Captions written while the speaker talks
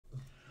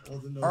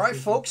All right,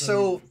 folks.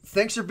 So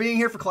thanks for being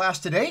here for class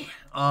today.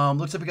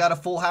 Looks like we got a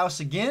full house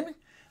again.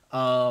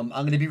 I'm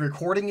going to be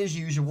recording as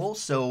usual.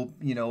 So,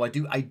 you know, I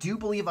do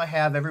believe I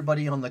have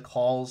everybody on the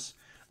calls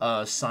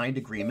signed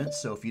agreements.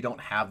 So if you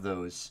don't have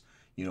those,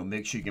 you know,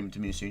 make sure you give them to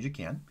me as soon as you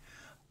can.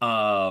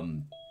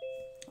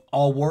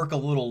 I'll work a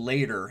little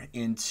later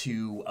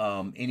into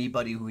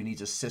anybody who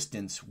needs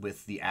assistance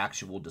with the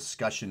actual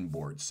discussion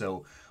board.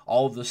 So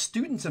all of the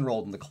students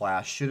enrolled in the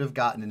class should have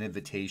gotten an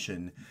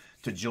invitation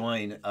to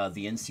join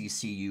the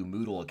NCCU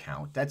Moodle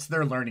account. That's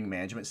their learning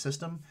management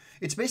system.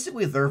 It's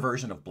basically their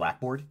version of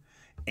Blackboard.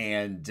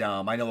 And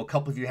I know a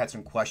couple of you had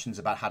some questions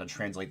about how to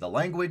translate the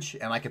language,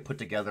 and I could put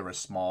together a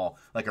small,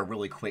 like a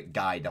really quick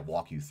guide to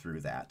walk you through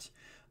that.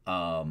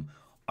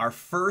 Our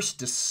first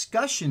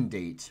discussion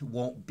date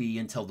won't be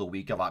until the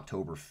week of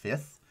October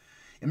 5th.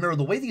 And remember,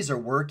 the way these are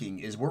working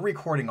is we're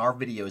recording our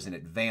videos in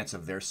advance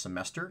of their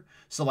semester.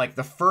 So like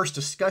the first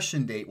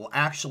discussion date will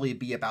actually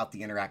be about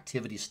the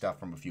interactivity stuff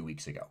from a few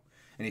weeks ago.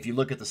 And if you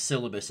look at the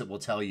syllabus, it will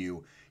tell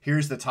you,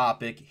 here's the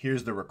topic,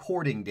 here's the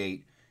recording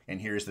date,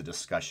 and here's the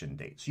discussion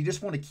date. So you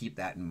just want to keep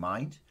that in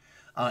mind.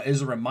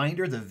 As a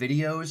reminder, the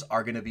videos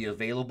are going to be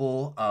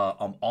available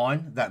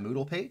on that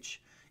Moodle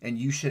page. And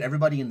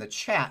everybody in the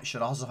chat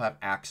should also have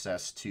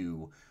access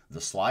to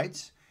the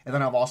slides. And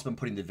then I've also been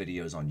putting the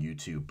videos on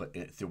YouTube, but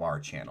through our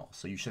channel.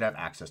 So you should have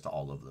access to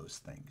all of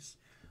those things.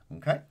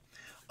 Okay.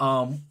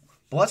 But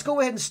let's go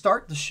ahead and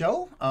start the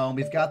show.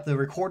 We've got the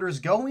recorders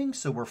going,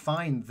 so we're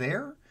fine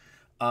there.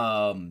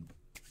 And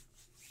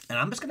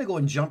I'm just going to go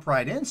and jump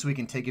right in so we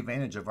can take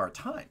advantage of our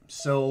time.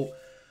 So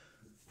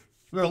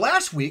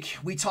last week,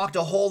 we talked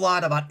a whole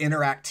lot about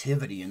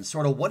interactivity and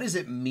sort of what does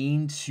it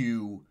mean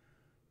to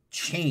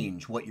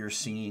change what you're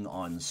seeing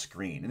on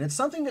screen. And it's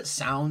something that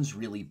sounds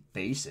really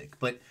basic,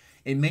 but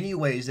in many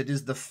ways, it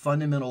is the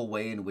fundamental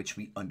way in which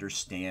we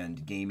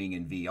understand gaming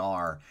and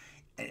VR.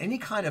 Any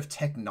kind of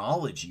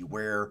technology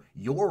where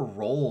your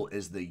role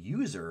as the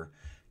user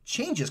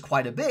changes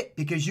quite a bit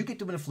because you get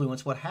to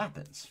influence what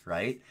happens,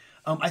 right?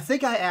 I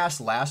think I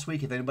asked last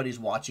week if anybody's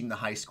watching the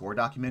High Score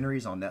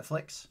documentaries on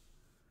Netflix.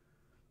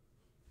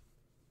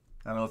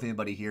 I don't know if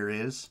anybody here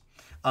is,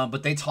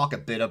 but they talk a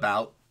bit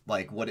about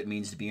like what it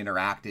means to be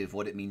interactive,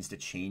 what it means to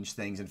change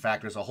things. In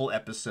fact, there's a whole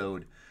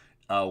episode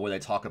where they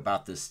talk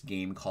about this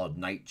game called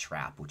Night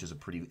Trap, which is a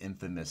pretty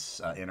infamous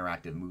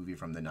interactive movie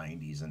from the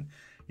 90s. And,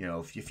 you know,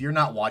 if you're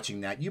not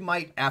watching that, you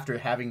might, after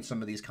having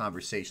some of these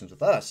conversations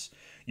with us,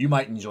 you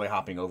might enjoy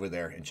hopping over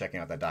there and checking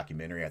out that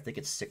documentary. I think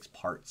it's 6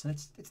 parts, and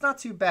it's not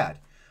too bad.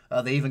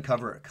 They even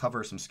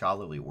cover some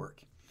scholarly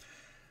work.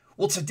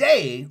 Well,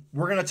 today,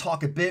 we're going to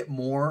talk a bit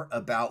more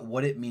about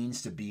what it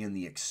means to be in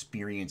the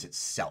experience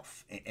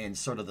itself and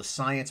sort of the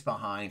science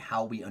behind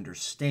how we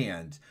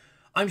understand.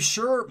 I'm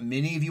sure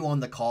many of you on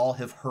the call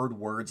have heard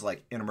words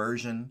like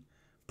immersion,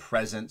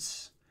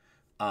 presence,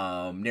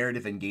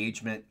 narrative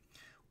engagement.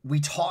 We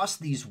toss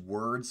these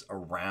words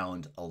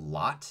around a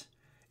lot,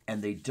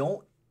 and they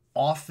don't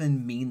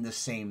often mean the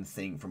same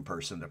thing from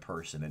person to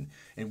person.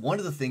 And one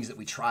of the things that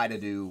we try to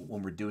do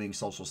when we're doing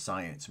social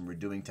science, when we're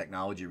doing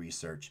technology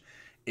research,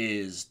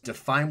 is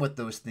define what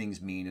those things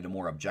mean at a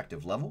more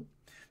objective level.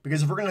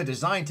 Because if we're going to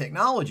design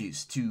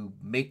technologies to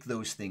make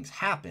those things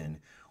happen,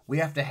 we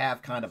have to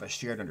have kind of a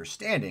shared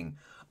understanding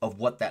of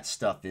what that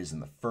stuff is in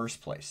the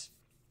first place.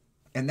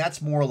 And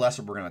that's more or less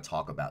what we're going to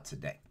talk about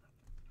today.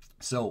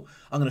 So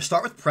I'm going to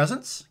start with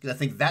presence, because I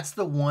think that's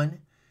the one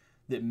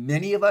that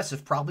many of us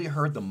have probably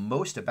heard the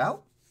most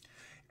about.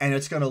 And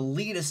it's going to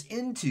lead us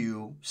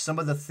into some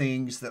of the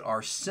things that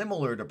are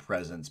similar to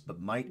presence, but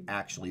might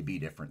actually be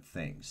different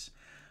things.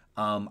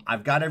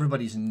 I've got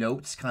everybody's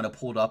notes kind of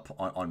pulled up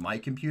on my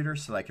computer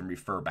so I can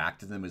refer back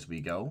to them as we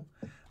go.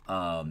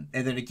 And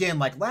then again,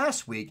 like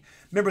last week,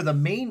 remember the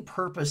main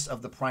purpose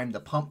of the prime the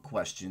pump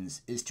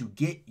questions is to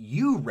get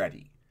you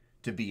ready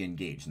to be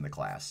engaged in the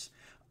class.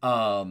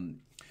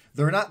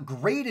 They're not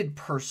graded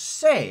per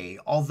se,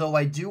 although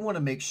I do want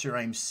to make sure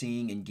I'm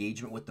seeing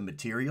engagement with the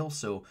material.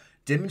 So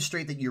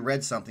demonstrate that you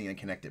read something and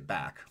connect it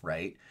back,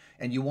 right?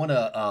 And you want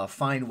to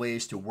find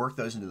ways to work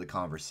those into the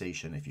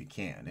conversation if you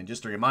can. And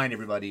just to remind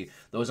everybody,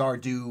 those are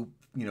due,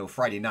 you know,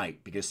 Friday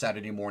night, because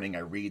Saturday morning I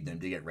read them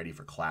to get ready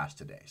for class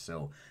today.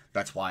 So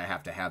that's why I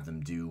have to have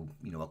them due,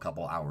 you know, a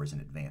couple hours in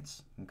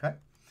advance. Okay.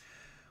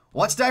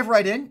 Well, let's dive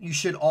right in. You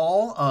should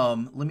all,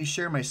 let me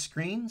share my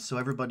screen so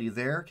everybody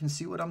there can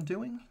see what I'm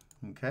doing.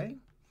 Okay.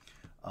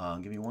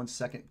 Give me 1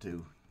 second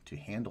to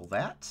handle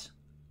that.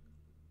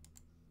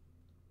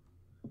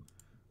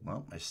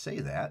 Well, I say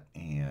that,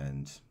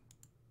 and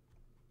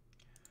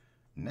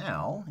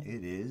now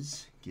it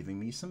is giving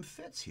me some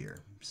fits here.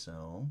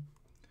 So,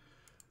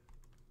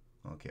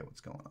 okay, what's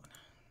going on?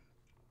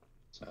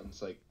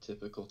 Sounds like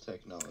typical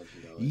technology.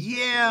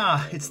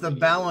 Yeah, it's the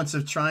balance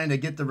of trying to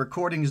get the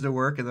recordings to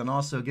work and then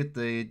also get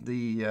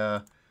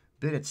the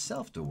bit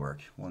itself to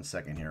work. 1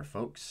 second here,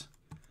 folks.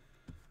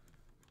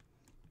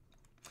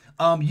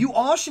 You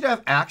all should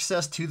have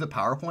access to the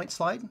PowerPoint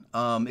slide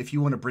if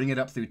you want to bring it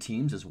up through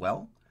Teams as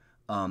well.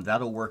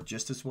 That'll work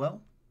just as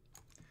well.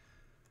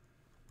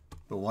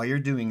 But while you're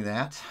doing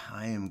that,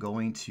 I am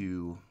going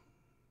to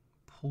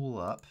pull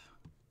up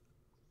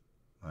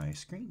my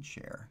screen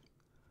share.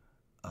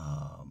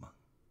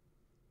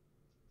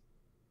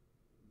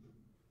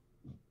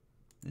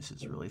 This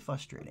is really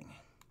frustrating.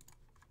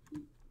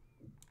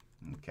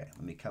 Okay,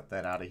 let me cut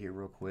that out of here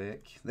real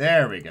quick.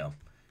 There we go.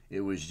 It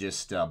was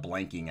just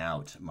blanking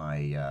out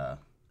my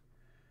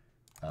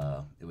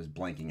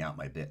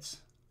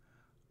bits.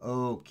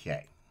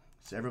 Okay,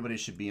 so everybody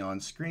should be on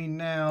screen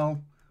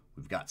now.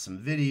 We've got some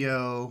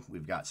video,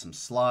 we've got some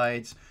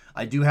slides.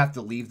 I do have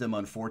to leave them,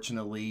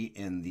 unfortunately,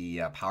 in the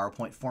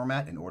PowerPoint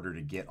format in order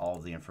to get all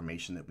the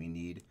information that we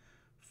need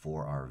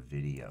for our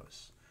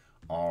videos.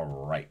 All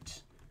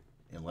right,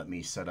 and let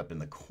me set up in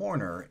the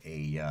corner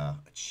a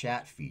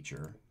chat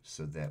feature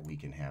so that we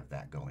can have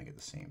that going at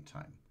the same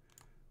time.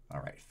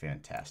 All right,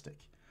 fantastic.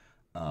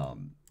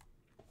 I'm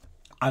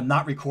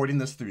not recording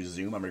this through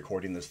Zoom. I'm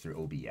recording this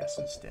through OBS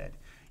instead.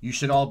 You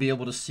should all be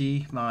able to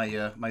see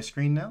my my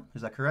screen now.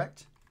 Is that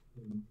correct?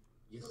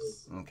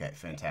 Yes. Okay,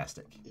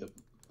 fantastic. Yep.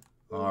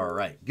 All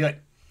right, good.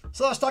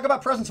 So let's talk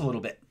about presents a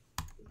little bit.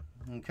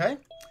 Okay.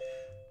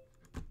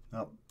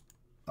 Oh,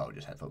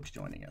 just had folks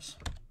joining us.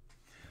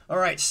 All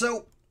right,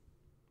 so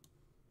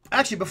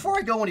actually, before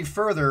I go any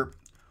further,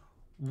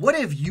 what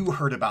have you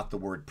heard about the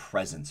word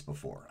presence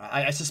before?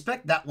 I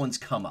suspect that one's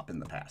come up in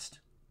the past.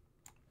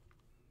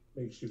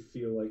 Makes you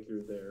feel like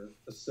you're there.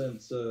 A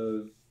sense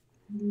of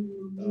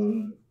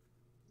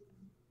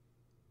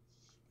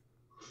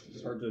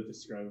it's hard to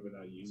describe it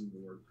without using the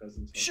word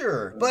presence.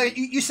 Sure, but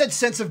you said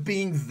sense of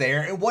being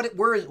there, and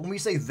when we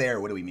say there,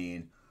 what do we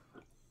mean?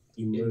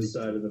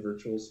 Inside of the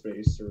virtual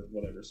space or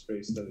whatever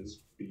space that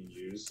is being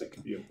used. It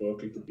could be a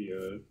book, it could be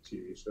a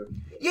TV show.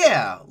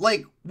 Yeah,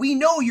 like we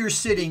know you're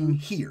sitting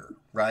here,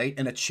 right,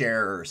 in a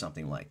chair or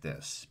something like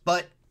this,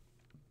 but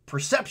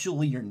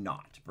perceptually you're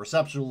not.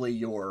 Perceptually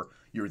you're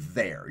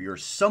there. You're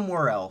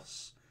somewhere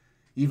else,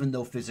 even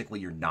though physically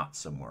you're not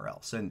somewhere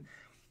else. And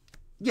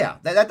yeah,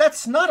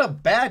 that's not a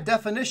bad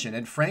definition.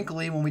 And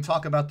frankly, when we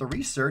talk about the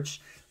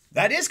research,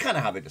 that is kind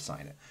of how they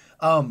define it.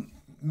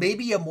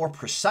 Maybe a more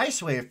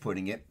precise way of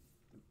putting it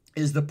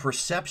is the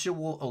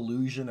perceptual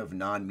illusion of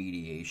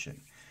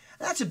non-mediation.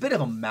 That's a bit of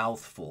a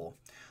mouthful.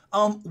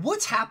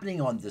 What's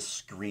happening on this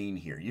screen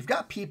here? You've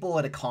got people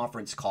at a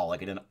conference call,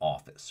 like in an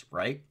office,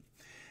 right?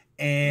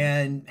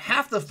 And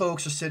half the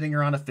folks are sitting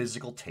around a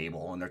physical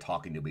table and they're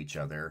talking to each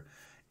other.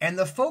 And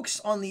the folks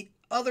on the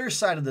other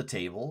side of the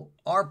table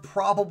are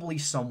probably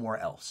somewhere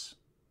else,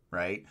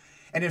 right?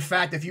 And in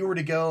fact, if you were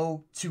to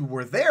go to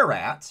where they're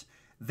at,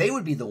 they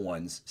would be the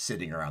ones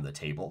sitting around the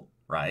table,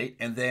 right?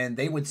 And then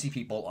they would see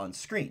people on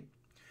screen.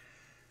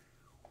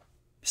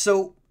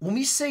 So when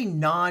we say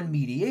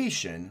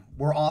non-mediation,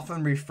 we're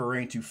often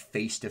referring to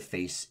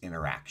face-to-face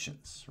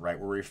interactions, right?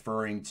 We're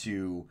referring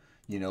to,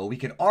 you know, we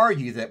could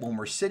argue that when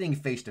we're sitting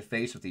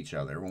face-to-face with each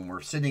other, when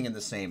we're sitting in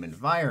the same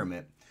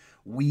environment,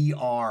 we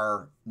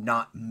are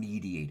not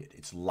mediated.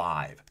 It's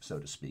live, so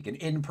to speak. An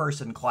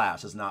in-person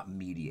class is not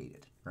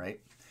mediated, right?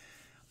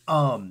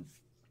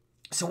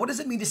 So what does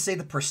it mean to say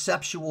the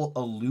perceptual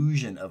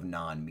illusion of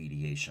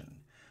non-mediation?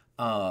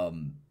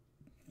 Well,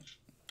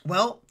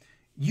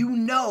 you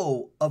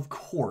know, of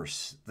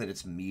course, that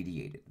it's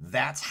mediated.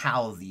 That's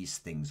how these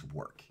things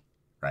work,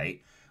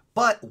 right?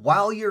 But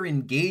while you're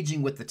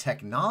engaging with the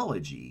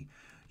technology,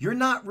 you're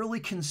not really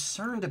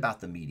concerned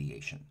about the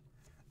mediation.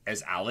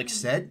 As Alex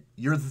said,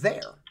 you're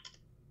there.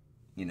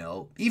 You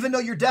know, even though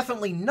you're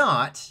definitely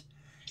not,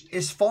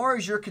 as far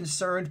as you're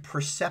concerned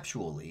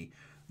perceptually,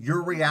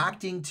 you're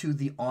reacting to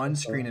the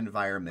on-screen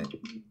environment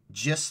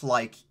just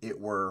like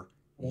it were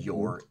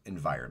your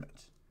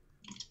environment.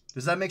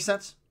 Does that make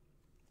sense?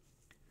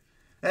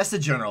 That's the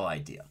general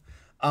idea.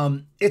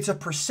 It's a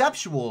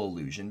perceptual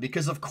illusion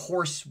because, of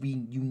course,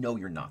 you know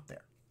you're not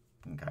there.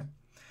 Okay.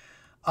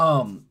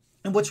 And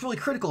what's really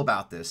critical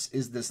about this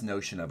is this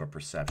notion of a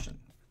perception.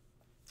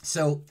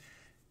 So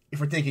if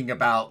we're thinking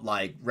about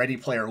like Ready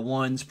Player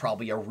One's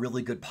probably a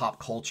really good pop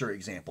culture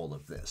example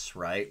of this,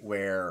 right?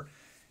 Where,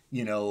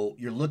 you know,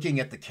 you're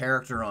looking at the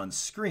character on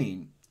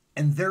screen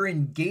and they're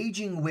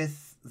engaging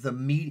with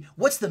the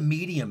What's the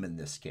medium in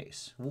this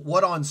case?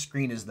 What on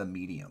screen is the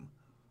medium?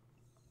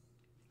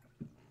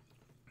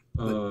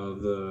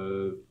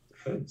 The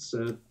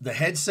headset. The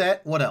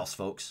headset. What else,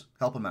 folks?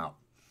 Help them out.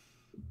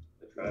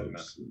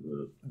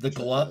 The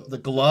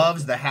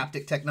gloves, the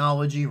haptic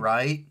technology,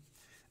 right?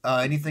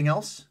 Anything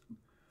else?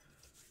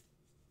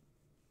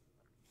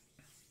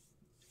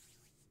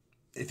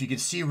 If you can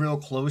see real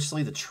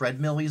closely, the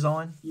treadmill he's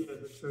on. Yeah,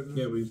 the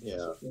treadmill.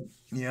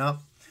 Yeah.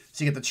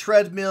 So you get the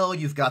treadmill,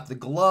 you've got the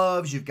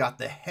gloves, you've got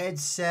the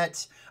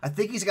headset. I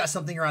think he's got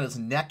something around his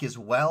neck as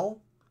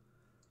well.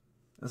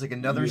 There's like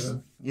another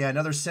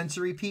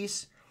sensory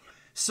piece.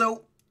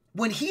 So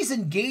when he's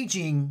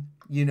engaging,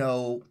 you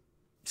know,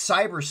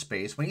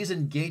 cyberspace, when he's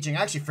engaging,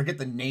 I actually forget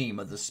the name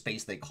of the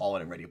space they call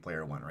it in Ready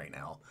Player One right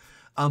now.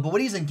 But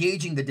when he's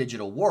engaging the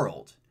digital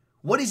world,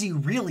 what is he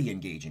really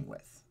engaging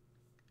with?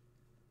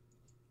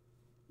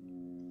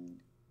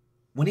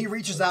 When he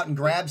reaches out and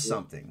grabs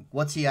something,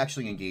 what's he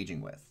actually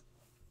engaging with?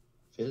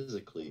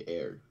 physically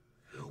air.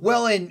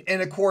 Well, and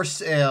of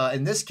course,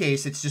 in this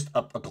case, it's just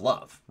a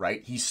glove,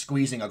 right? He's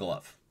squeezing a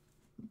glove,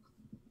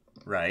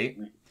 right?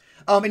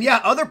 And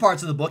yeah, other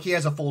parts of the book, he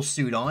has a full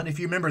suit on. If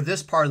you remember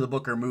this part of the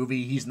book or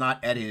movie, he's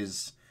not in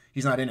his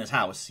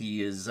house.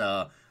 He is,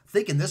 I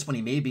think in this one,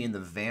 he may be in the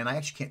van. I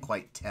actually can't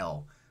quite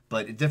tell.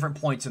 But at different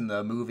points in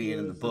the movie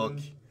and in the book,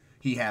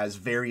 he has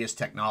various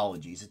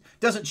technologies. It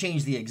doesn't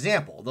change the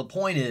example. The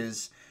point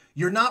is,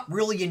 you're not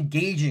really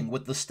engaging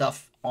with the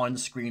stuff on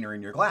screen or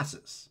in your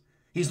glasses.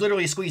 He's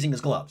literally squeezing his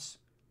gloves,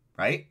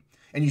 right?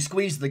 And you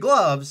squeeze the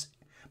gloves,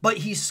 but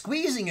he's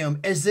squeezing them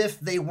as if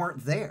they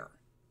weren't there.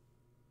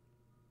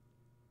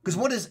 Because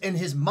what is, in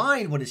his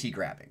mind, what is he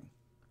grabbing?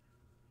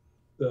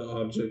 The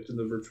object in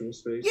the virtual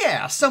space.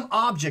 Yeah, some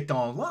object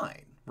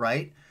online,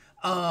 right?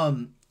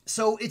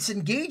 So it's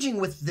engaging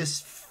with this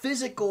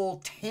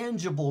physical,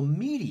 tangible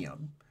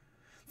medium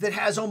that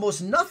has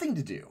almost nothing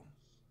to do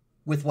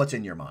with what's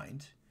in your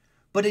mind,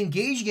 but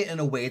engaging it in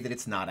a way that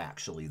it's not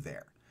actually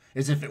there,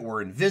 as if it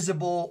were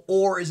invisible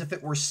or as if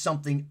it were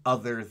something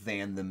other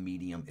than the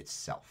medium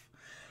itself.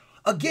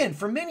 Again,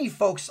 for many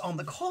folks on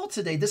the call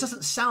today, this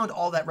doesn't sound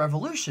all that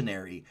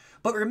revolutionary,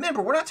 but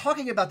remember, we're not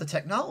talking about the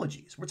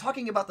technologies. We're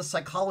talking about the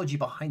psychology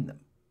behind them,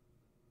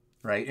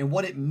 right? And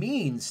what it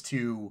means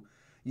to,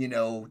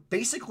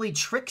 basically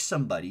trick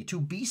somebody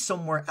to be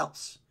somewhere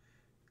else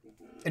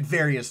at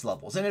various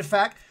levels. And in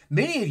fact,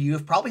 many of you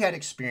have probably had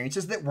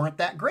experiences that weren't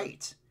that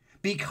great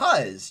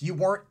because you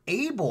weren't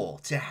able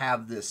to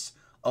have this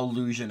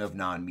illusion of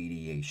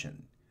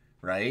non-mediation,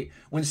 right?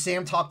 When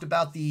Sam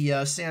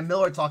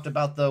Miller talked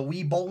about the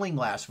Wii bowling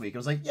last week, it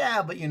was like,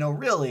 yeah, but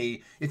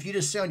really, if you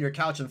just sit on your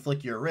couch and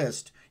flick your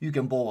wrist, you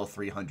can bowl a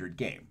 300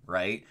 game,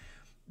 right?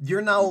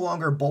 You're no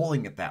longer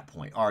bowling at that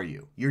point, are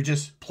you? You're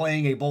just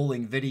playing a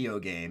bowling video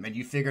game and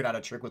you figured out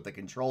a trick with the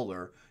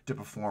controller to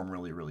perform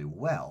really, really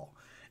well.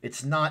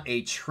 It's not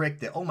a trick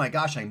that, oh my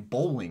gosh, I'm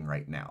bowling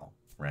right now,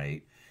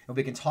 right? And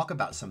we can talk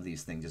about some of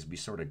these things as we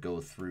sort of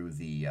go through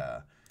the,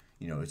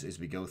 as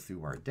we go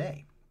through our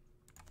day.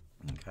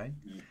 Okay.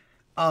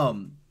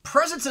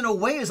 Presence in a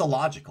way is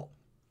illogical.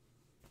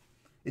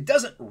 It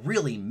doesn't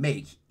really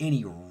make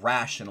any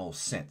rational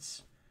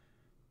sense.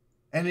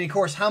 And of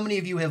course, how many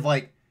of you have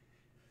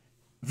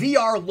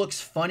VR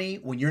looks funny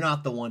when you're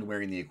not the one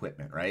wearing the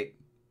equipment, right?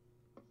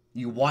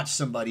 You watch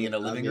somebody in a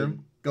living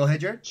room. Go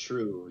ahead, Jared.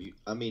 True.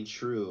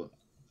 True.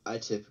 I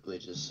typically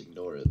just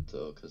ignore it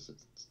though, because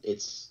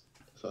it's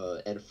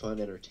fun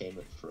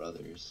entertainment for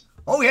others.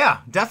 Oh yeah,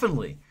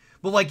 definitely.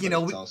 But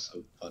it's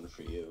also fun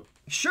for you.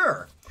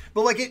 Sure.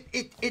 But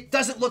it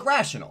doesn't look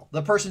rational.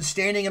 The person's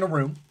standing in a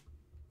room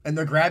and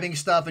they're grabbing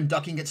stuff and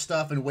ducking at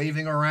stuff and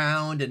waving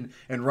around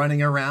and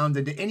running around.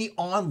 And to any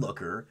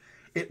onlooker,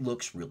 it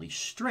looks really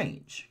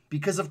strange.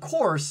 Because of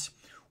course,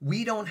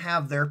 we don't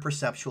have their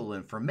perceptual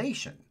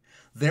information.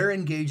 They're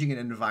engaging in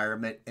an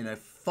environment in a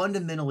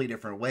fundamentally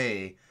different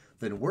way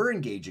than we're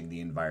engaging the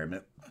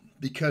environment.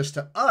 Because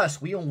to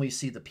us, we only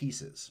see the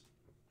pieces.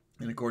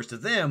 And of course, to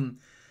them,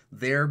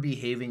 they're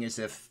behaving as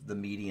if the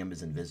medium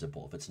is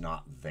invisible, if it's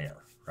not there,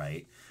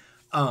 right?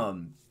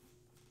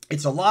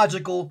 It's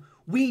illogical.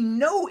 We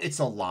know it's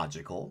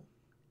illogical,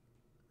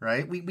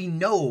 right? We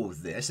know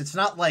this. It's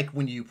not like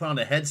when you put on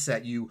a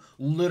headset, you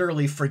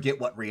literally forget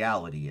what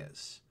reality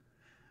is,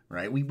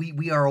 right?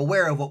 We are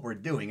aware of what we're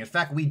doing. In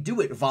fact, we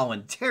do it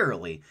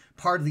voluntarily.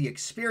 Part of the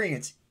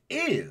experience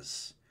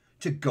is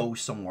to go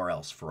somewhere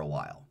else for a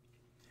while.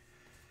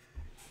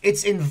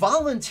 It's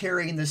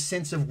involuntary in the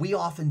sense of we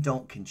often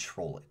don't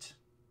control it.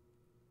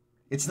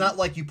 It's not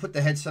like you put the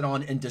headset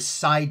on and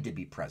decide to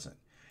be present.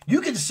 You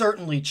can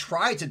certainly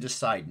try to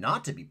decide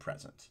not to be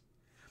present.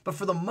 But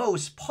for the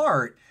most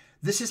part,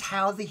 this is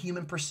how the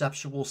human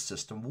perceptual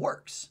system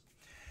works.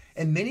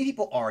 And many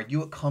people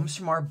argue it comes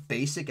from our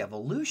basic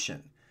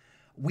evolution.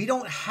 We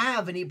don't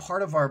have any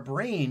part of our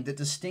brain that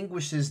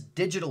distinguishes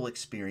digital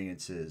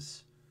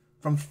experiences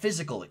from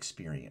physical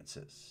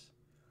experiences.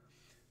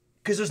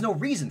 Because there's no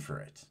reason for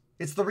it.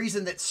 It's the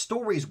reason that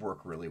stories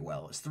work really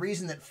well. It's the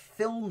reason that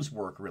films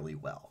work really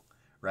well,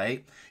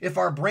 right? If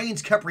our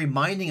brains kept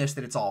reminding us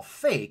that it's all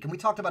fake, and we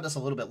talked about this a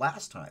little bit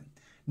last time,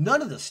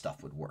 none of this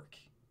stuff would work,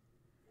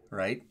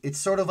 right? It's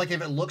sort of like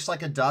if it looks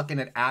like a duck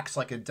and it acts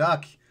like a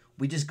duck,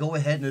 we just go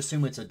ahead and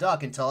assume it's a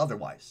duck until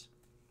otherwise,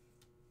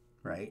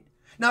 right?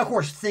 Now, of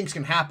course, things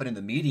can happen in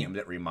the medium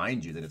that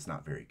remind you that it's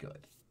not very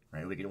good,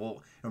 right? And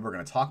we're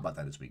going to talk about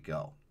that as we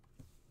go.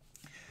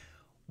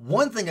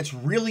 One thing that's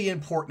really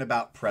important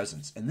about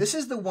presence, and this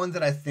is the one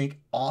that I think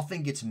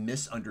often gets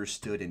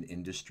misunderstood in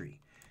industry,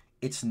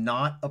 it's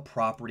not a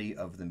property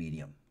of the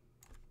medium.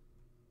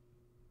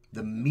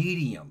 The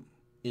medium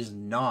is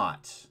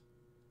not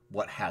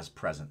what has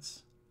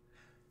presence.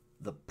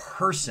 The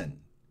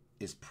person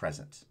is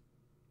present.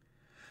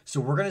 So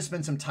we're going to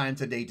spend some time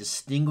today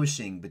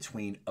distinguishing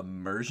between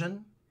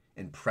immersion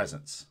and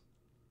presence.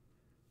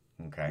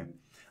 Okay?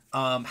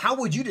 How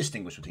would you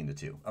distinguish between the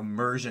two,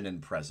 immersion and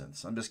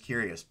presence? I'm just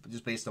curious,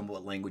 just based on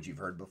what language you've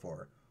heard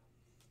before.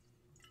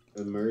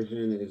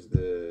 Immersion is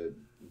the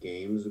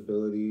game's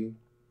ability,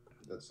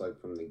 that's like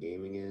from the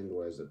gaming end,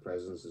 whereas the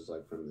presence is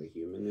like from the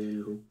human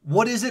end.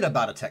 What is it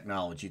about a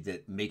technology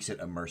that makes it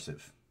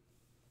immersive?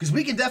 Because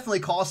we can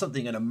definitely call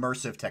something an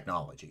immersive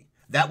technology.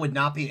 That would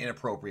not be an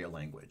inappropriate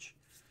language.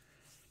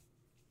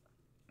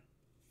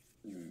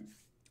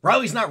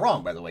 Riley's not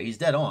wrong, by the way. He's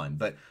dead on.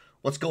 But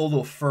let's go a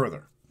little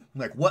further.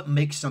 Like, what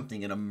makes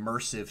something an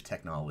immersive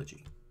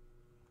technology?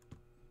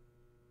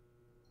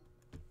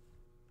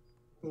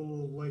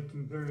 Well, like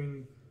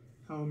comparing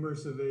how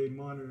immersive a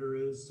monitor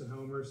is to how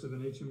immersive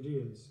an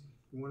HMD is.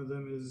 One of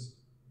them is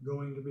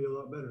going to be a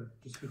lot better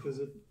just because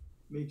it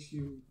makes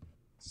you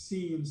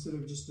see instead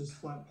of just this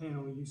flat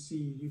panel.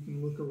 You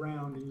can look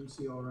around and you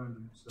see all around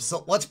you.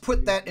 So let's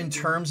put that in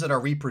terms that are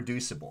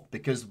reproducible,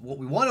 because what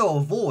we want to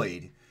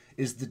avoid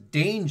is the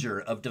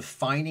danger of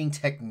defining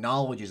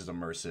technologies as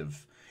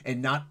immersive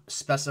and not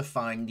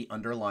specifying the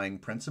underlying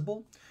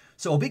principle.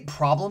 So a big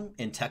problem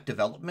in tech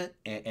development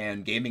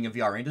and gaming and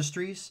VR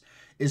industries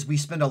is we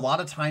spend a lot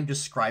of time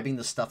describing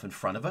the stuff in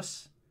front of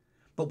us,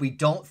 but we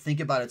don't think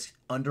about its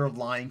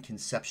underlying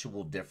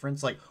conceptual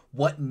difference. Like,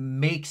 what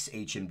makes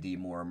HMD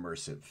more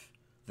immersive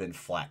than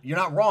flat? You're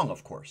not wrong,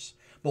 of course,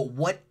 but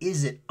what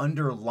is it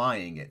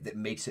underlying it that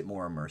makes it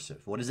more immersive?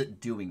 What is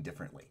it doing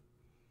differently?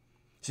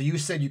 So you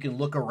said you can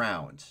look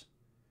around.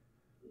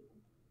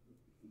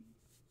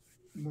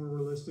 More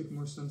realistic,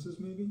 more senses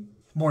maybe?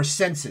 More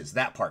senses,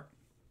 that part.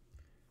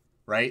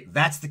 Right?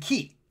 That's the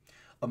key.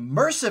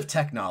 Immersive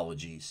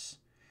technologies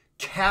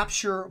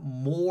capture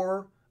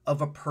more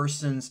of a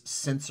person's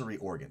sensory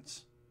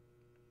organs.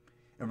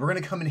 And we're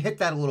going to come and hit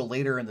that a little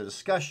later in the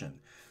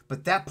discussion.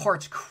 But that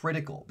part's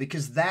critical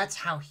because that's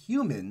how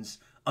humans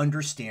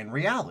understand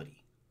reality.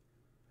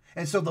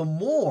 And so the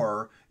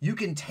more you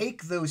can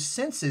take those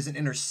senses and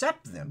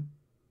intercept them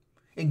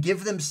and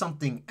give them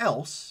something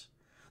else,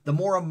 the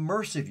more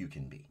immersive you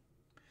can be.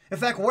 In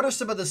fact, what are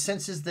some of the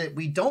senses that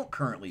we don't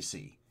currently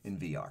see in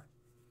VR?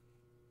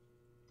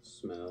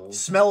 Smell.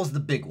 Smell is the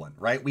big one,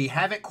 right? We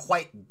haven't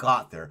quite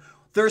got there.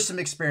 There's some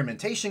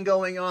experimentation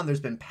going on. There's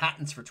been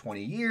patents for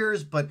 20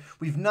 years, but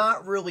we've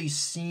not really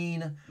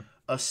seen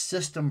a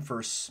system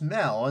for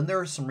smell, and there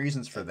are some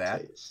reasons for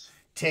that.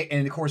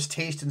 And of course,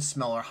 taste and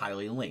smell are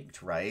highly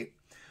linked, right?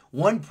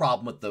 One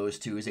problem with those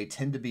two is they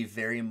tend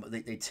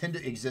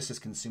to exist as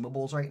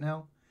consumables right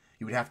now.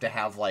 You would have to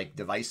have like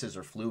devices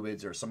or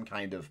fluids or some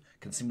kind of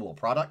consumable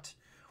product,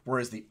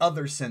 whereas the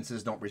other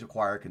senses don't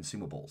require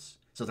consumables.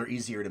 So they're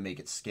easier to make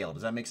at scale.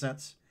 Does that make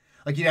sense?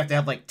 Like you'd have to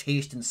have like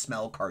taste and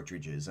smell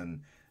cartridges,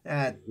 and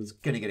it's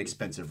going to get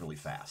expensive really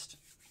fast.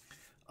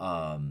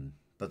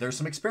 But there's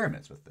some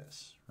experiments with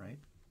this, right?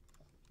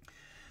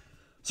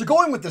 So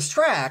going with this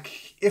track,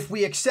 if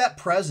we accept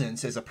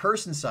presence as a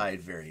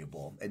person-side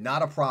variable and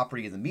not a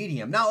property of the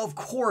medium, now of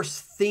course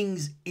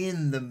things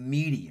in the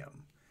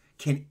medium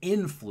can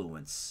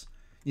influence,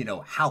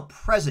 how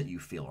present you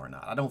feel or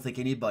not. I don't think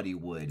anybody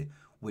would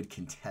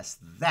contest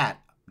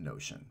that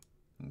notion,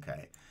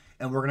 okay?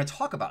 And we're going to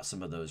talk about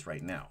some of those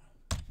right now.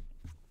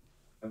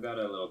 I've got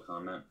a little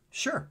comment.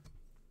 Sure.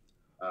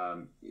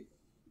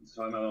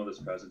 Talking about all this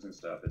presence and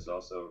stuff, it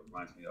also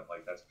reminds me of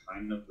like that's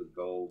kind of the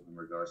goal in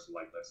regards to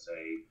like let's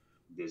say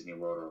Disney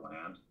World or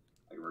Land,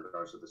 like in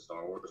regards to the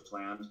Star Wars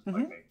land.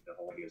 Like the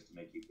whole idea is to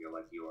make you feel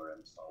like you are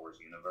in the Star Wars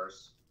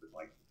universe with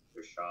like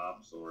their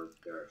shops or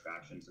their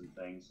attractions and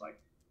things. Like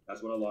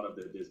that's what a lot of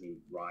the Disney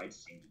rides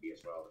seem to be as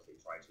well. Is they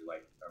try to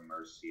like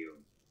immerse you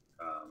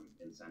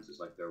in senses.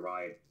 Like their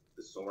ride,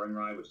 the Soaring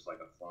ride, which is like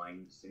a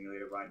flying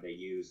simulator ride, they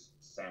use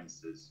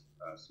senses,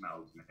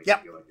 smells to make you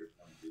feel like you're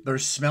flying.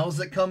 There's smells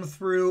that come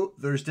through.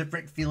 There's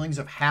different feelings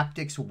of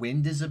haptics.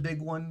 Wind is a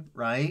big one,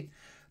 right?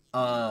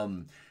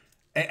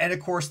 And of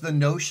course, the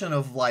notion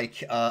of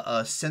like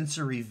a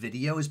sensory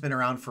video has been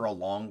around for a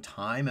long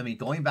time. I mean,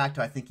 going back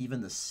to, I think,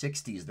 even the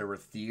 60s, there were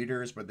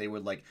theaters where they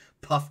would like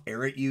puff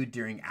air at you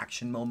during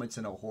action moments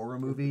in a horror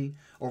movie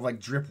or like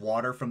drip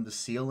water from the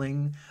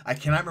ceiling. I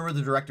cannot remember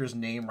the director's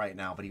name right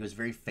now, but he was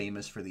very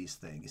famous for these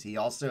things. He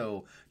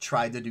also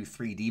tried to do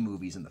 3D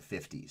movies in the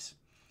 50s.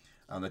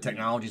 The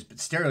technologies, but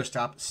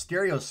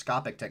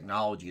stereoscopic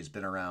technology has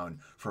been around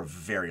for a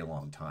very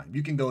long time.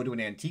 You can go to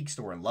an antique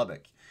store in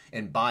Lubbock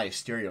and buy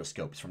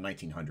stereoscopes from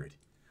 1900,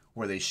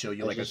 where they show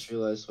you I just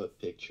realized what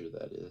picture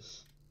that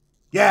is.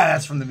 Yeah,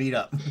 that's from the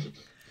meetup.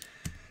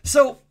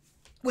 So,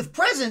 with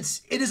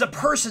presence, it is a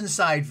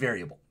person-side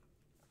variable.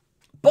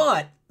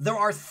 But there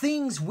are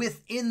things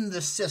within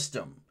the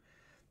system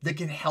that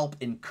can help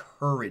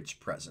encourage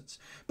presence.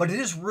 But it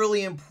is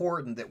really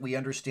important that we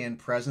understand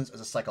presence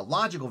as a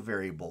psychological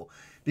variable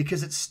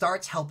because it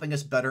starts helping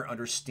us better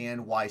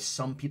understand why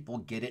some people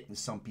get it and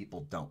some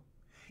people don't,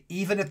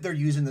 even if they're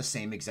using the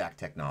same exact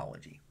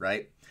technology,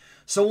 right?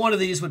 So one of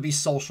these would be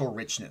social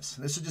richness.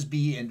 This would just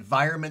be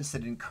environments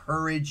that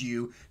encourage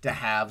you to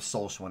have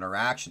social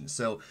interactions.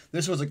 So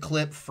this was a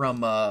clip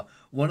from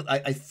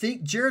I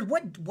think, Jared,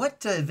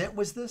 what event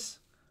was this?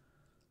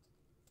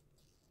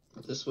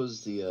 This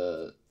was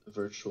the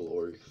virtual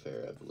org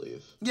fair, I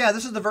believe. Yeah,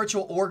 this is the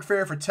virtual org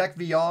fair for Tech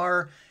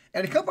VR,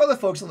 and a couple other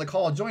folks on the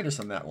call joined us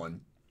on that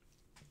one.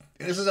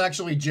 This is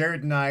actually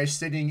Jared and I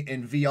sitting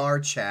in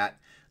VR chat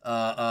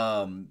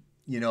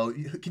You know,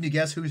 can you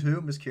guess who's who?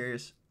 I'm just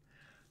curious.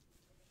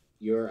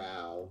 You're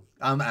Al.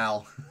 I'm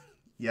Al.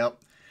 Yep.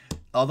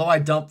 Although I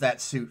dumped that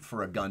suit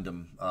for a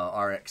Gundam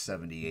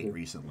RX-78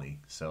 recently,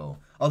 so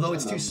although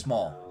it's too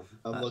small.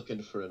 I'm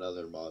looking for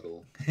another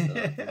model.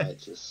 I might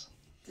just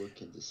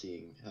look into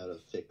seeing how to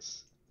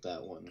fix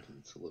that one because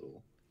it's a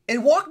little.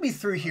 And walk me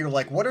through here,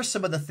 like, what are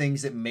some of the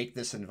things that make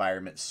this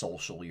environment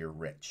socially or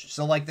rich?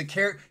 So, like,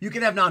 you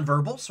can have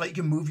nonverbals, right? You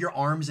can move your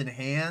arms and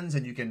hands,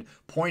 and you can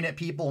point at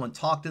people and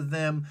talk to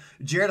them.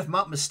 Jared, if I'm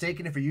not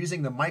mistaken, if you're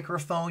using the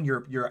microphone,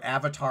 your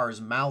avatar's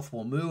mouth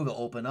will move,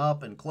 it'll open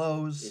up and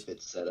close. If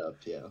it's set up,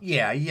 yeah.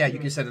 Yeah, you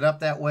can set it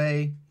up that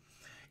way.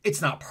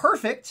 It's not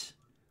perfect,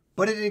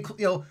 but it,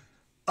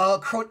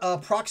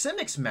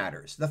 proxemics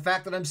matters. The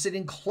fact that I'm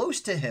sitting close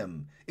to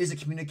him is a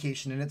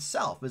communication in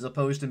itself, as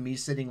opposed to me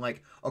sitting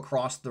like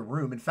across the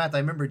room. In fact, I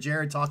remember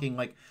Jared talking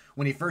like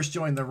when he first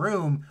joined the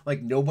room,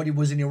 like nobody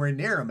was anywhere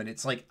near him, and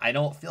it's like I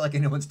don't feel like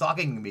anyone's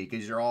talking to me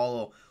because you're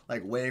all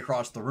like way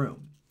across the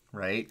room,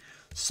 right?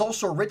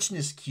 Social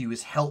richness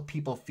cues help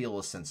people feel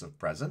a sense of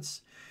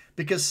presence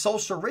because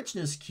social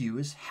richness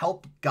cues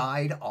help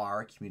guide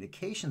our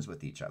communications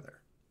with each other.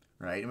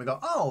 Right? And we go,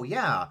 oh,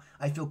 yeah,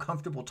 I feel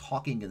comfortable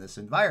talking in this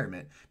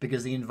environment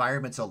because the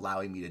environment's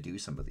allowing me to do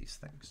some of these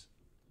things.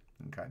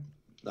 Okay?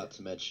 Not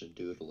to mention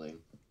doodling.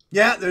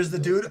 Yeah, there's the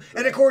doodle.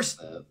 And of course,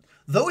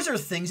 those are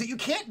things that you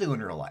can't do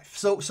in real life.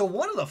 So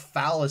one of the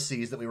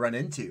fallacies that we run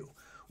into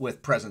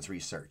with presence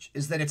research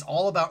is that it's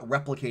all about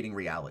replicating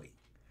reality.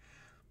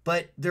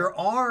 But there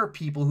are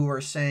people who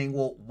are saying,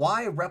 well,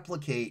 why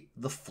replicate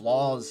the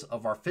flaws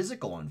of our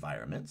physical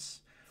environments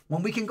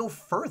when we can go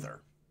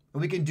further? And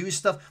we can do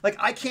stuff like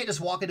I can't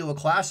just walk into a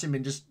classroom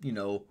and just,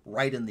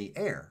 write in the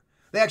air.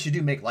 They actually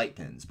do make light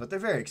pens, but they're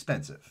very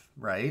expensive,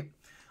 right?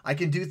 I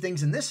can do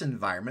things in this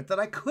environment that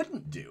I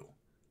couldn't do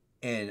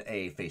in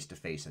a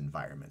face-to-face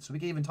environment. So we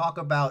can even talk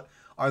about,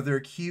 are there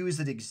cues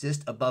that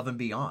exist above and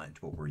beyond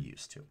what we're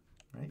used to,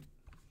 right?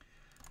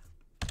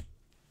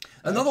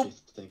 I actually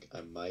think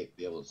I might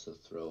be able to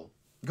throw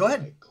Go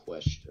ahead. a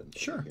question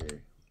Sure.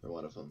 here for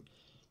one of them.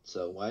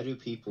 So why do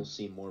people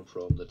seem more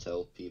prone to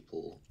tell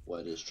people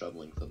what is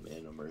troubling them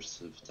in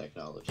immersive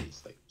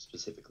technologies, like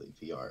specifically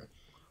VR?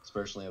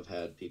 Especially I've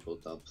had people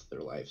dump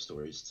their life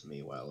stories to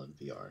me while in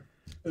VR.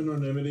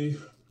 Anonymity.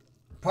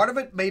 Part of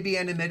it may be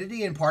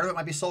anonymity and part of it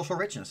might be social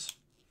richness.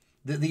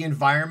 The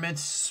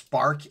environments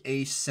spark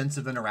a sense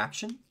of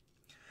interaction.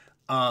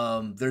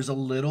 There's a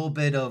little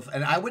bit of,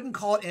 and I wouldn't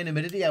call it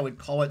anonymity, I would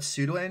call it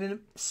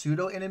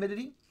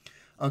pseudo-anonymity.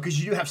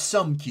 Because you do have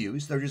some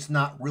cues. They're just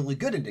not really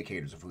good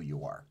indicators of who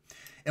you are.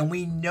 And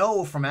we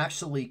know from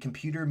actually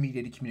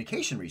computer-mediated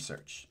communication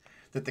research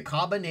that the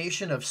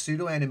combination of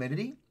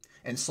pseudo-anonymity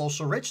and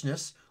social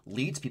richness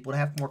leads people to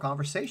have more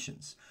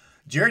conversations.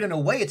 Jared, in a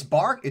way, it's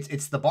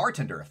the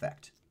bartender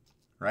effect,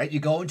 right? You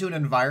go into an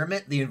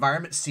environment, the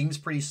environment seems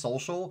pretty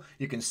social.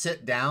 You can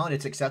sit down,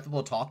 it's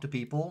acceptable to talk to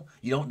people.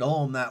 You don't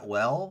know them that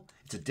well.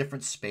 It's a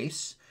different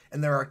space.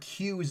 And there are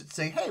cues that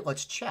say, hey,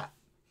 let's chat,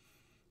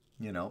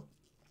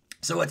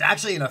 So it's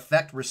actually an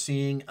effect we're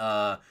seeing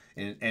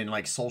in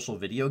like social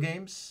video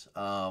games.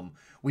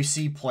 We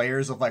see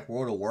players of like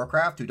World of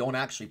Warcraft who don't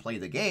actually play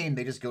the game.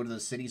 They just go to the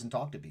cities and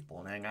talk to people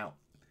and hang out.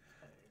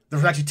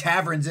 There's actually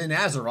taverns in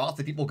Azeroth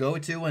that people go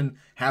to and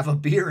have a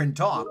beer and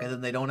talk, and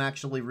then they don't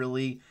actually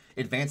really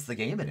advance the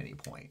game at any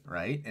point,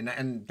 right?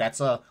 And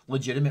that's a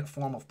legitimate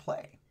form of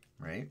play,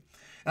 right?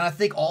 And I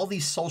think all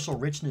these social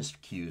richness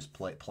cues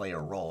play a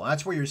role. And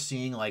that's where you're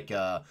seeing like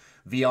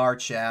VR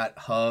chat,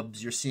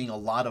 hubs. You're seeing a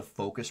lot of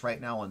focus right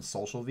now on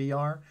social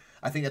VR.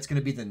 I think that's going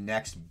to be the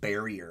next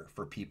barrier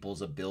for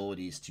people's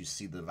abilities to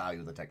see the value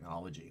of the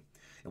technology.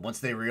 And once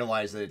they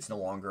realize that it's no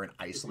longer an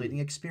isolating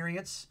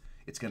experience,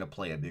 it's going to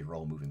play a big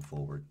role moving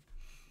forward.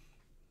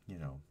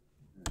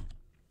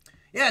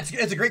 Yeah,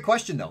 it's a great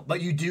question though.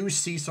 But you do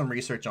see some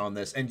research on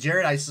this. And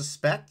Jared, I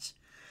suspect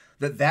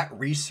that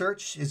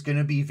research is going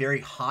to be very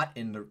hot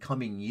in the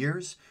coming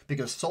years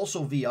because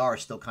social VR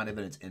is still kind of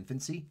in its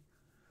infancy.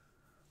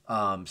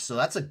 So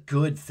that's a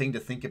good thing to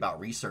think about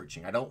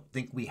researching. I don't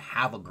think we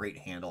have a great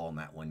handle on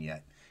that one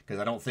yet because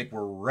I don't think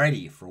we're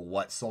ready for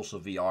what social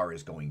VR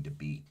is going to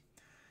be.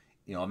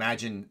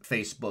 Imagine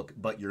Facebook,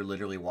 but you're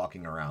literally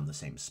walking around the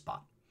same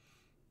spot.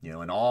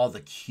 And all the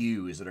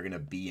cues that are going to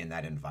be in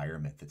that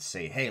environment that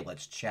say, hey,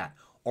 let's chat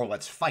or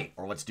let's fight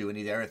or let's do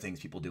any of the other things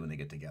people do when they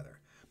get together.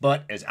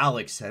 But as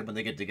Alex said, when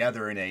they get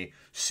together in a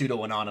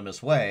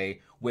pseudo-anonymous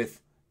way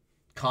with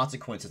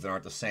consequences that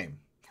aren't the same,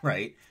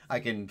 right? I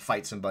can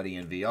fight somebody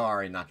in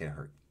VR and not get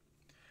hurt.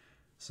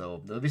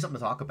 So there'll be something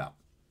to talk about.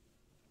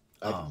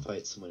 I can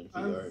fight someone in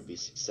VR and be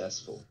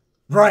successful.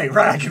 Right.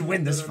 I can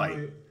win this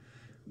fight.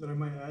 That I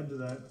might add to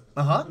that.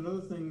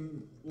 Another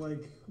thing,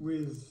 like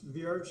with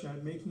VR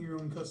chat, making your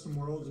own custom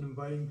worlds and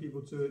inviting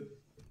people to it,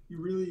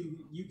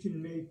 you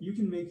can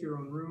make your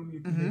own room, you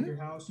can make your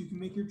house, you can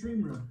make your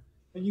dream room.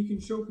 And you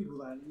can show people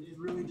that. And it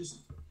really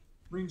just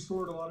brings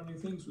forward a lot of new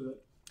things with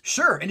it.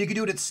 Sure, and you can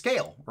do it at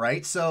scale,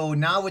 right? So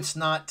now it's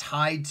not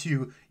tied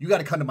to, you got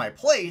to come to my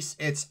place.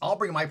 It's, I'll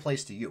bring my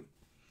place to you.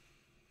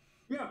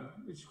 Yeah,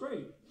 it's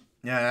great.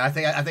 Yeah, I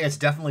think it's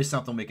definitely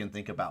something we can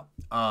think about.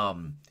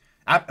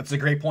 It's a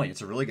great point.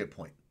 It's a really good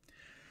point.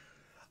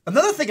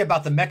 Another thing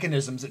about the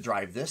mechanisms that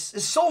drive this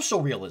is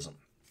social realism.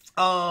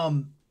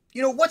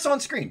 What's on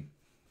screen?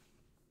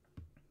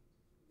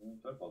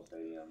 Football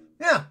stadium.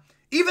 Yeah.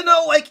 Even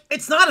though, like,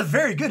 it's not a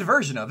very good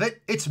version of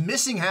it. It's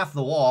missing half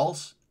the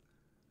walls.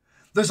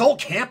 There's a whole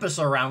campus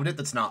around it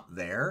that's not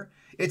there.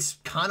 It's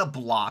kind of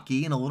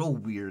blocky and a little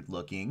weird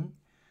looking.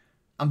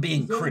 I'm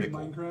being critical.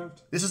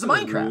 Minecraft? This is a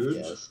Minecraft.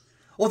 Rude. Yes.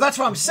 Well, that's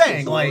what I'm saying.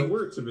 It's a lot Like, of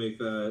work to make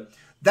that.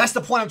 that's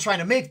the point I'm trying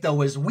to make,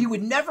 though, is we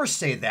would never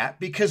say that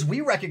because we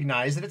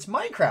recognize that it's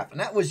Minecraft. And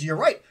that was, you're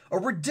right, a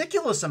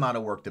ridiculous amount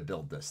of work to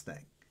build this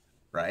thing,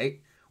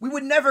 right? We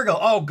would never go,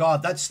 oh,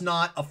 God, that's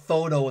not a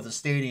photo of the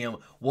stadium.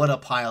 What a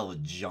pile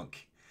of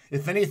junk.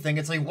 If anything,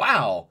 it's like,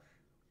 wow,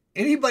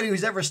 anybody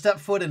who's ever stepped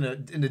foot in a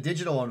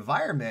digital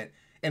environment,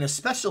 and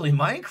especially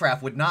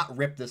Minecraft, would not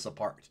rip this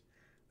apart.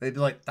 They'd be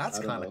like, that's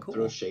kind of cool.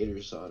 Throw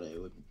shaders on it.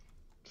 It would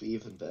be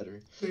even better.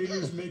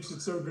 Shaders makes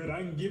it so good. I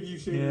can give you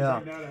shaders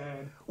right now to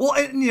add. Well,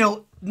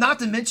 and, not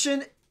to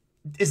mention,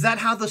 is that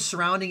how the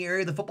surrounding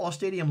area of the football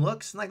stadium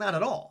looks? Like, not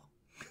at all.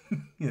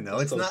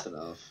 That's it's close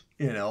not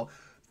enough.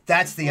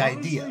 That's the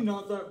Honestly, idea.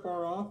 not that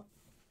far off.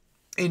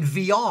 In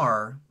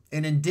VR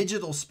and in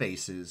digital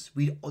spaces,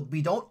 we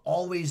don't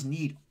always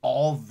need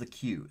all of the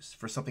cues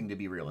for something to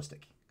be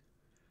realistic.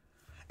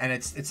 And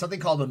it's something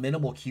called the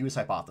minimal cues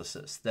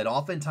hypothesis, that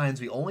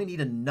oftentimes we only need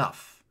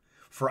enough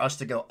for us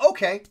to go,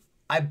 okay,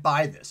 I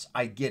buy this,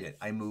 I get it,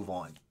 I move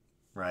on,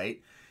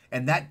 right?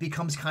 And that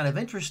becomes kind of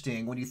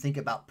interesting when you think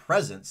about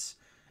presence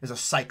as a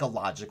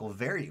psychological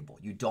variable.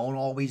 You don't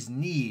always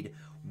need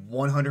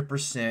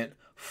 100%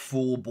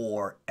 full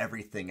bore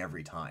everything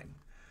every time.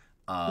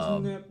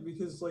 Isn't that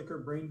because like our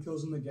brain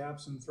fills in the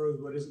gaps and throws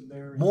what isn't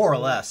there? More or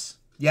less.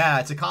 Yeah,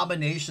 it's a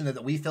combination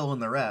that we fill in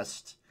the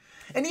rest.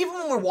 And even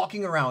when we're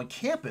walking around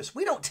campus,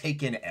 we don't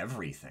take in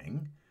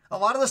everything. A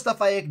lot of the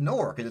stuff I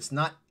ignore because it's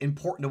not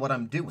important to what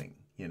I'm doing,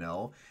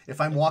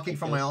 If I'm walking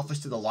from my office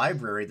to the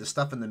library, the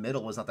stuff in the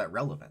middle is not that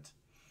relevant.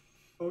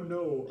 Oh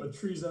no, a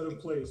tree's out of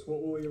place.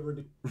 What will we ever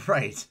do?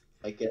 Right.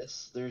 I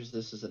guess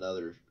this is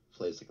another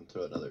place I can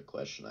throw another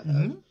question I have.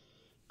 Mm-hmm.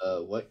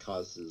 What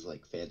causes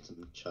like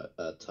phantom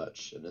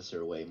touch, and is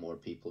there a way more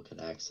people can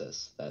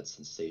access that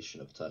sensation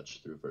of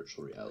touch through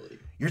virtual reality?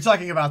 You're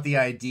talking about the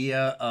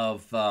idea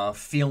of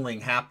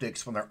feeling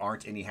haptics when there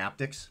aren't any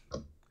haptics?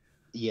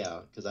 Yeah,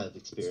 because I've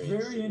experienced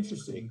It's very it.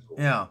 interesting. Cool.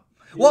 Yeah.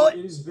 Well, it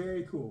is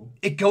very cool.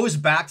 It goes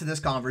back to this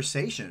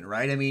conversation,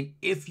 right? I mean,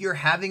 if you're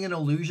having an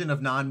illusion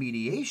of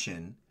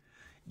non-mediation,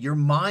 your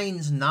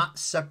mind's not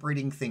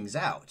separating things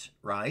out,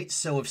 right?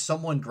 So if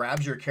someone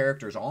grabs your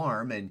character's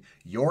arm and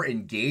you're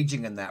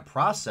engaging in that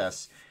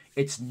process,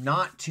 it's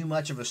not too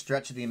much of a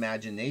stretch of the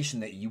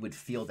imagination that you would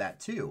feel that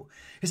too.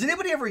 Has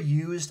anybody ever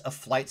used a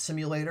flight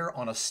simulator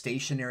on a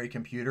stationary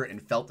computer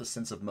and felt the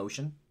sense of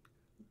motion?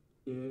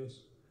 Yes.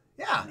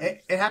 Yeah,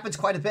 it happens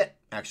quite a bit,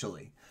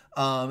 actually.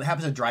 It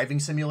happens in driving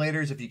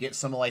simulators if you get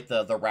some of like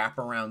the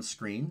wraparound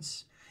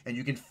screens and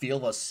you can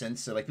feel a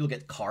sense of, like, people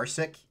get car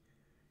sick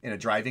in a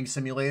driving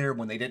simulator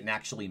when they didn't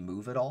actually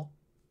move at all.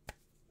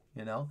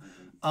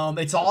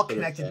 It's all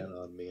connected. I put a fan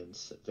on me in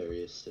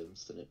various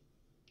sims, and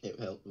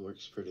it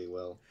works pretty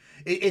well.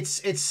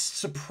 It's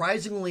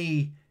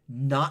surprisingly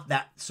not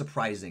that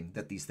surprising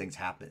that these things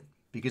happen,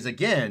 because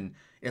again,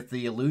 if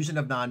the illusion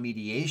of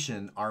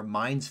non-mediation, our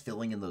minds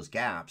filling in those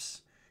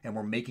gaps, and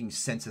we're making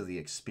sense of the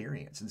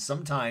experience, and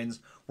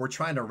sometimes we're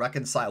trying to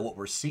reconcile what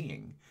we're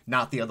seeing,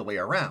 not the other way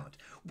around.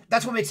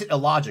 That's what makes it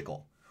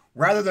illogical.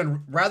 Rather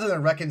than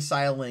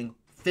reconciling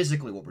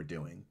physically what we're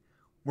doing,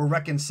 we're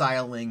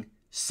reconciling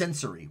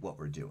sensory what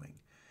we're doing.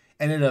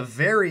 And at a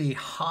very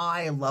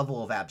high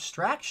level of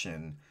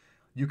abstraction,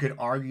 you could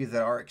argue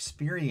that our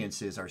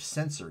experiences are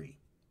sensory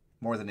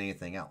more than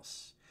anything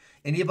else.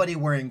 Anybody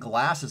wearing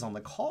glasses on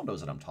the call knows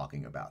what I'm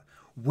talking about.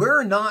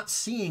 We're not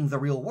seeing the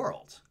real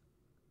world,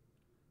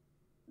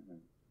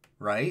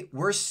 right?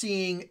 We're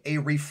seeing a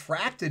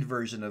refracted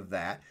version of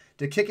that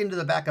to kick into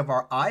the back of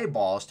our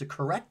eyeballs to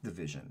correct the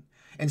vision.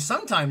 And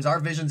sometimes our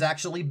vision's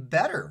actually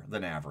better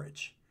than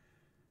average.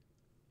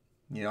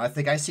 I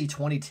think I see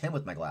 20/10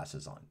 with my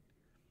glasses on.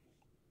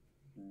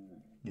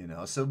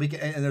 So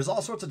and there's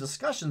all sorts of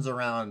discussions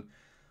around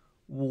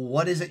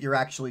what is it you're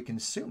actually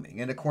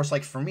consuming. And of course,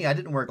 like for me, I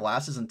didn't wear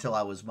glasses until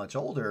I was much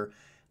older.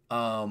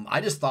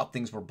 I just thought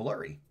things were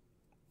blurry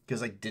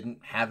because I didn't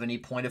have any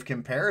point of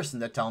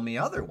comparison to tell me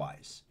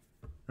otherwise.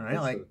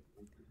 Right?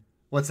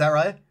 What's that,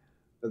 right?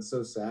 That's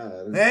so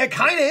sad. It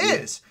kind of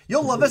is.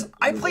 You'll love this.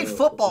 I played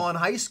football in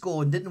high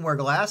school and didn't wear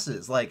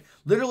glasses. Like,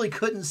 literally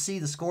couldn't see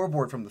the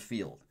scoreboard from the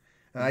field.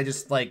 And I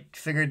just,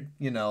 figured,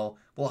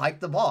 we'll hike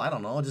the ball. I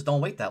don't know. Just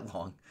don't wait that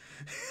long.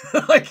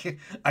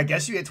 I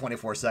guess you get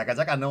 24 seconds.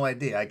 I got no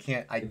idea.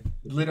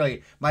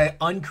 My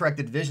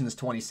uncorrected vision is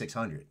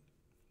 2600.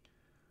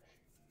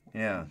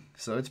 Yeah.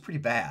 So it's pretty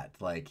bad.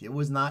 It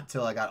was not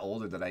till I got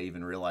older that I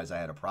even realized I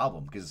had a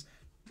problem, because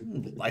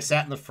I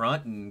sat in the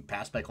front and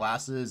passed my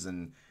classes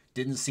and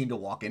didn't seem to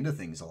walk into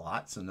things a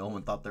lot, so no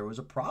one thought there was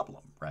a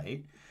problem,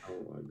 right?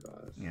 Oh my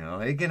gosh. You know,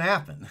 it can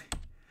happen.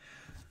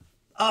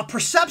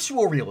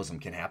 Perceptual realism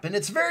can happen.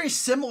 It's very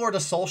similar to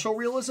social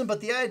realism,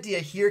 but the idea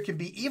here can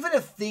be even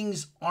if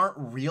things aren't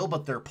real,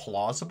 but they're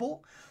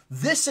plausible,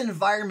 this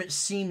environment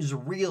seems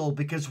real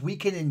because we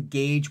can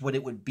engage what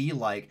it would be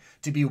like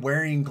to be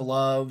wearing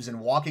gloves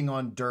and walking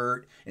on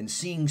dirt and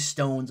seeing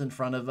stones in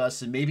front of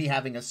us and maybe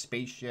having a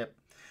spaceship.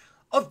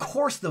 Of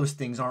course, those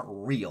things aren't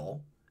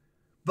real,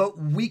 but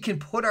we can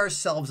put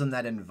ourselves in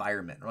that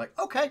environment. We're like,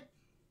 okay,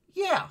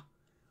 yeah,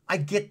 I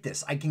get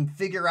this. I can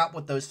figure out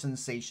what those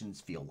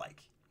sensations feel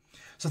like.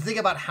 So think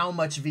about how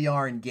much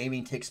VR and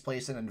gaming takes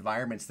place in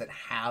environments that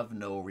have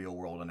no real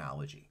world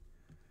analogy.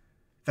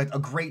 In fact, a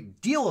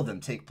great deal of them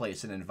take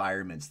place in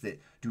environments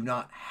that do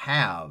not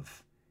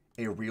have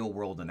a real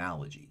world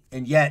analogy.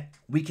 And yet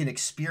we can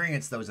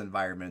experience those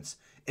environments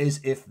as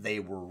if they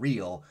were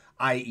real,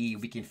 i.e.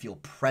 we can feel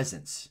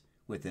presence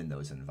within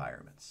those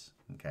environments.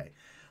 Okay.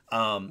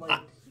 Go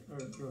ahead.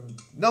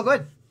 No, go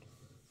ahead.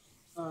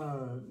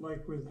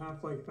 Like with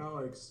Half-Life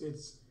Alyx,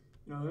 it's,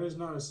 you know, there's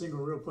not a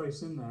single real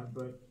place in that,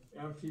 but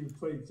after you've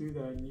played through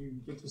that and you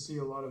get to see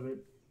a lot of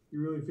it,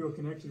 you really feel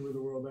connected with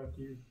the world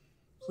after you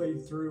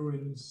played through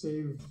and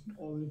saved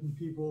all the different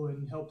people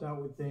and helped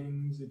out with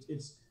things.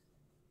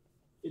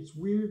 It's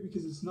weird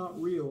because it's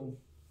not real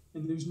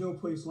and there's no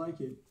place like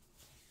it,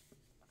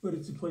 but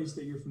it's a place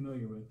that you're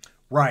familiar with.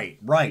 Right.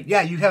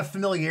 Yeah, you have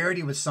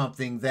familiarity with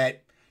something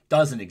that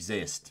doesn't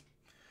exist.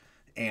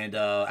 And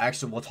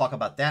actually, we'll talk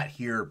about that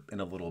here in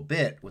a little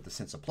bit with the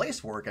sense of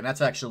place work. And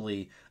that's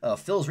actually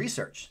Phil's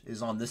research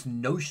is on this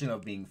notion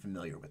of being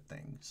familiar with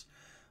things.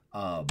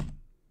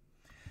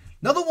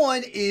 Another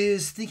one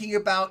is thinking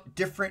about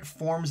different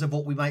forms of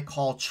what we might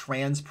call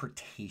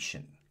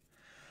transportation.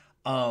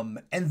 And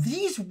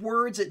these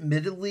words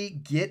admittedly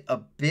get a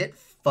bit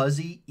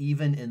fuzzy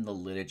even in the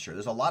literature.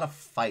 There's a lot of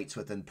fights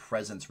within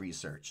presence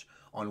research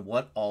on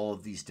what all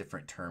of these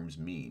different terms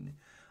mean.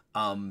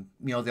 You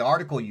know, the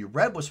article you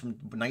read was from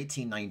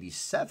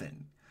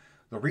 1997.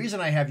 The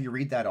reason I have you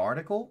read that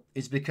article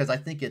is because I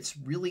think it's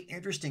really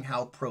interesting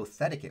how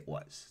prothetic it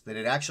was, that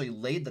it actually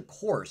laid the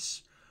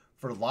course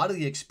for a lot of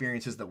the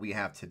experiences that we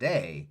have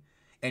today,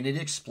 and it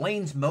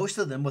explains most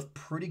of them with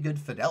pretty good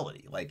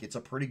fidelity. Like, it's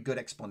a pretty good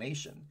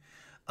explanation.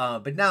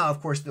 But now,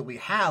 of course, that we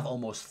have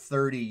almost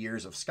 30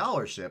 years of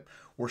scholarship,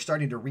 we're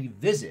starting to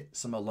revisit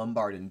some of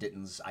Lombard and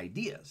Ditton's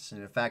ideas.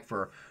 And in fact,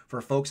 for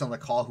folks on the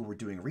call who were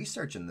doing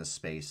research in this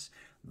space,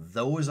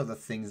 those are the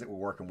things that we're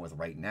working with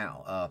right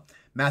now.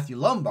 Matthew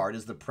Lombard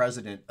is the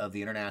president of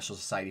the International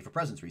Society for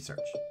Presence Research.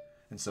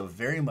 And so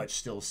very much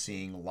still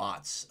seeing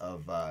lots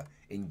of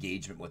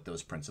engagement with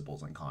those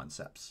principles and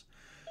concepts.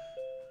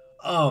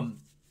 One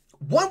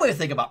way to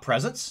think about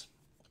presence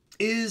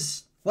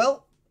is,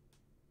 well,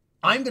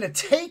 I'm going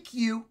to take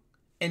you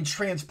and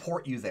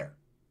transport you there.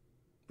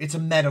 It's a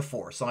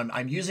metaphor. So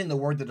I'm using the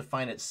word to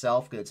define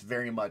itself because it's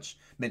very much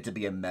meant to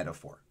be a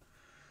metaphor.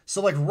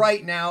 So like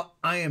right now,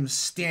 I am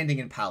standing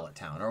in Pallet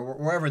Town or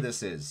wherever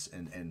this is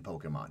in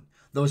Pokemon.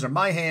 Those are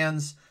my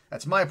hands.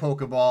 That's my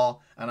Pokeball.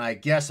 And I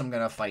guess I'm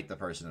going to fight the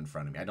person in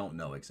front of me. I don't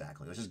know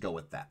exactly. Let's just go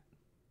with that.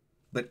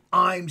 But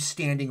I'm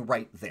standing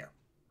right there.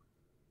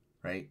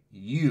 Right?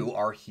 You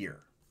are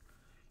here.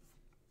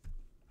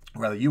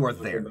 Rather, you are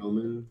there.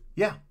 Bowman,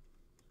 Yeah.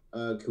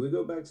 can we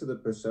go back to the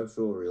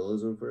perceptual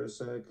realism for a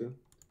sec?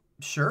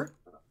 Sure.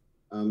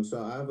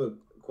 So I have a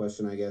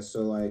question, I guess.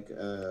 So like,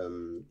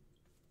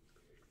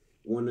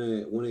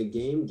 when a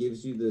game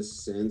gives you this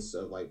sense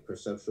of like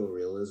perceptual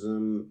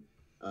realism,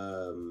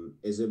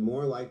 is it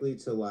more likely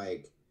to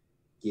like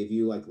give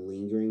you like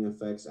lingering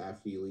effects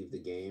after you leave the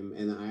game?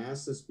 And I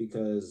ask this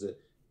because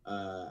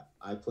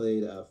I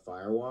played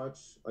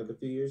Firewatch like a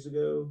few years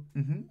ago,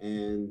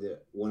 and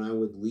when I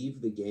would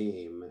leave the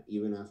game,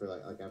 even after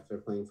like after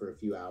playing for a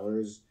few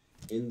hours,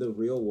 in the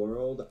real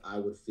world, I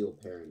would feel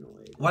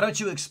paranoid. Why don't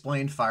you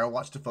explain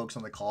Firewatch to folks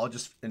on the call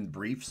just in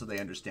brief so they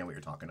understand what you're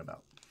talking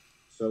about?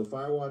 So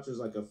Firewatch is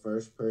like a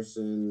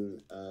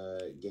first-person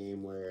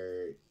game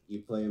where you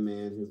play a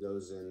man who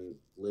goes and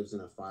lives in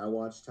a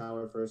Firewatch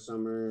tower for a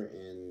summer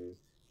in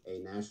a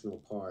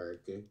national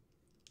park,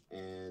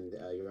 and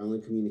your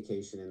only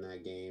communication in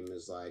that game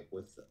is like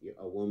with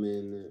a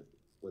woman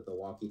with a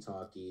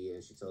walkie-talkie,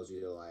 and she tells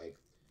you to like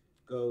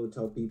go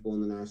tell people in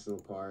the national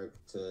park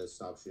to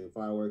stop shooting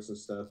fireworks and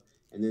stuff,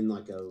 and then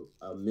like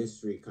a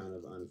mystery kind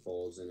of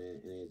unfolds in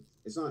it, and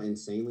it's not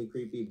insanely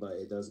creepy, but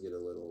it does get a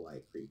little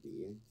like creepy.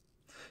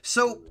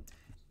 So,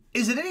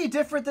 is it any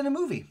different than a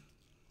movie?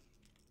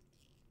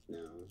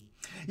 No.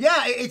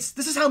 Yeah, this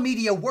is how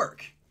media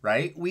work,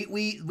 right?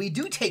 We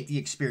do take the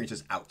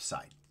experiences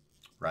outside,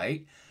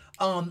 right?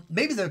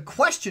 Maybe the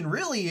question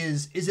really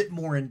is it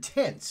more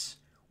intense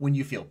when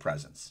you feel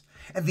presence?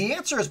 And the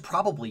answer is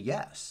probably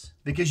yes,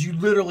 because you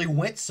literally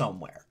went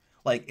somewhere.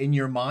 Like in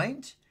your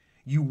mind,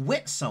 you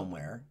went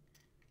somewhere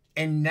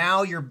and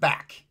now you're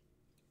back.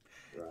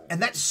 Right.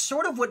 And that's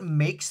sort of what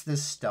makes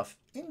this stuff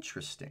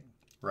interesting,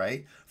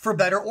 right? For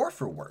better or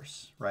for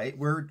worse, right?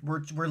 We're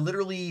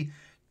literally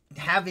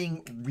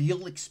having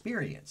real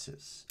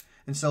experiences.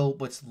 And so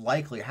what's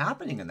likely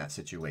happening in that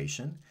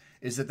situation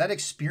is that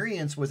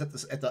experience was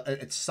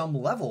at some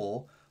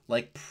level,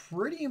 like,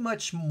 pretty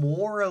much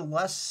more or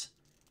less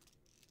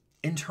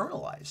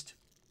internalized.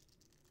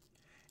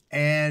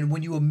 And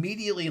when you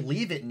immediately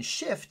leave it and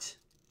shift,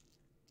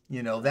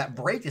 you know, that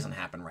break doesn't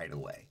happen right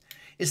away.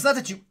 It's not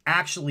that you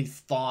actually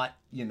thought,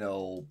 you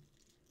know,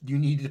 you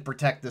needed to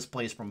protect this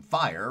place from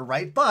fire,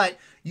 right? But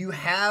you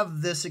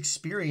have this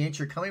experience,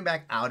 you're coming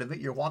back out of it,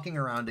 you're walking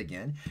around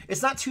again.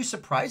 It's not too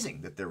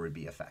surprising that there would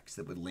be effects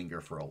that would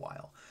linger for a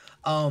while.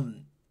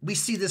 We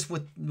see this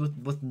with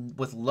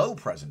low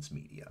presence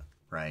media,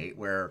 right?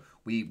 Where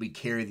we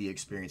carry the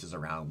experiences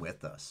around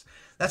with us.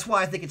 That's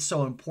why I think it's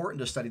so important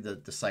to study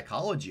the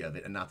psychology of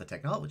it and not the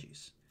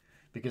technologies.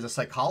 Because the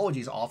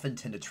psychologies often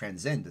tend to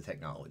transcend the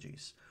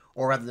technologies.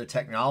 Or rather, the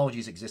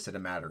technologies exist at a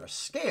matter of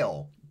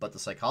scale, but the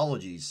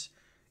psychologies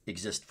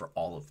exist for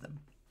all of them.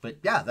 But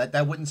yeah,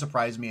 that wouldn't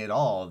surprise me at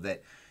all,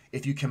 that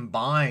if you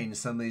combine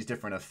some of these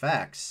different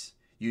effects,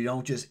 you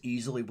don't just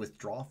easily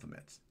withdraw from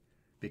it.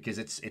 Because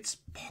it's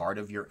part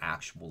of your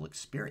actual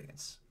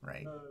experience,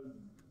 right?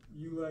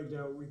 You lagged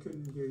out. We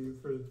couldn't hear you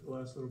for the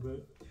last little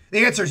bit.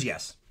 The answer is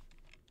yes.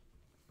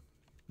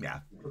 Yeah.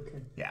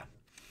 Okay. Yeah.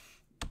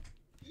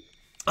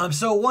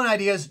 So one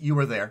idea is you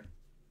were there,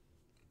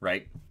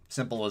 right?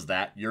 Simple as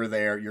that. You're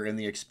there. You're in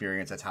the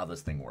experience. That's how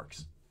this thing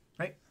works,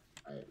 right?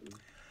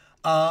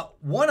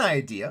 One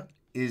idea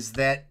is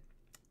that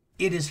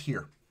it is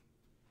here.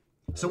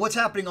 So what's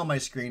happening on my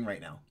screen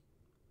right now?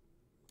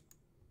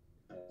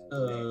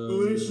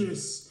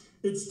 Delicious.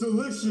 It's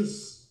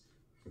delicious.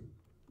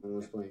 I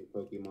was playing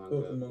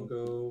Pokemon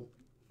Go,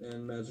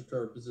 and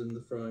Magikarp is in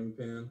the frying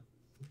pan.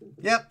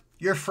 Yep,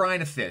 you're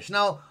frying a fish.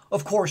 Now,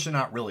 of course, you're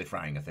not really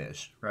frying a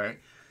fish, right?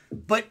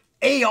 But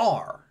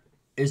AR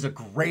is a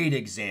great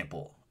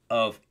example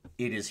of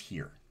it is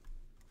here.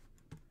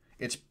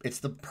 It's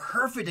the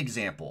perfect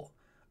example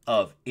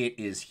of it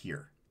is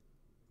here,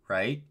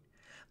 right?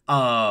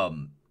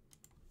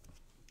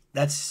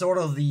 That's sort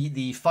of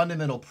the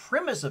fundamental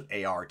premise of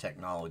AR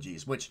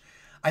technologies, which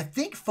I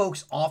think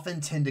folks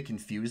often tend to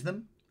confuse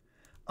them,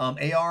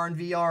 AR and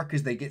VR,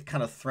 because they get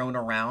kind of thrown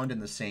around in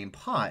the same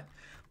pot.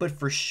 But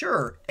for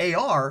sure,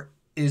 AR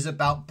is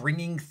about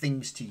bringing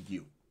things to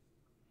you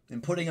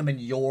and putting them in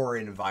your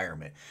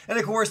environment. And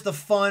of course, the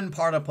fun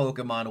part of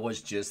Pokemon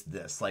was just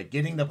this, like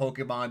getting the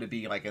Pokemon to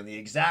be like in the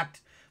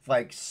exact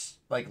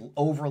like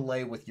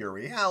overlay with your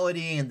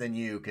reality, and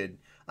then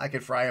I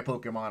could fry a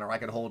Pokemon, or I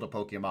could hold a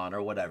Pokemon,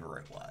 or whatever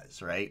it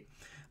was, right?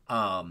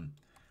 And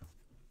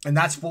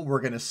that's what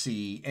we're going to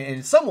see. And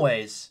in some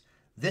ways,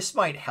 this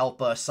might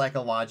help us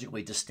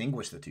psychologically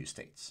distinguish the two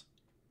states.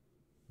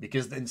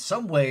 Because in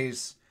some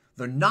ways,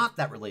 they're not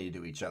that related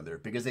to each other,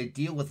 because they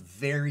deal with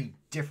very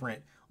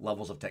different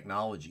levels of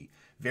technology,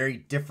 very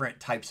different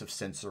types of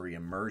sensory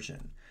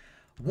immersion.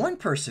 One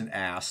person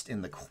asked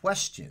in the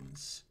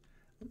questions,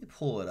 let me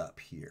pull it up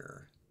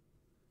here.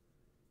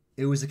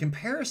 It was a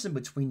comparison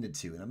between the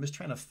two, and I'm just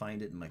trying to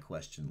find it in my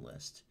question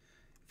list.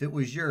 If it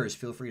was yours,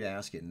 feel free to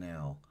ask it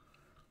now.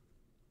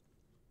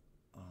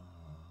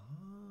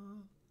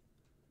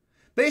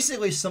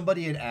 Basically,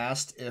 somebody had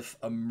asked if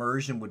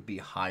immersion would be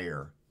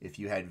higher if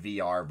you had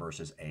VR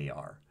versus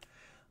AR.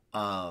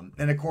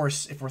 And of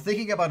course, if we're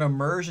thinking about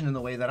immersion in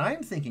the way that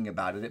I'm thinking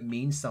about it, it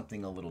means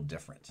something a little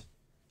different,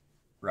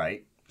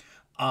 right?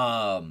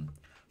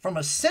 From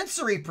a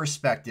sensory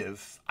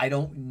perspective, I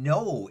don't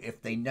know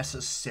if they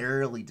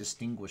necessarily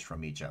distinguish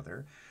from each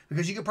other,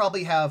 because you could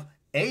probably have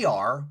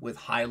AR with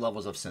high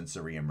levels of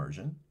sensory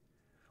immersion.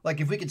 Like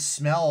if we could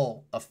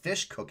smell a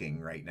fish cooking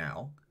right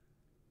now,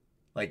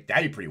 like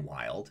that'd be pretty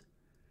wild.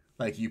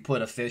 Like you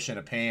put a fish in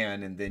a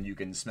pan and then you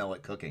can smell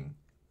it cooking,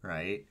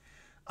 right?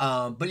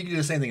 But you can do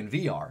the same thing in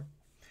VR.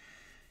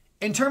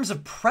 In terms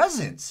of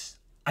presence,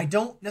 I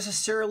don't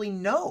necessarily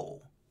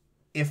know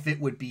if it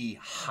would be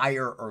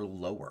higher or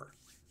lower,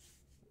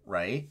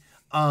 right?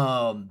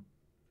 Now,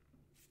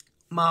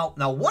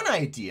 one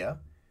idea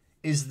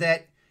is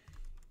that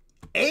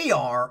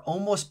AR,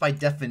 almost by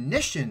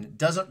definition,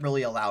 doesn't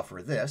really allow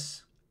for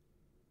this,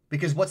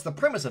 because what's the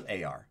premise of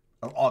AR,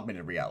 of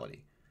augmented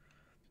reality?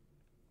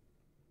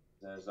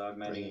 There's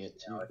augmented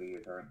reality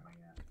currently.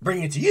 Yeah.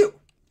 Bringing it to you.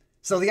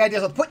 So the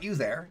idea is to put you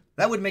there.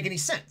 That wouldn't make any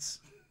sense,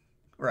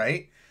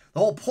 right? The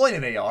whole point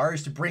of AR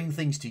is to bring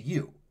things to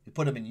you, to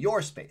put them in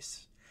your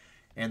space.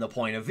 And the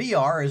point of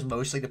VR is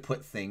mostly to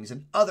put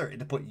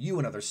to put you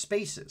in other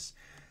spaces.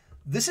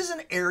 This is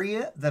an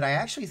area that I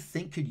actually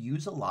think could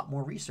use a lot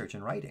more research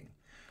and writing.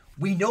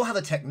 We know how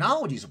the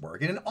technologies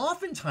work, and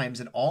oftentimes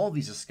in all of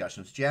these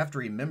discussions, you have to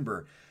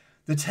remember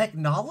the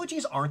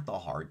technologies aren't the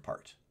hard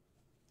part.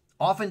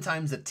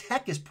 Oftentimes the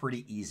tech is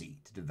pretty easy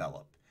to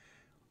develop.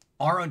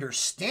 Our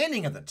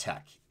understanding of the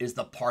tech is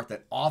the part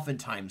that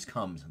oftentimes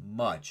comes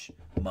much,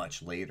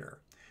 much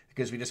later,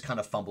 because we just kind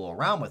of fumble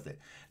around with it.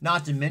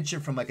 Not to mention,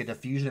 from like a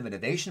diffusion of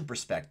innovation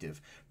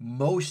perspective,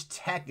 most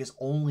tech is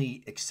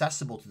only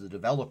accessible to the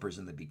developers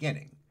in the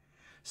beginning.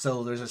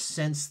 So there's a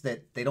sense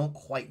that they don't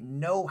quite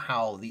know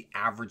how the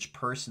average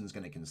person's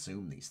going to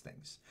consume these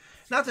things.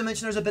 Not to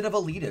mention there's a bit of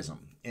elitism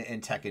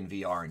in tech and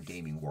VR and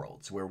gaming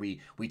worlds where we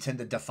tend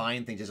to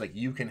define things as like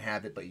you can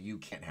have it, but you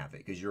can't have it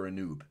because you're a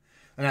noob.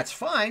 And that's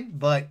fine,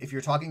 but if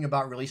you're talking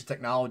about releasing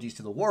technologies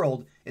to the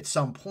world, at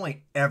some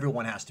point,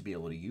 everyone has to be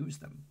able to use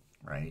them,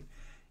 right?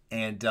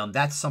 And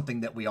that's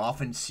something that we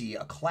often see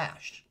a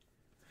clash.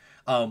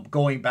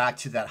 Going back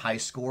to that high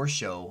score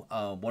show,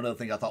 one of the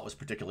things I thought was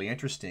particularly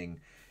interesting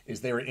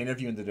is they were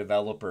interviewing the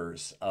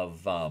developers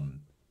of Mortal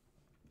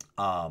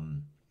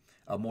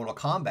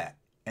Kombat,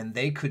 and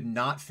they could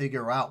not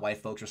figure out why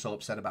folks are so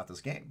upset about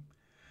this game.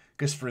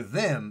 Because for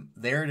them,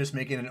 they're just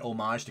making an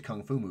homage to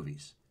Kung Fu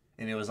movies.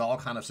 And it was all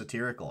kind of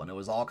satirical, and it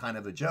was all kind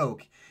of a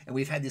joke. And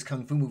we've had these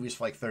Kung Fu movies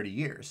for like 30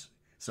 years.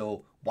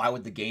 So why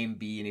would the game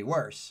be any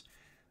worse?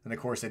 And of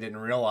course, they didn't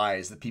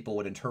realize that people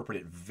would interpret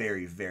it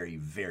very, very,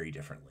 very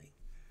differently.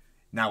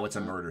 Now it's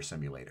a murder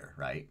simulator,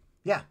 right?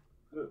 Yeah.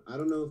 I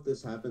don't know if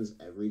this happens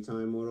every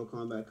time Mortal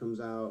Kombat comes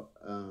out,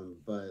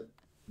 but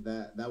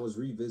that was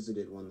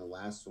revisited when the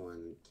last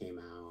one came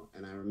out.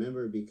 And I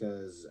remember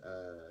because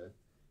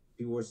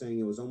people were saying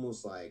it was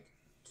almost like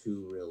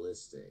too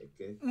realistic.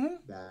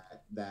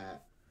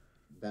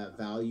 That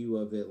value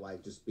of it,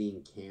 like just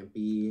being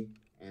campy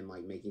and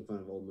like making fun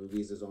of old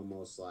movies, is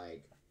almost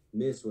like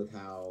missed with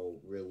how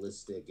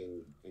realistic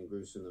and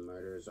gruesome the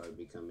murders are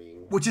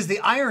becoming. Which is the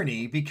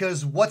irony,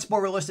 because what's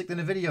more realistic than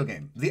a video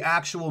game? The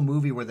actual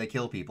movie where they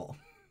kill people.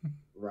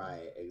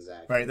 Right,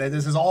 exactly. Right,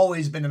 this has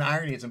always been an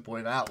irony. It's been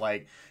pointed out.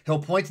 Like,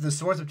 he'll point to the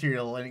source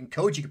material, and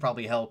Koji could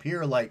probably help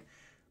here. Like,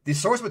 the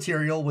source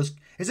material was...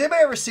 Has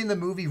anybody ever seen the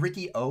movie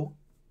Ricky O?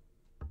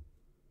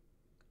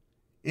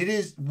 It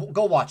is...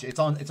 Go watch it. It's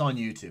on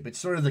YouTube. It's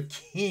sort of the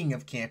king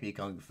of campy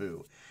kung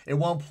fu. At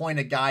one point,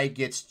 a guy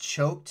gets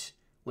choked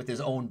with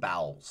his own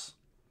bowels.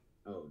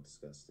 Oh,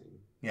 disgusting.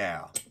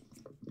 Yeah.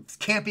 It's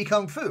campy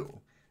kung fu.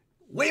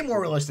 Way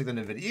more realistic than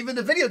the video. Even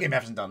the video game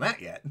hasn't done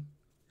that yet.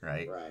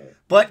 Right? Right.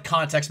 But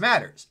context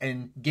matters.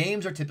 And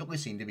games are typically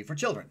seen to be for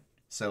children.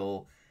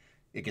 So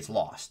it gets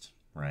lost.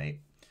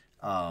 Right?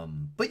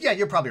 But yeah,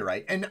 you're probably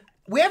right. And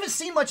we haven't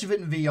seen much of it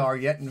in VR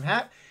yet.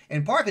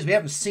 In part because we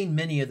haven't seen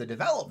many of the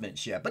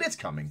developments yet. But it's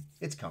coming.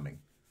 It's coming.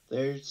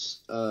 There's,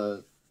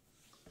 I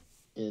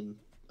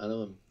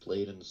know in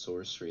Blade and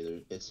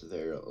Sorcery, it's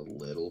there a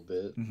little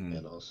bit,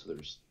 and also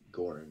there's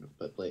Gorn,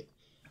 but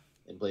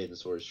in Blade and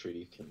Sorcery,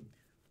 you can,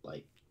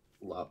 like,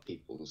 lop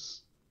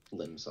people's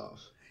limbs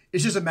off.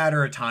 It's just a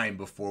matter of time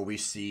before we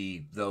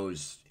see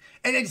those.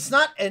 And it's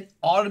not an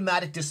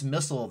automatic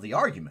dismissal of the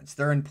arguments.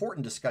 They're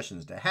important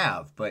discussions to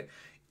have, but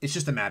it's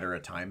just a matter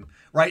of time.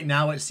 Right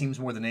now, it seems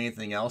more than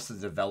anything else, the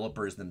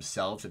developers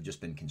themselves have just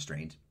been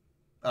constrained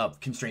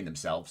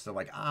themselves. They're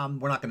like,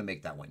 we're not going to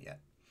make that one yet.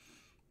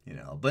 You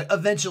know, but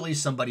eventually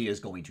somebody is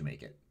going to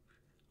make it,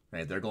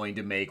 right? They're going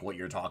to make what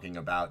you're talking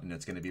about, and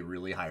it's going to be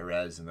really high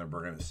res, and then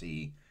we're going to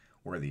see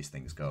where these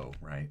things go,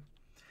 right?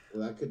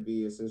 Well, that could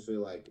be essentially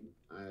like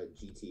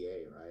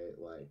GTA, right?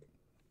 Like,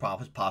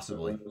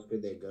 possibly. Where else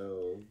could they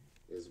go?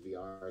 Is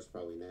VR is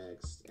probably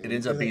next. And it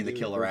ends up being the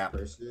killer app.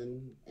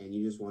 Person, and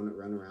you just want to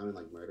run around and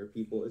like murder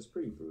people. It's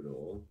pretty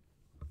brutal.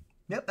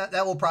 Yep,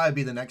 that will probably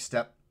be the next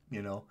step,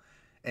 you know.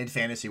 And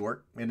fantasy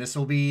work, and this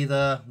will be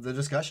the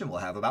discussion we'll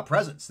have about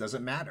presence.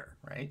 Doesn't matter,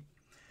 right?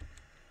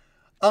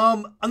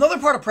 Another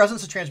part of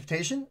presence of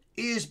transportation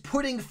is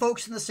putting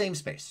folks in the same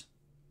space.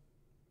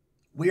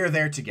 We are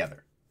there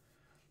together,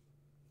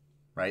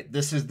 right?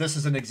 This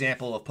is an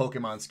example of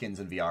Pokemon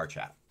skins in VR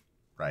chat,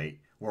 right?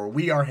 Where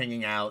we are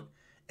hanging out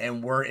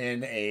and we're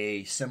in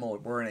a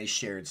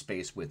shared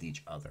space with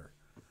each other,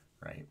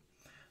 right?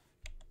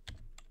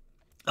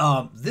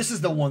 This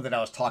is the one that I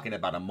was talking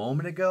about a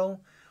moment ago.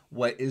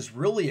 What is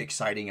really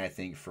exciting, I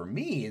think, for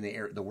me in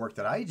the work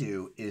that I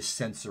do is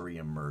sensory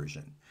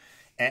immersion.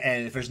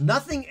 And if there's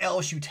nothing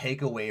else you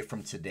take away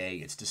from today,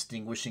 it's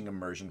distinguishing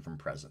immersion from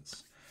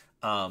presence.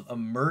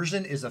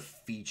 Immersion is a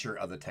feature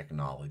of the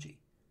technology.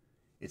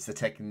 It's the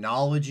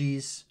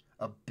technology's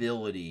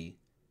ability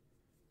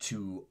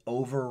to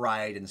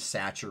override and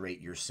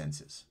saturate your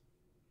senses.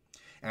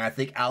 And I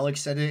think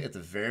Alex said it at the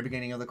very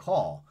beginning of the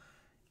call.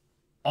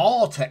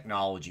 All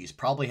technologies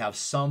probably have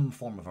some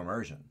form of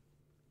immersion.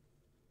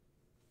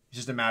 It's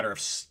just a matter of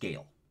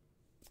scale,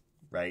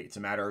 right? It's a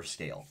matter of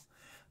scale.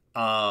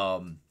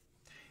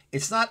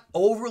 It's not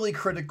overly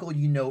critical,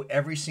 you know,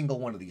 every single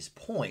one of these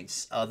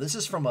points. This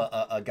is from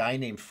a guy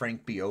named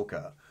Frank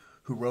Bioka,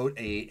 who wrote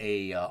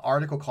a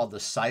article called The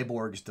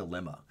Cyborg's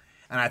Dilemma.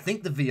 And I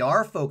think the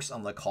VR folks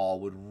on the call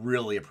would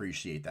really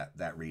appreciate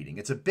that reading.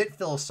 It's a bit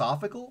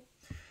philosophical,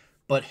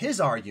 but his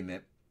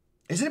argument...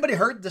 Has anybody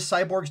heard The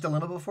Cyborg's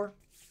Dilemma before?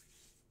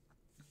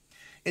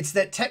 It's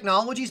that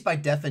technologies, by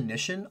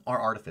definition,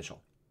 are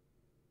artificial.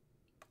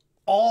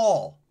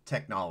 All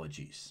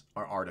technologies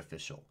are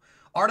artificial.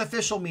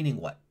 Artificial meaning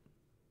what?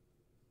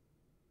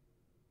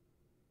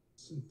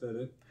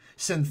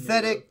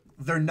 Synthetic,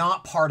 they're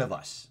not part of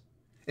us.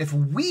 If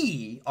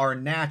we are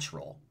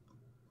natural,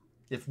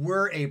 if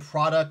we're a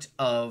product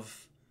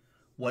of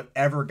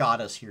whatever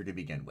got us here to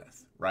begin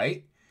with,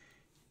 right?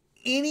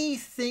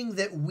 Anything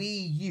that we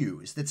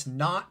use that's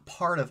not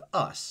part of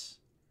us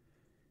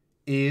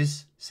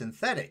is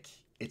synthetic.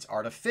 It's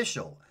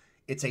artificial.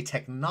 It's a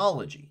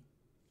technology,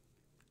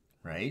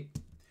 right?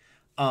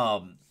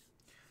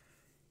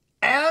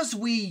 As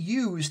we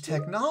use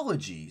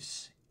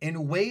technologies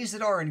in ways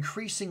that are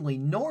increasingly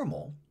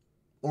normal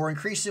or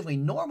increasingly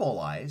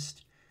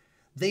normalized,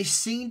 they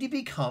seem to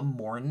become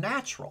more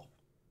natural,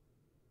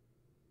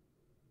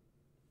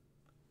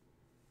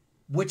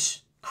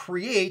 which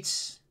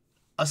creates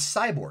a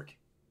cyborg.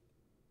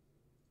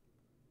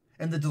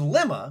 And the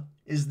dilemma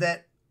is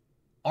that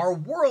our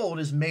world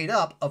is made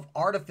up of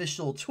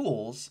artificial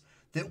tools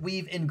that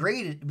we've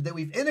integrated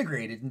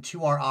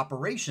into our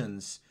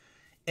operations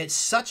at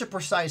such a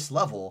precise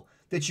level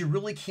that you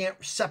really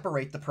can't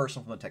separate the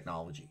person from the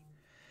technology.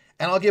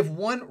 And I'll give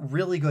one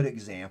really good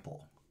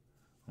example.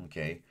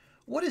 Okay,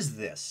 what is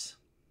this?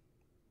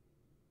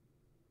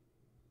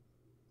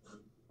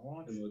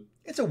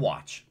 It's a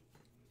watch.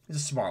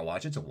 It's a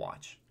smartwatch. It's a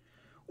watch.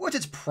 What's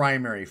its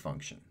primary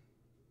function?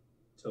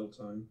 Tell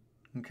time.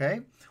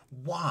 Okay,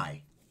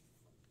 why?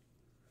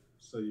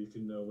 So you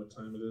can know what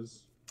time it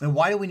is. And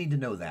why do we need to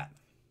know that?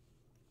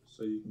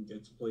 So you can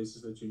get to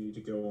places that you need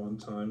to go on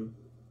time.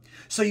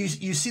 So you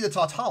see the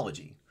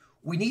tautology.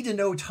 We need to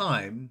know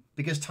time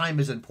because time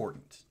is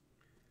important.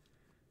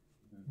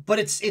 But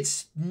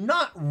it's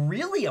not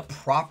really a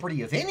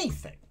property of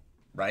anything,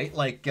 right?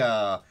 Like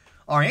our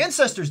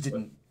ancestors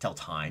didn't tell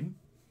time,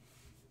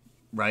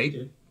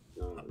 right?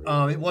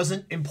 It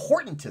wasn't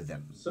important to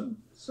them.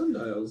 Some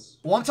dials.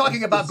 Well, I'm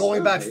talking about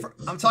going back.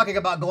 I'm talking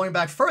about going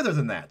back further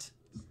than that,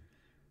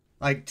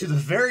 like to the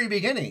very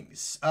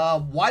beginnings.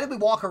 Why did we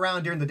walk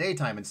around during the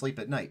daytime and sleep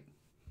at night?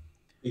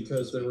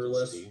 Because there were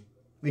less.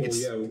 We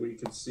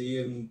could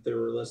see, and there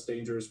were less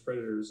dangerous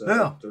predators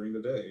during the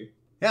day.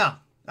 Yeah,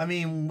 I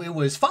mean, it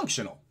was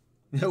functional.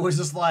 It was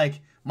just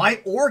like,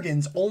 my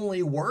organs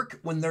only work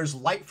when there's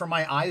light for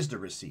my eyes to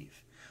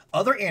receive.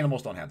 Other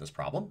animals don't have this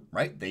problem,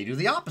 right? They do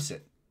the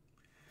opposite.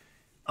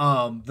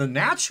 The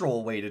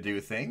natural way to do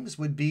things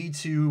would be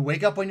to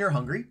wake up when you're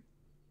hungry,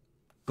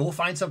 go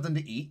find something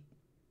to eat,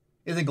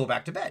 and then go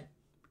back to bed.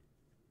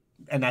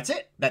 And that's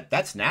it.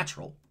 That's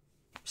natural.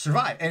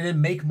 Survive, and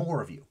then make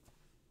more of you.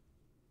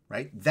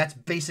 Right? That's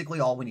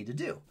basically all we need to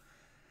do.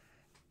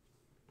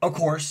 Of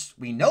course,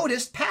 we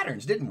noticed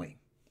patterns, didn't we?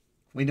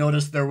 We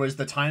noticed there was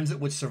the times at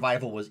which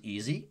survival was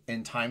easy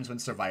and times when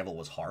survival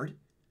was hard.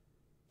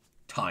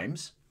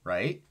 Times,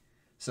 right?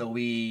 So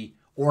we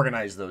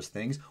organized those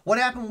things. What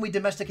happened when we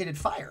domesticated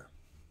fire?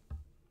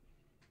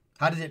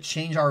 How did it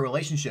change our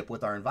relationship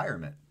with our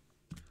environment?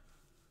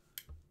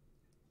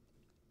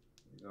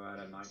 Go out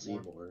at night See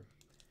more.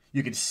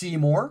 You can see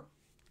more.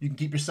 You can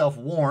keep yourself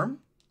warm.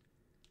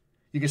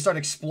 You can start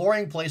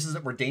exploring places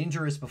that were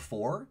dangerous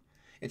before.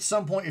 At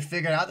some point, you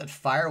figured out that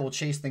fire will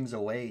chase things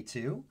away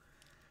too.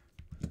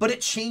 But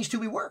it changed who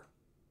we were.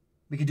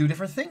 We could do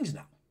different things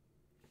now.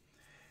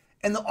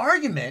 And the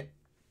argument,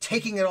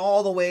 taking it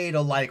all the way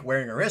to like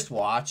wearing a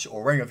wristwatch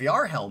or wearing a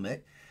VR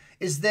helmet,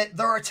 is that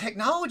there are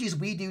technologies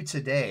we do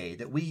today,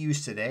 that we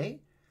use today,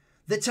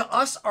 that to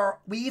us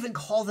we even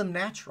call them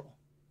natural.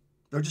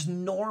 They're just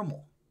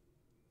normal.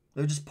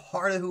 They're just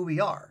part of who we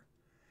are.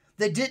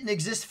 That didn't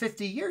exist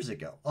 50 years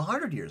ago,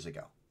 100 years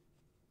ago,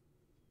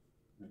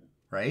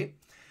 right?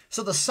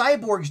 So the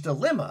cyborg's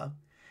dilemma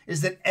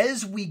is that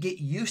as we get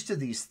used to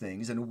these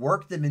things and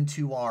work them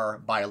into our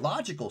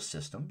biological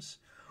systems,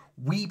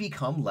 we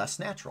become less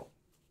natural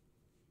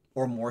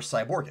or more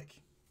cyborgic.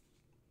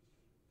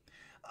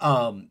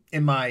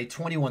 In my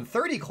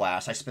 2130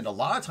 class, I spent a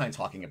lot of time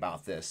talking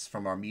about this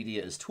from our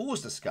Media as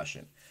Tools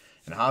discussion.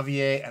 And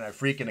Javier and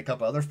Afrik and a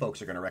couple other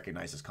folks are going to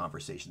recognize this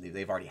conversation.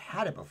 They've already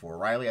had it before.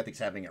 Riley, I think, is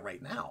having it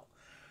right now,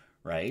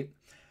 right?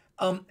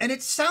 And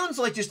it sounds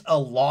like just a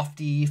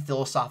lofty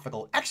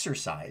philosophical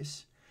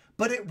exercise,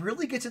 but it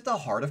really gets at the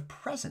heart of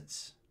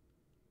presence.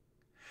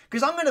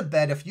 Because I'm going to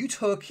bet if you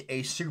took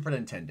a Super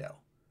Nintendo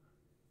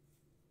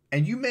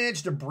and you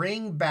managed to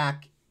bring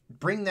that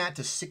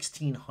to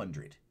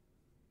 1600,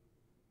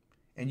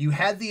 and you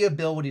had the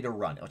ability to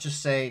run it, let's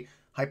just say,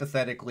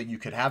 hypothetically, you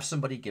could have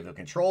somebody give a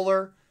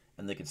controller,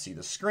 and they could see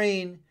the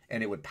screen,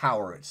 and it would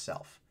power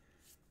itself.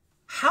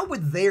 How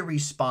would they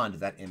respond to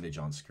that image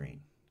on screen?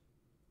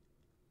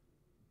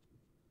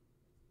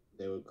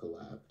 They would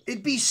collapse.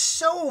 It'd be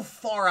so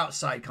far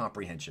outside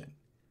comprehension.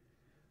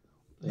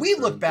 We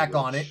look back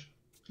on it.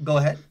 Go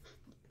ahead.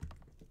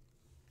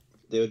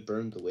 They would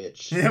burn the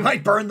witch. They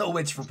might burn the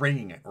witch for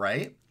bringing it,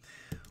 right?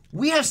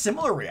 We have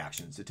similar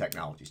reactions to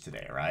technologies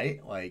today,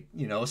 right? Like,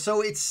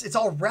 so it's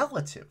all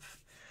relative.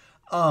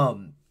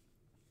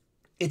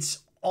 It's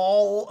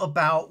all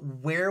about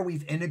where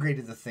we've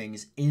integrated the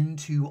things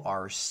into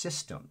our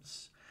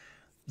systems.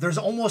 There's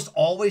almost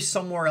always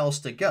somewhere else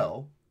to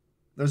go.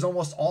 There's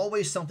almost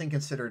always something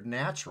considered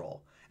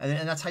natural.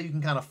 And that's how you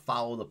can kind of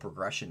follow the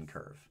progression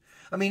curve.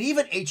 I mean,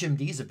 even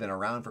HMDs have been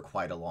around for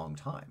quite a long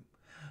time.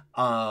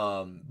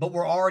 But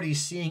we're already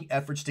seeing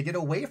efforts to get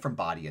away from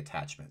body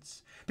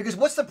attachments. Because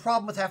what's the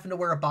problem with having to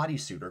wear a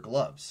bodysuit or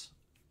gloves?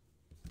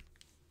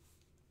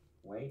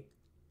 Wait.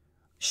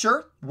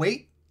 Sure,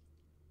 weight.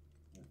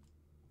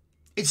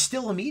 It's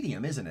still a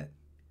medium, isn't it?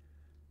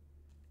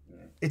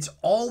 It's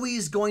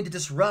always going to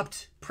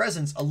disrupt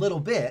presence a little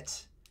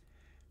bit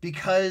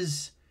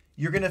because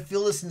you're going to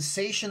feel the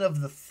sensation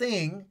of the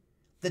thing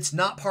that's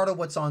not part of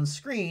what's on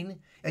screen,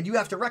 and you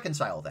have to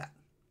reconcile that.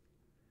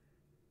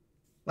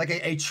 Like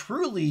a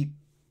truly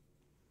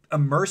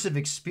immersive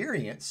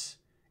experience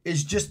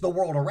is just the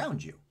world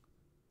around you.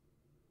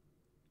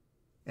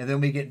 And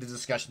then we get into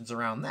discussions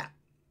around that.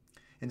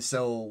 And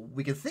so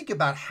we can think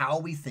about how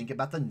we think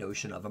about the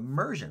notion of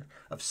immersion,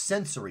 of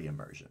sensory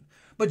immersion.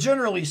 But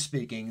generally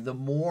speaking, the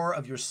more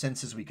of your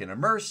senses we can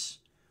immerse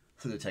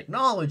through the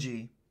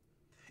technology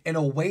in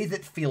a way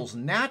that feels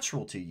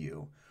natural to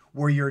you,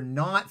 where you're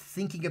not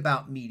thinking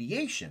about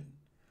mediation,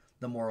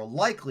 the more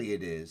likely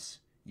it is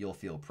you'll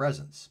feel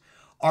presence.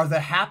 Are the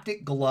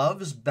haptic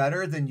gloves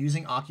better than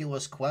using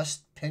Oculus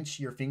Quest pinch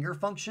your finger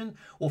function?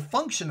 Well,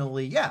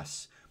 functionally,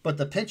 yes. But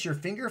the pinch your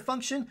finger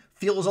function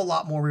feels a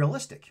lot more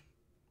realistic.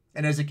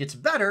 And as it gets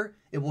better,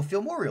 it will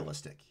feel more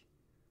realistic.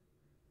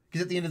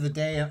 Because at the end of the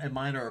day, and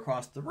mine are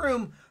across the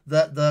room,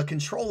 the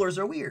controllers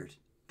are weird.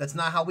 That's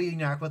not how we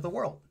interact with the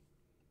world.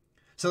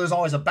 So there's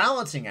always a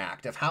balancing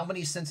act of how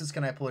many senses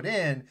can I put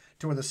in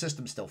to where the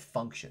system still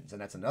functions.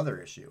 And that's another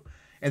issue.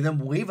 And then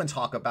we'll even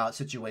talk about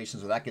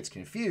situations where that gets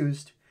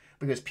confused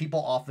because people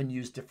often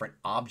use different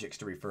objects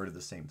to refer to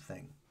the same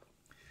thing.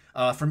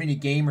 For many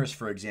gamers,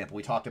 for example,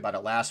 we talked about it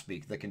last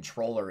week, the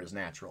controller is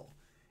natural,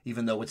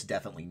 even though it's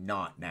definitely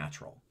not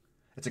natural.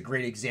 It's a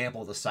great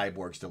example of the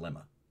cyborg's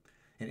dilemma.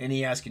 An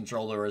NES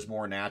controller is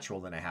more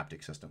natural than a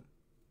haptic system,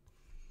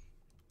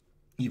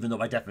 even though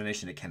by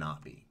definition it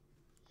cannot be.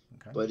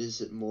 Okay? But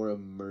is it more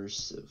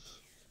immersive?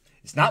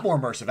 It's not more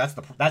immersive. That's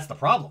the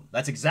problem.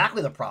 That's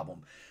exactly the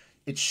problem.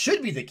 It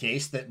should be the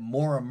case that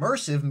more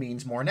immersive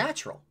means more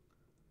natural,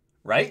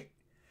 right?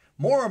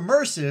 More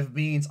immersive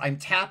means I'm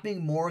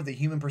tapping more of the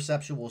human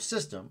perceptual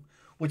system,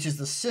 which is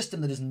the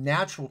system that is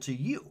natural to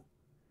you.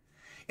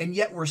 And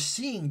yet we're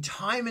seeing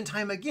time and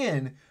time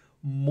again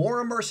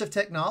more immersive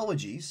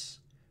technologies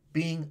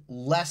being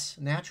less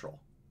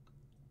natural.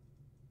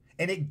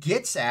 And it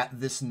gets at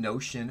this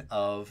notion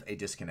of a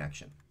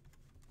disconnection.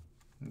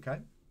 Okay?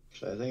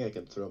 So I think I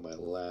can throw my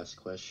last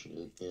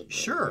question in. Right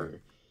sure.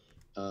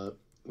 Here.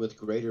 With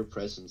greater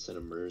presence and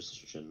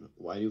immersion,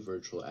 why do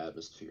virtual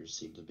atmospheres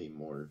seem to be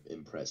more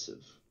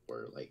impressive,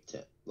 or like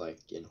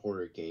in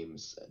horror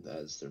games,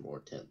 as they're more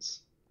tense?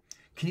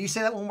 Can you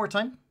say that one more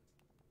time?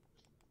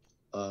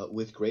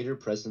 With greater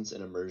presence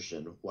and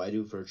immersion, why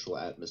do virtual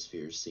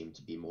atmospheres seem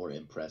to be more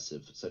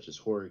impressive, such as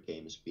horror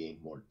games being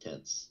more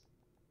tense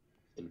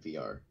in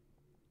VR?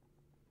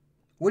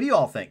 What do you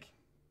all think?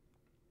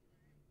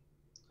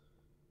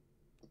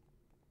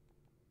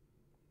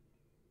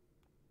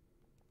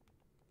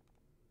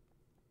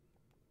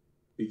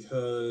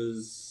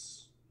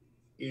 Because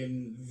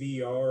in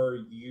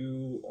VR,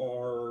 you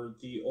are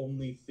the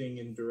only thing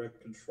in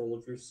direct control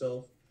of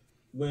yourself.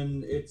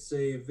 When it's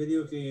a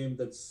video game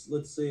that's,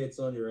 let's say it's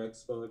on your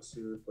Xbox,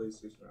 your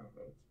PlayStation, I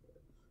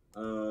don't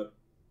know,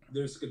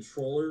 there's a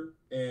controller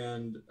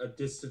and a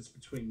distance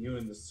between you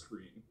and the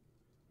screen.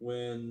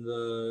 When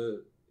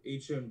the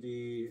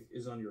HMD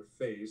is on your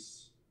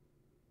face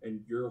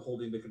and you're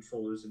holding the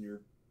controllers in your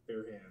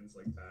bare hands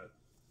like that,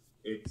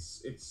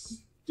 it's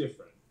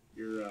different.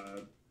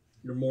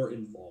 You're more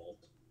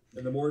involved.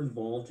 And the more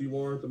involved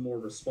you are, the more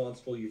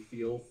responsible you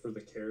feel for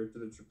the character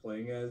that you're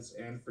playing as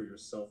and for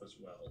yourself as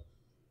well.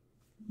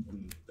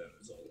 And then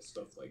there's all the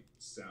stuff like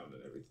sound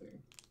and everything.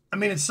 I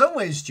mean, in some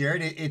ways,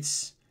 Jared,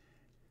 it's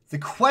the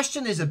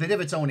question is a bit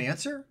of its own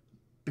answer,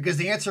 because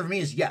the answer for me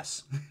is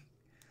yes.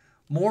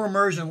 More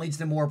immersion leads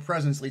to more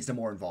presence, leads to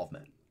more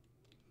involvement.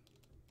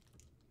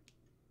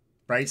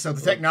 Right? So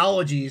the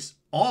technologies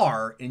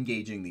are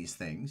engaging these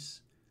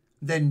things,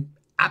 then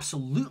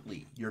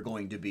absolutely you're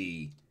going to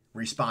be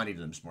responding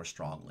to them more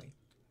strongly,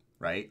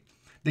 right?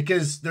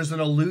 Because there's an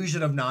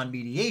illusion of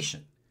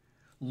non-mediation.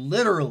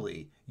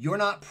 Literally, you're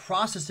not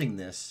processing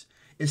this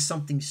as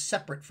something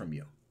separate from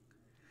you.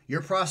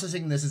 You're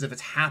processing this as if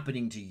it's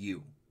happening to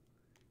you,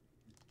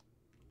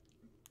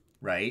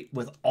 right?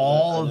 With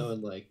all I know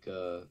in like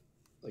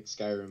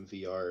Skyrim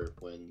VR,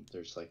 when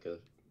there's like a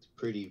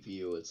pretty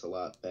view, it's a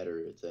lot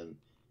better than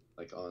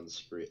like on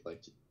screen,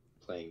 like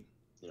playing,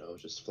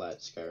 just flat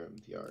Skyrim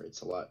VR.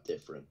 It's a lot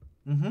different.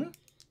 Mm-hmm.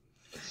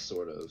 It's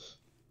sort of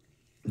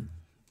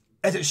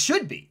as it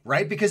should be,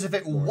 right? Because if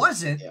it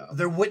wasn't,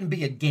 there wouldn't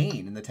be a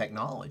gain in the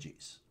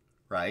technologies,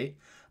 right?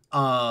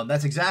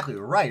 That's exactly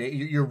right.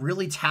 You're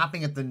really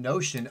tapping at the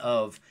notion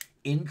of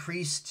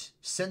increased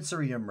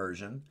sensory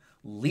immersion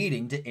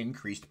leading to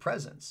increased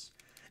presence.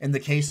 In the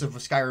case of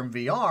Skyrim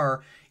VR,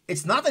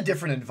 it's not a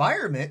different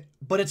environment,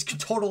 but it's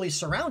totally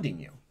surrounding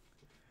you.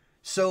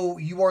 So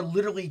you are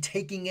literally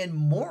taking in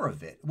more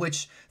of it,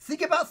 which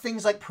think about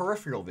things like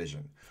peripheral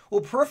vision.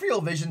 Well,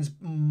 peripheral vision's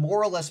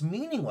more or less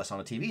meaningless on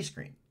a TV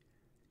screen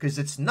because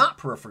it's not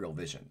peripheral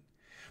vision.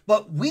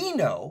 But we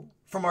know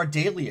from our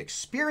daily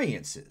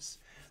experiences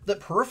that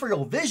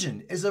peripheral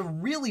vision is a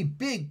really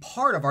big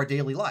part of our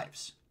daily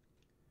lives.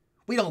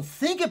 We don't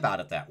think about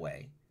it that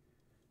way,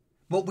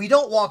 but we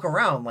don't walk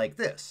around like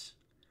this.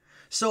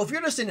 So if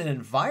you're just in an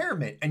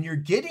environment and you're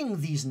getting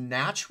these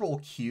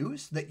natural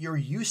cues that you're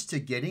used to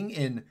getting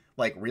in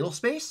like real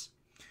space,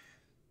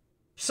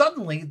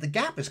 suddenly the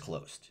gap is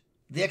closed.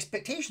 The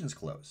expectations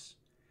close.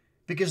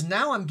 Because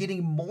now I'm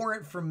getting more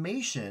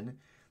information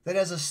that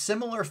has a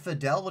similar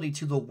fidelity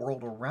to the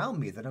world around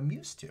me that I'm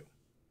used to.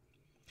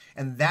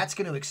 And that's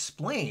going to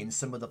explain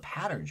some of the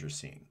patterns you're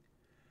seeing.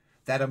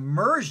 That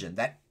immersion,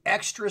 that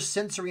extra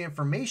sensory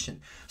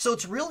information. So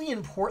it's really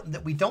important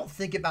that we don't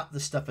think about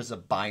this stuff as a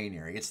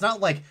binary. It's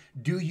not like,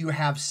 do you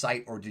have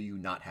sight or do you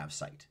not have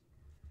sight?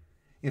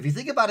 If you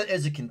think about it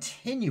as a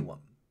continuum,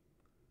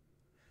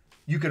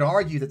 you could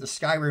argue that the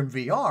Skyrim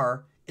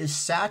VR is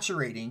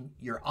saturating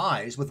your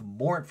eyes with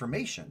more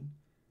information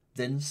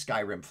than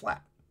Skyrim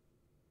flat.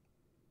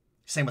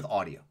 Same with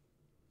audio.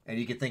 And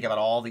you can think about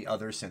all the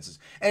other senses.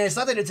 And it's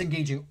not that it's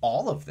engaging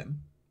all of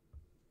them,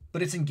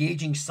 but it's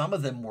engaging some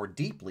of them more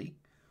deeply,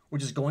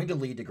 which is going to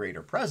lead to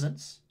greater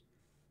presence,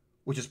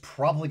 which is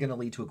probably going to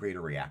lead to a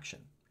greater reaction.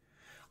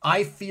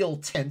 I feel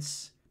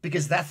tense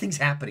because that thing's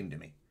happening to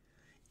me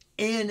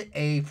in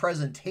a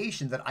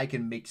presentation that I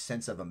can make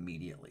sense of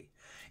immediately.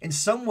 In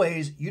some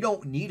ways, you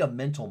don't need a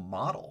mental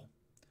model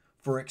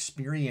for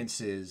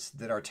experiences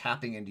that are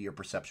tapping into your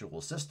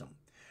perceptual system,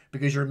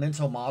 because your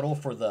mental model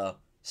for the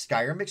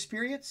Skyrim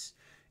experience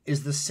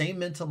is the same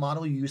mental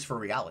model you use for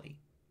reality.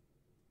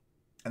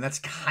 And that's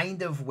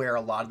kind of where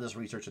a lot of this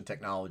research and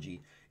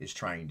technology is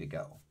trying to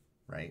go,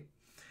 right?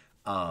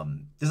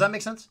 Does that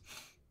make sense?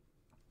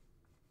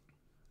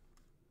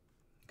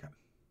 Okay.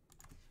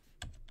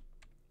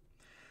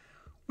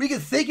 We can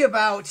think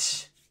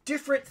about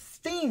different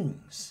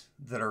things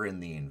that are in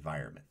the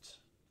environment,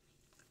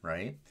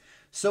 right?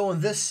 So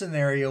in this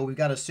scenario, we've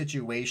got a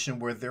situation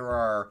where there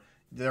are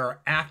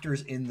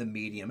actors in the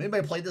medium.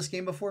 Anybody played this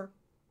game before?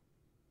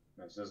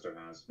 My sister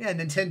has. Yeah,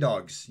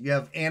 Nintendogs. You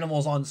have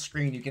animals on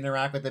screen. You can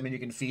interact with them and you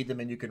can feed them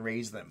and you can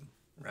raise them,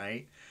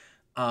 right?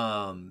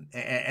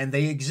 And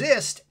they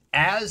exist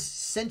as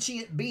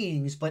sentient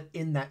beings, but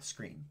in that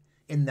screen,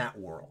 in that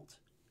world,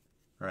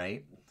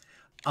 right?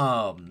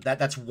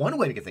 That's one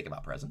way to think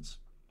about presence.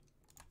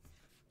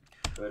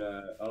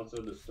 But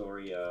also the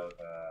story of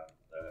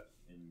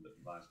in the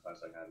last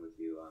class I had with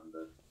you on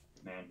the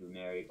man who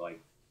married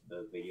like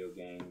the video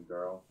game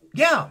girl.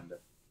 Yeah.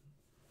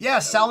 Yeah,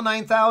 Sal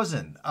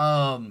 9000.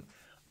 I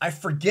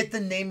forget the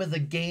name of the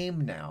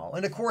game now.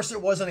 And of course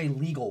it wasn't a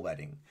legal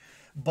wedding.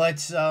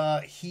 But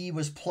he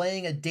was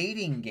playing a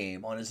dating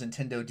game on his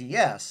Nintendo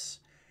DS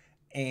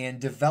and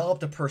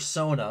developed a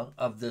persona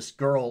of this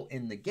girl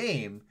in the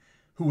game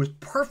who was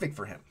perfect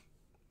for him.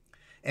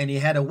 And he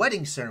had a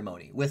wedding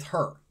ceremony with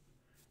her.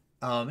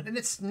 And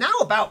it's now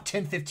about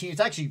 10, 15.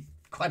 It's actually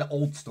quite an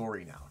old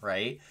story now,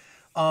 right?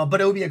 But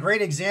it would be a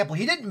great example.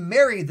 He didn't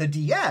marry the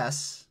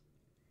DS.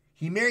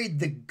 He married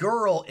the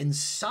girl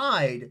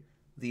inside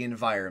the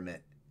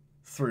environment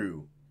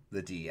through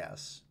the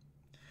DS.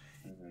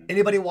 Mm-hmm.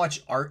 Anybody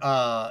watch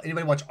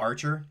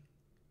Archer?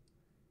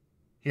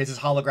 He has his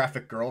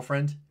holographic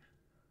girlfriend.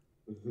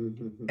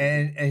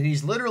 and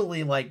he's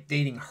literally like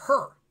dating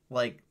her,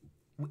 like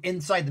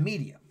inside the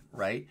medium,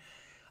 right?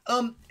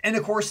 And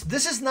of course,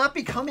 this is not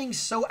becoming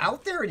so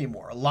out there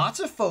anymore. Lots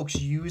of folks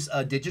use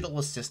digital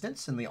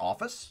assistants in the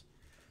office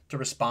to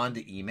respond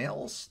to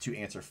emails, to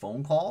answer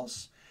phone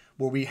calls,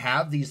 where we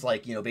have these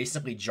like,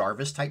 basically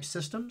Jarvis type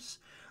systems.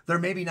 They're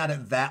maybe not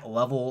at that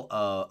level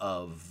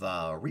of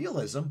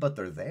realism, but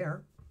they're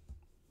there.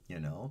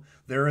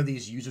 There are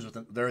these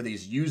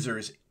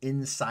users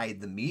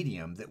inside the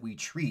medium that we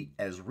treat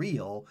as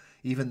real,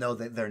 even though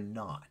they're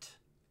not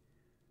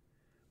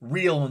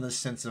real in the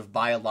sense of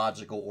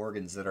biological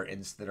organs that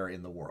are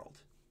in the world,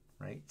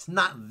 right? It's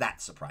not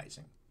that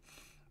surprising.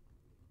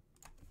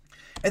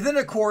 And then,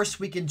 of course,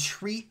 we can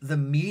treat the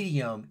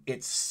medium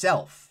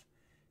itself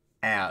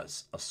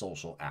as a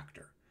social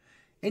actor.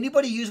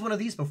 Anybody use one of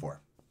these before?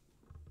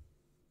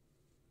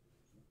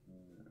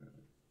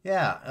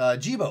 Yeah,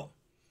 Jibo.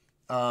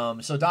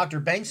 So Dr.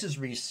 Banks's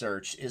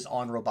research is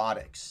on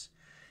robotics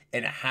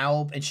and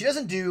she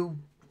doesn't do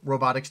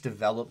robotics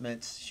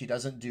development. She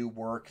doesn't do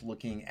work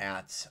looking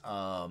at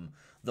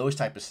those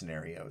type of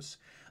scenarios.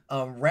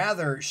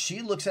 Rather,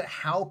 she looks at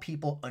how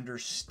people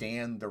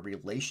understand the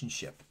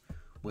relationship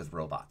with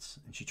robots.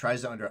 And she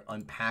tries to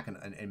unpack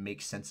and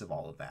make sense of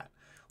all of that.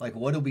 Like,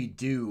 what do we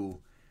do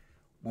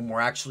when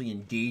we're actually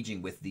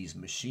engaging with these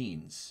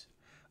machines?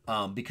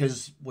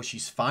 Because what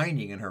she's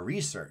finding in her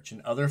research,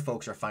 and other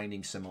folks are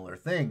finding similar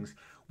things,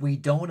 we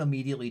don't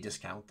immediately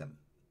discount them.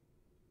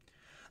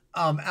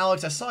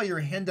 Alex, I saw your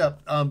hand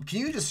up. Can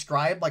you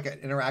describe like an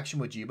interaction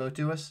with Jibo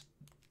to us?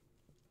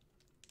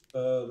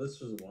 This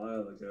was a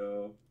while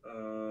ago.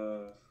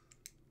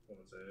 What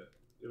was it?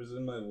 it was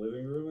in my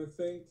living room, I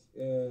think,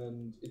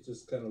 and it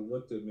just kind of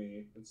looked at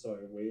me, and so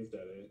I waved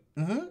at it.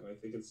 Mm-hmm. And I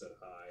think it said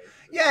hi.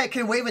 Yeah, it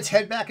can wave its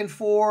head back and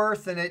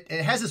forth, and it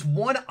has this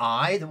one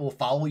eye that will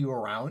follow you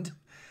around.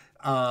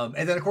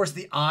 And then, of course,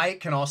 the eye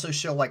can also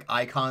show like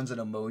icons and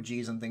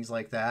emojis and things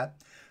like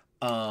that.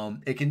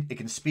 It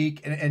can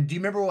speak. And do you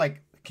remember,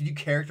 like, can you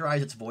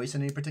characterize its voice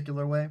in any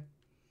particular way?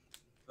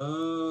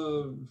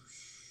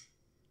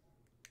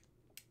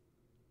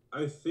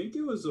 I think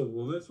it was a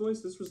woman's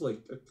voice. This was like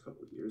a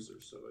couple years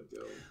or so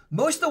ago.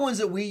 Most of the ones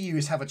that we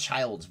use have a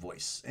child's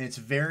voice, and it's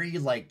very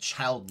like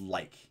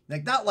childlike,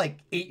 like not like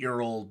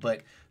 8-year-old,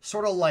 but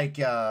sort of like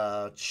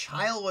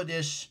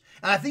childish.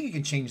 And I think you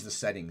can change the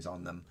settings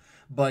on them,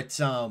 but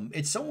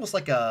it's almost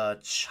like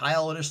a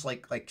childish,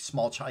 like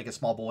small child, like a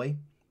small boy,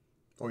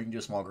 or you can do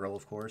a small girl,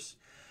 of course.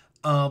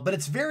 But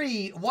it's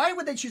very. Why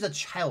would they choose a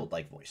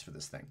childlike voice for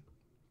this thing?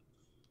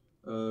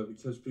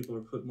 Because people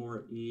are put more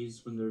at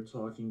ease when they're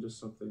talking to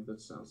something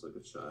that sounds like a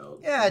child.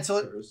 Yeah, it's in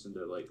comparison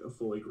to like a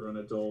fully grown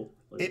adult.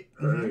 Like,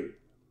 and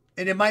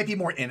it might be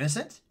more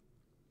innocent.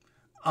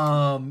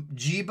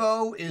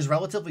 Jibo is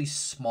relatively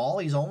small.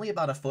 He's only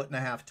about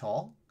 1.5 feet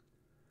tall.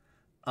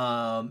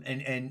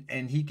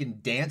 And he can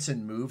dance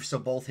and move, so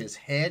both his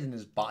head and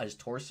his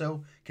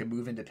torso can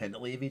move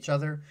independently of each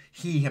other.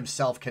 He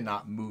himself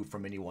cannot move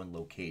from any one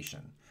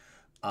location.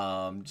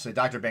 So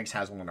Dr. Banks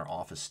has one in her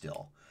office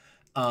still.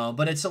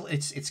 But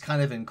it's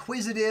kind of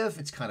inquisitive.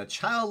 It's kind of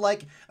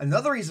childlike.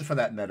 Another reason for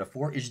that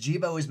metaphor is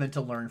Jibo is meant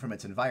to learn from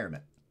its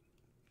environment.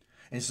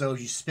 And so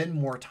as you spend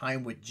more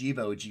time with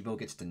Jibo, Jibo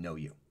gets to know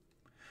you.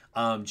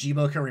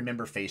 Jibo can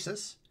remember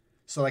faces.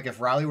 So like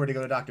if Riley were to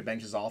go to Dr.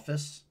 Banks'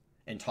 office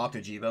and talk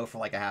to Jibo for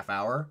like a half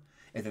hour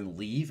and then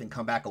leave and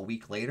come back a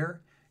week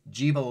later,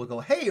 Jibo will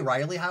go, "Hey,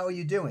 Riley, how are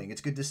you doing? It's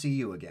good to see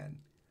you again."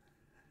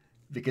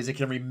 Because it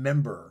can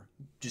remember,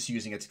 just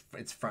using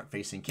its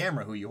front-facing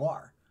camera, who you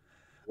are.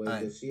 Wait,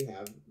 does she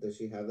have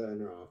that in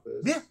her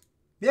office?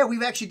 Yeah,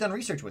 we've actually done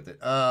research with it.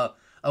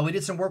 We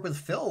did some work with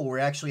Phil where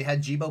we actually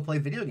had Jibo play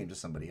video games with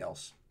somebody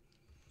else.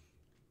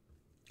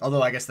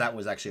 Although I guess that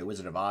was actually a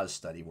Wizard of Oz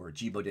study where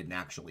Jibo didn't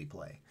actually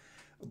play.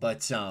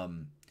 But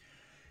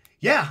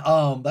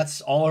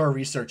that's all our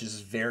research is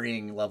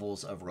varying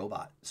levels of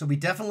robot. So we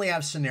definitely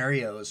have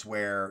scenarios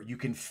where you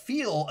can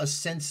feel a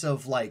sense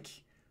of like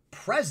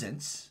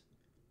presence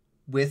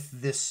with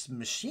this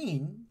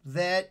machine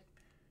that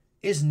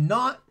is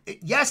not,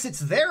 yes, it's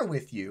there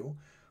with you,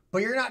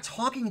 but you're not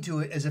talking to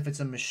it as if it's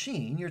a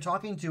machine. You're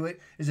talking to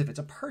it as if it's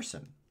a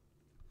person.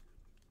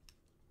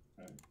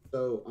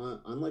 So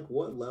on like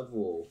what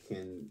level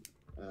can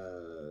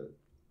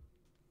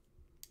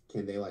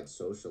they like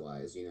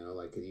socialize, you know?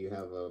 Like, could you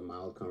have a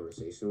mild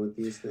conversation with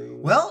these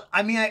things? Well,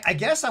 I mean, I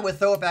guess I would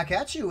throw it back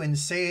at you and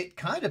say it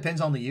kind of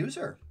depends on the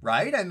user,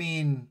 right? I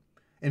mean,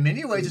 in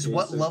many ways, it's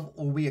what level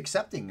are we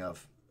accepting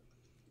of,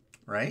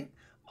 right?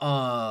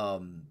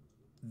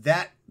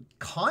 That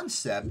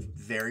concept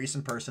varies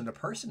from person to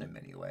person in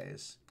many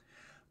ways.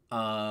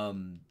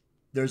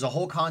 There's a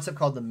whole concept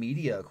called the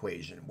media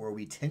equation where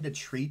we tend to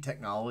treat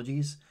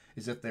technologies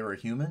as if they were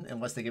human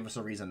unless they give us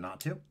a reason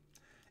not to.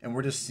 And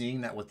we're just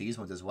seeing that with these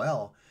ones as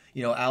well.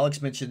 You know,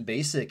 Alex mentioned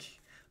basic.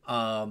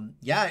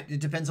 It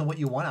depends on what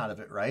you want out of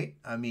it, right?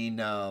 I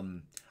mean,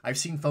 I've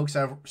seen folks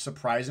have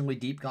surprisingly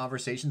deep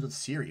conversations with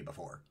Siri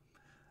before.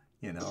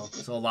 You know,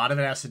 so a lot of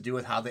it has to do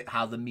with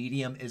how the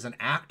medium as an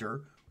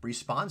actor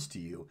responds to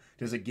you.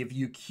 Does it give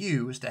you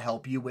cues to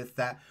help you with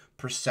that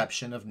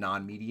perception of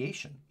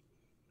non-mediation?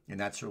 And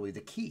that's really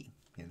the key,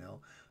 you know.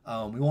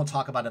 We won't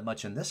talk about it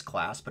much in this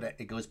class, but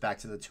it goes back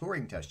to the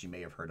Turing test you may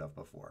have heard of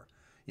before.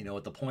 You know,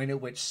 at the point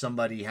at which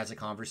somebody has a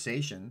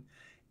conversation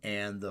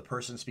and the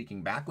person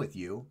speaking back with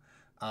you,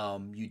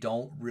 you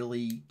don't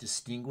really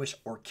distinguish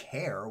or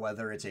care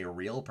whether it's a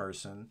real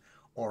person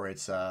or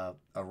it's a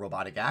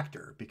robotic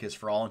actor, because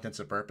for all intents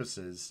and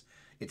purposes,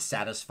 it's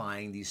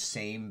satisfying these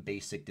same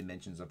basic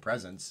dimensions of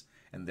presence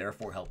and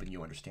therefore helping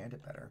you understand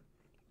it better.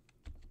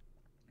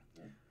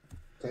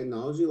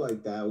 Technology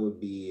like that would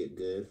be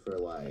good for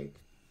like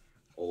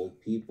old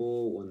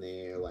people when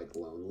they're like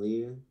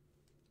lonely.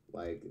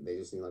 Like they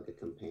just need like a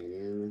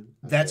companion.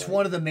 That's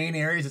one of the main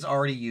areas it's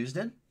already used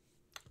in.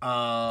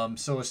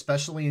 So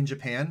especially in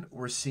Japan,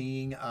 we're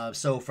seeing.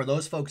 So for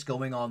those folks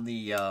going on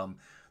the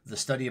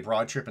study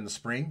abroad trip in the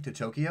spring to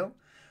Tokyo,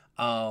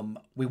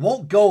 we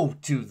won't go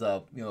to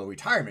the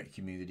retirement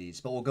communities,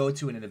 but we'll go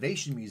to an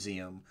innovation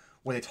museum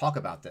where they talk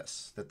about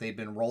this, that they've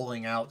been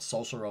rolling out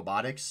social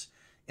robotics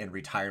in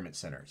retirement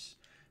centers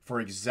for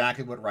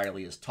exactly what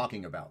Riley is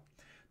talking about.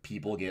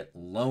 People get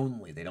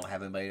lonely. They don't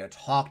have anybody to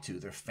talk to.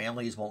 Their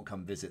families won't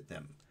come visit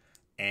them.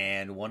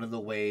 And one of the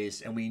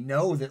ways, and we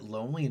know that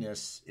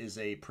loneliness is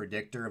a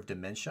predictor of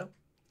dementia.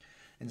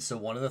 And so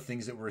one of the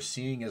things that we're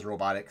seeing is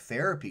robotic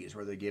therapies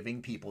where they're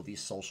giving people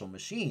these social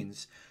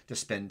machines to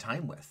spend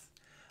time with.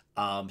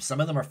 Some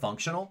of them are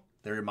functional.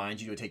 They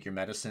remind you to take your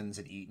medicines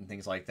and eat and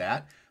things like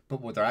that. But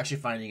what they're actually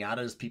finding out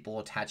is people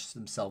attach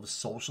themselves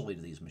socially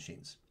to these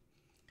machines.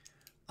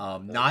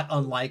 Not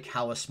unlike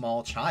how a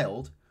small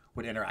child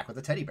would interact with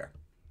a teddy bear.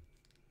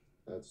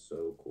 That's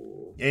so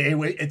cool.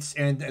 It's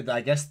and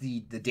I guess the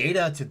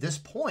data to this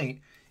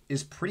point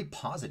is pretty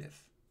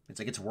positive. It's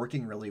like it's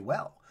working really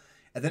well.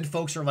 And then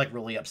folks are like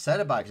really upset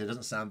about it because it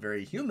doesn't sound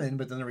very human.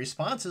 But then the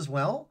response is,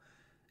 well,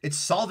 it's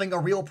solving a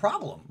real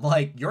problem.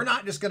 Like, you're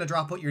not just going to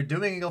drop what you're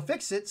doing and go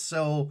fix it.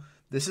 So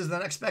this is the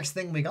next best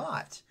thing we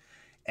got.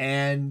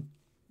 And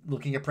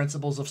looking at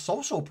principles of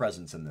social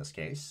presence in this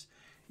case,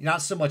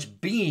 not so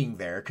much being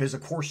there, because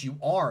of course you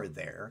are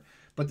there,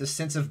 but the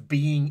sense of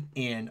being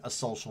in a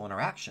social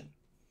interaction.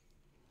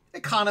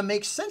 It kind of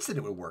makes sense that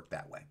it would work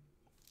that way.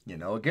 You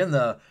know, again,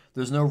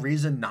 there's no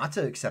reason not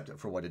to accept it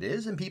for what it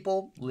is, and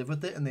people live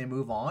with it and they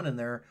move on, and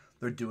they're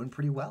doing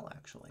pretty well,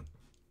 actually.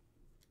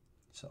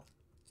 So,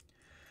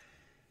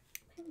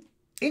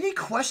 any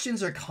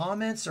questions or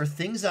comments or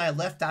things that I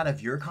left out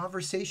of your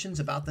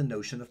conversations about the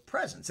notion of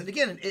presence? And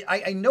again,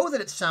 I know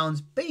that it sounds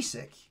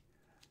basic,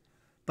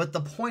 but the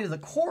point of the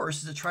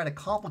course is to try to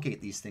complicate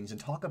these things and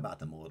talk about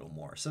them a little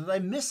more. So did I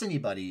miss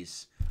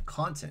anybody's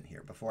content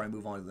here before I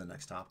move on to the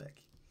next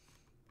topic?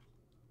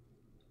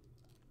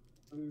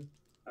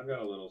 I've got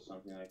a little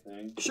something, I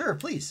think. Sure,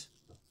 please.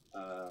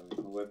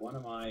 One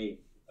of my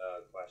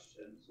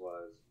questions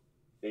was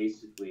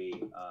basically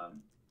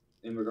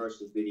in regards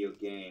to video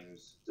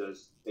games,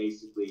 does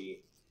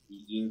basically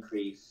the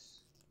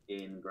increase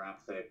in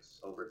graphics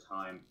over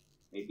time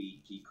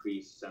maybe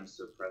decrease sense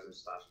of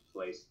presence /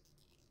 place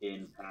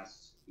in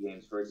past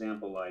games? For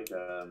example, like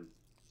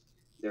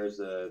there's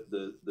the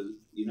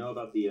you know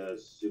about the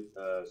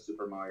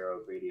Super Mario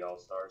 3D All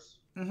Stars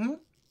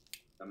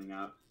coming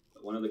out.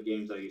 One of the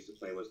games I used to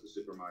play was the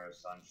Super Mario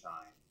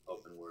Sunshine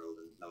open world,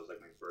 and that was like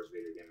my first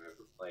video game I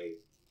ever played.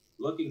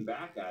 Looking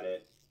back at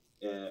it,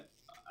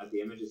 at the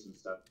images and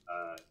stuff,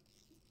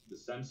 the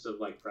sense of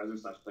like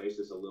presence / place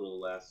is a little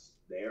less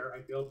there,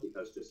 I feel,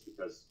 because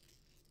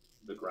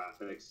the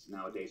graphics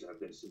nowadays have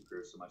been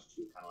improved so much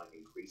to kind of like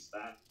increase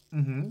that.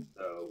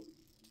 So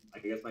I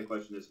guess my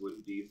question is,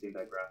 do you think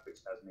that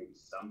graphics has maybe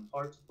some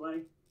part to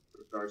play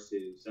with regards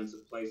to sense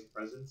of place,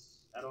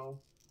 presence at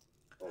all?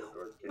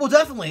 Well,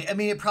 definitely. I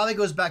mean, it probably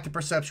goes back to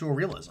perceptual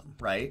realism,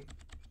 right?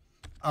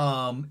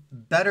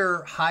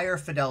 Better, higher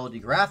fidelity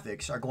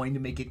graphics are going to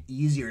make it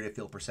easier to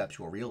feel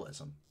perceptual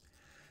realism.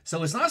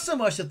 So it's not so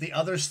much that the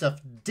other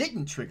stuff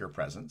didn't trigger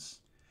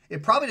presence.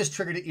 It probably just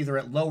triggered it either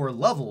at lower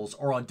levels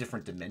or on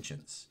different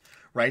dimensions,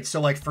 right?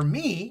 So like for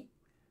me,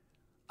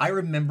 I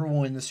remember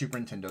when the Super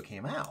Nintendo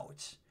came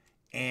out,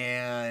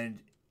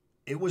 and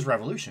it was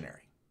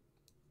revolutionary.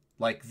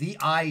 Like, the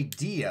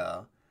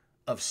idea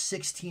of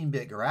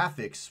 16-bit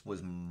graphics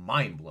was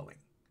mind-blowing.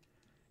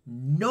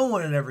 No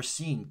one had ever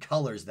seen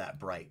colors that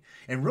bright.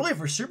 And really,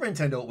 for Super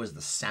Nintendo, it was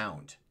the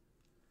sound.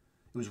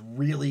 It was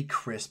really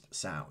crisp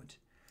sound.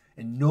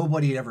 And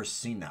nobody had ever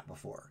seen that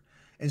before.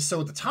 And so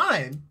at the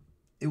time,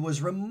 it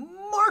was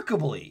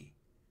remarkably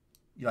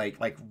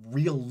like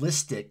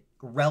realistic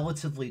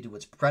relatively to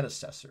its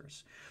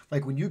predecessors.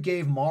 Like, when you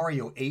gave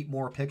Mario 8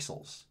 more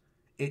pixels,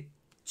 it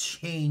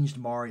changed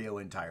Mario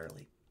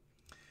entirely.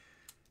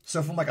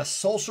 So from like a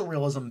social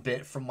realism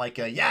bit, from like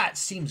a, yeah, it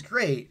seems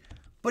great,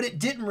 but it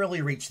didn't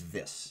really reach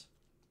this.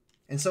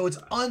 And so it's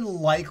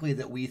unlikely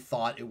that we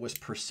thought it was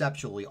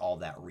perceptually all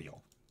that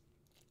real.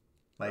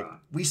 Like,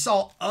 we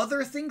saw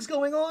other things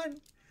going on,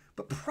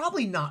 but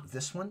probably not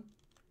this one.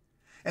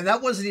 And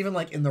that wasn't even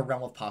like in the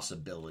realm of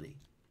possibility,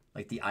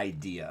 like the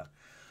idea.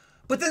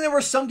 But then there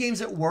were some games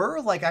that were,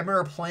 like, I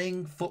remember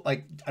playing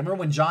I remember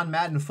when John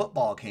Madden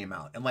Football came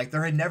out, and like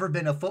there had never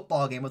been a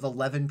football game with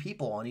 11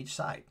 people on each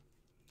side.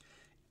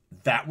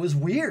 That was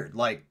weird.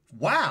 Like,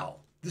 wow,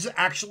 this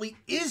actually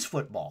is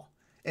football,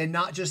 and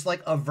not just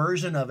like a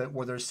version of it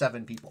where there's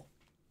 7 people,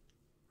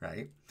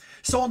 right?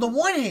 So on the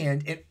one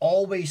hand, it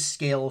always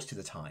scales to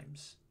the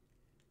times.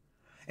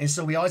 And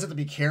so we always have to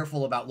be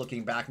careful about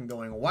looking back and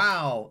going,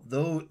 wow,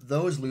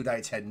 those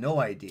Luddites had no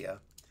idea.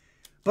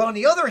 But on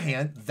the other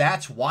hand,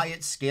 that's why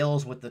it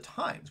scales with the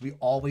times. We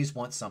always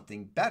want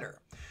something better.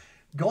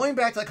 Going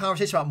back to that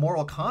conversation about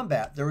Mortal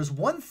Kombat, there was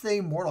one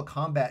thing Mortal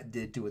Kombat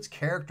did to its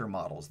character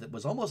models that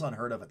was almost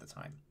unheard of at the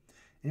time.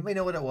 Anybody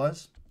know what it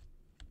was?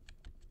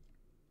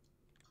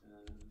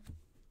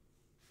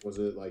 Was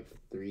it like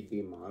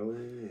 3D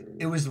modeling? Or?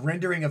 It was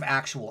rendering of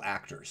actual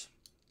actors.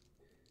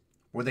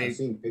 I've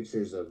seen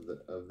pictures of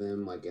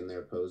them like in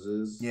their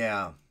poses.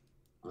 Yeah.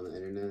 On the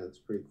internet. It's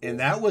pretty cool. And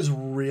that was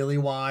really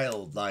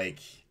wild. Like,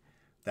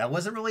 that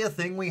wasn't really a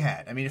thing we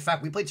had. I mean, in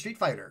fact, we played Street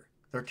Fighter.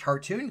 They're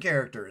cartoon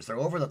characters. They're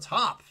over the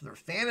top. They're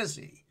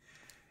fantasy.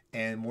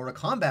 And Mortal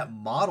Kombat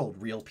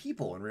modeled real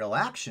people and real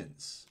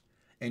actions.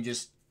 And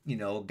just, you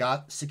know,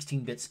 got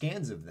 16-bit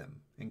scans of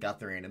them and got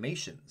their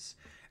animations.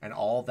 And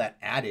all that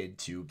added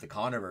to the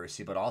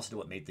controversy, but also to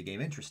what made the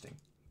game interesting.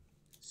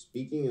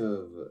 Speaking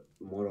of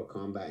Mortal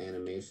Kombat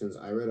animations,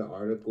 I read an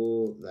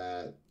article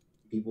that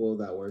people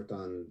that worked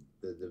on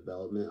the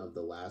development of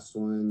the last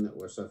one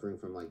were suffering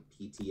from like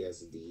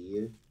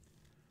PTSD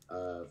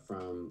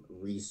from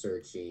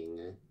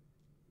researching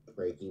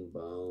breaking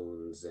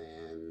bones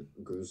and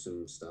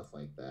gruesome stuff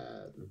like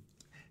that.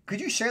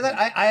 Could you share that?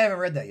 I haven't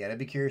read that yet. I'd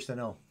be curious to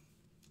know.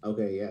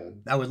 Okay, yeah.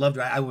 I would love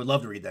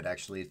to read that,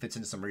 actually. It fits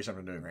into some research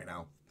I'm doing right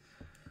now.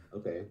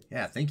 Okay.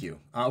 Yeah, thank you.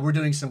 We're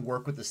doing some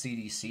work with the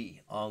CDC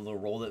on the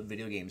role that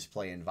video games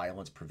play in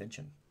violence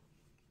prevention.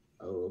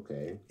 Oh,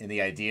 okay. And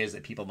the idea is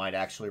that people might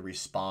actually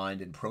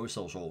respond in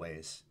pro-social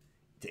ways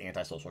to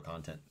antisocial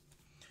content.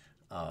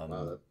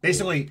 Wow,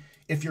 Basically,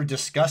 if you're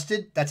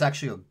disgusted, that's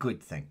actually a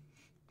good thing.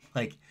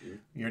 Like,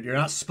 you're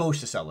not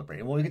supposed to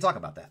celebrate. Well, we can talk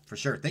about that for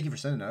sure. Thank you for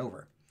sending it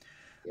over.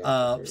 Yeah,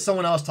 for sure.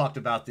 Someone else talked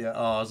about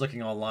I was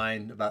looking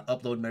online about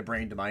uploading my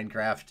brain to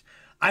Minecraft.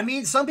 I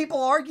mean, some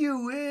people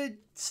argue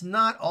it's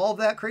not all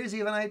that crazy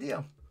of an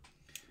idea.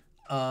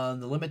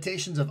 The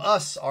limitations of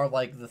us are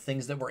like the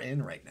things that we're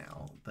in right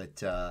now. But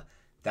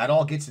that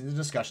all gets into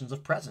discussions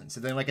of presence.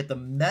 And then like at the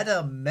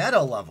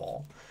meta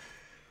level,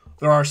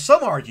 there are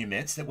some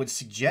arguments that would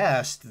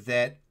suggest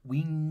that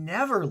we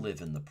never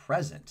live in the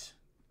present.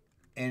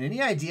 And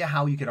any idea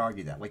how you could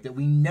argue that? Like that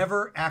we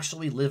never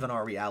actually live in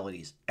our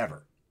realities,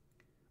 ever.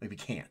 Like we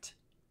can't.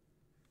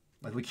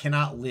 Like we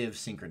cannot live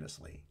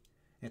synchronously.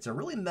 It's a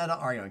really meta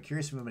argument. I'm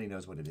curious if anybody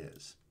knows what it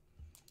is.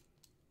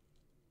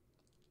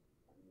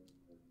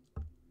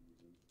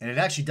 And it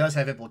actually does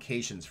have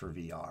implications for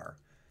VR.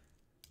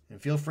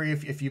 And feel free,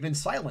 if you've been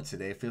silent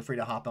today, feel free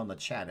to hop on the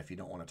chat if you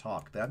don't want to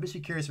talk. But I'm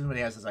just curious if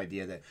anybody has this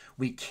idea that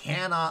we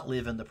cannot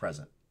live in the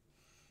present.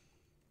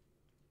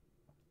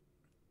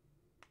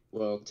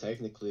 Well,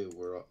 technically,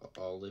 we're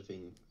all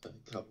living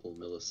a couple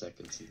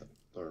milliseconds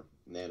or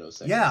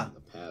nanoseconds in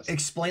the past.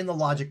 Explain the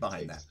logic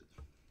behind that.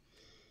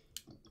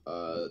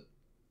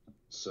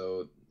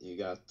 So you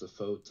got the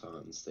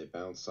photons. They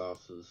bounce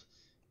off of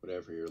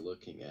whatever you're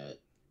looking at,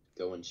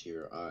 go into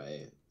your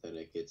eye, then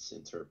it gets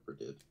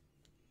interpreted.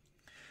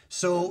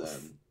 So and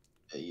then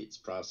it's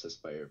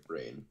processed by your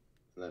brain,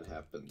 and that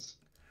happens.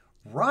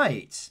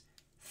 Right.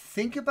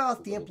 Think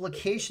about the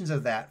implications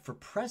of that for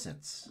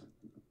presence.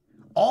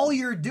 All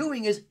you're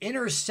doing is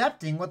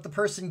intercepting what the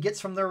person gets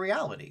from their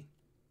reality.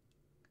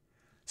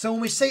 So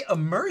when we say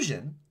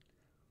immersion,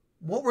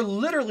 what we're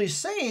literally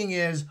saying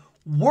is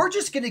we're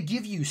just going to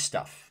give you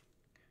stuff.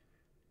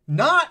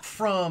 Not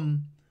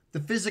from the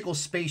physical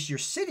space you're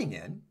sitting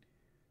in,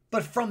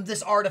 but from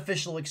this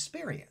artificial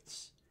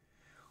experience.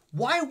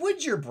 Why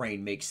would your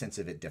brain make sense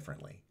of it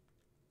differently?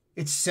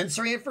 It's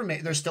sensory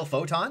information. There's still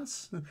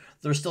photons.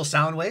 There's still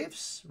sound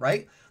waves,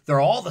 right? They're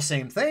all the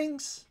same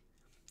things,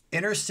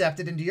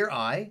 intercepted into your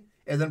eye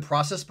and then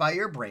processed by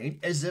your brain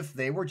as if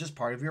they were just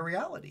part of your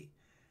reality.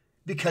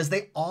 Because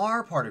they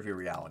are part of your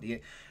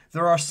reality.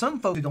 There are some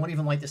folks who don't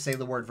even like to say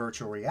the word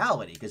virtual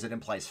reality because it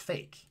implies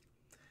fake.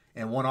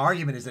 And one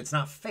argument is that it's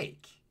not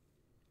fake.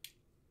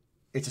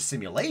 It's a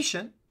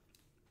simulation,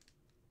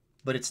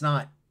 but it's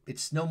not.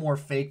 It's no more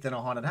fake than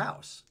a haunted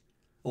house.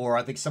 Or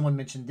I think someone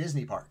mentioned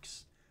Disney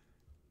parks.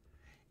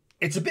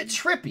 It's a bit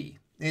trippy.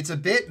 It's a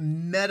bit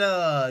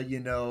meta,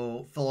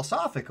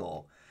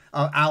 philosophical.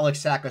 Alex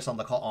Sakis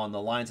on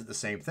the lines of the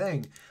same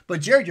thing.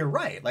 But Jared, you're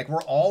right. Like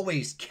we're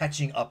always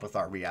catching up with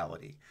our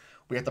reality.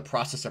 We have to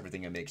process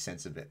everything and make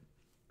sense of it.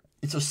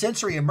 And so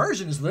sensory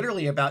immersion is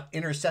literally about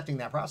intercepting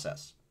that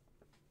process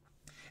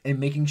and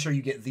making sure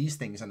you get these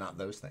things and not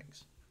those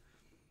things.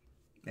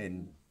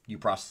 And you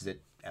process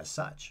it as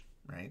such,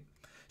 right?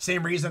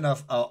 Same reason a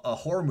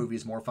horror movie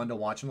is more fun to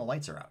watch when the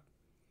lights are out.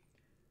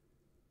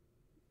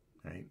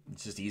 Right?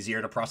 It's just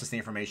easier to process the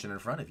information in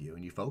front of you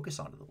and you focus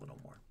on it a little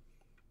more.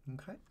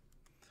 Okay.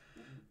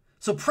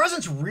 So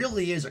presence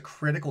really is a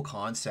critical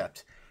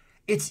concept.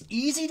 It's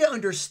easy to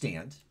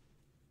understand,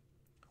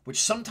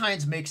 which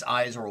sometimes makes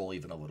eyes roll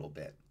even a little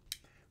bit,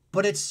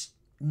 but it's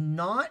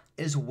not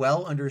as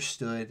well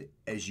understood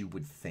as you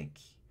would think.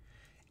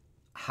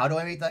 How do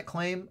I make that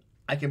claim?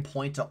 I can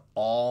point to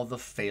all the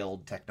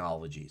failed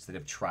technologies that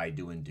have tried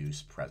to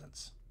induce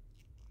presence.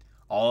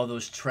 All of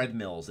those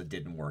treadmills that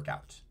didn't work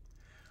out.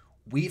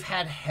 We've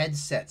had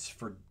headsets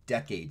for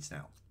decades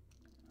now.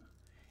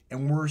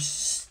 And we're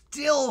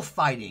still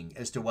fighting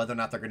as to whether or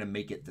not they're going to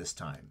make it this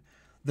time.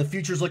 The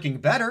future's looking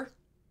better.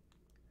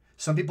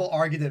 Some people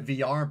argue that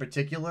VR in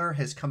particular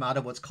has come out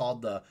of what's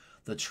called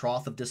the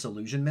trough of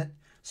disillusionment.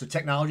 So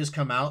technologies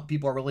come out,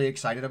 people are really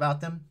excited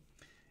about them.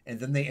 And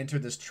then they enter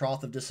this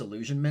trough of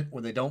disillusionment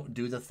where they don't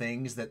do the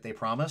things that they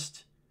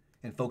promised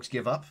and folks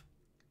give up.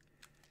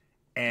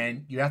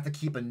 And you have to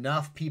keep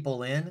enough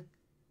people in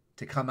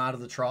to come out of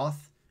the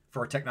trough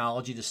for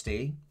technology to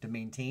stay, to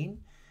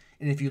maintain.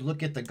 And if you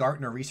look at the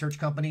Gartner research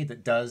company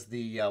that does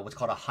the what's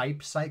called a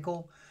hype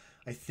cycle,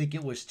 I think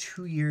it was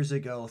 2 years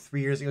ago, 3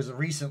 years ago,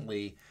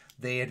 recently,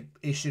 they had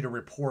issued a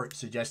report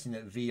suggesting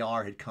that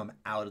VR had come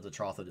out of the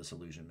trough of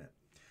disillusionment,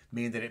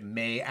 meaning that it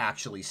may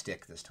actually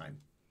stick this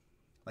time.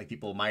 Like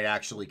people might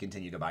actually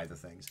continue to buy the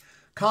things.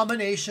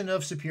 Combination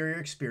of superior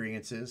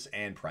experiences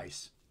and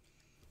price.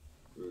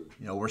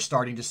 We're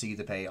starting to see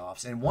the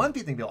payoffs. And one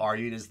thing people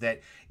argued is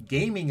that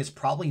gaming is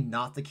probably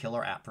not the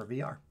killer app for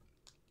VR.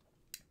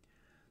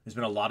 There's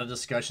been a lot of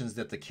discussions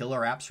that the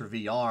killer apps for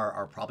VR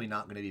are probably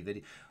not going to be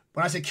video.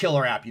 When I say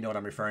killer app, you know what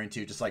I'm referring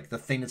to, just like the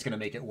thing that's going to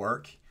make it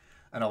work.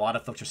 And a lot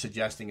of folks are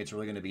suggesting it's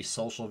really going to be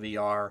social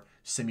VR,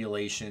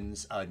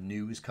 simulations,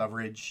 news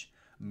coverage,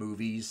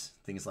 movies,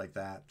 things like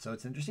that. So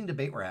it's an interesting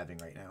debate we're having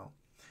right now.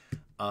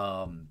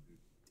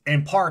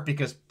 In part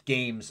because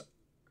games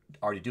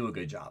already do a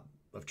good job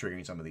of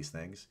triggering some of these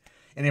things.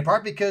 And in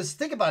part because,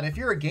 think about it, if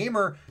you're a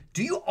gamer,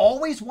 do you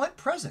always want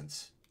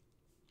presents?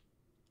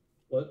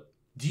 What?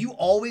 Do you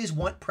always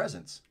want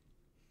presents?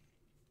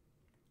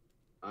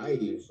 I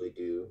usually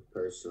do,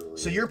 personally.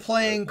 So you're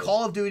playing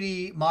Call of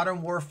Duty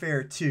Modern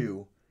Warfare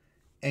 2,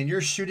 and you're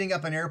shooting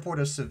up an airport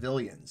of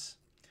civilians.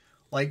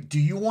 Like, do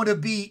you want to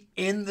be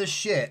in the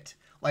shit,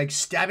 like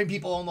stabbing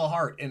people in the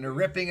heart and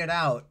ripping it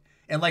out,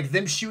 and like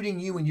them shooting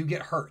you and you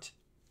get hurt?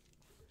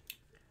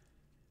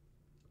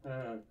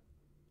 Yeah.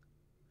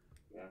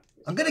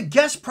 I'm going to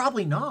guess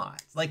probably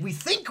not. Like, we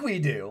think we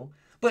do,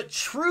 but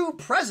true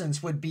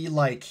presence would be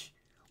like,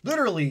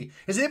 literally,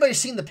 has anybody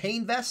seen the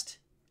pain vest?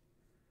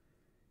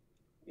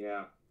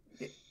 Yeah.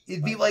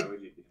 It'd be like, why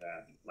would you do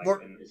that? Like,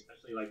 or-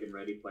 especially like in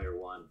Ready Player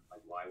One,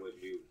 like why would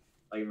you?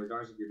 Like, in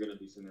regards if you're going to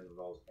do something that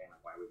involves pain,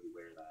 like why would you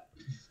wear that?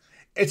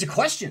 it's a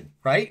question,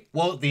 right?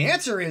 Well, the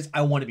answer is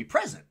I want to be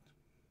present.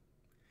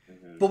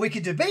 Mm-hmm. But we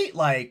could debate,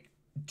 like,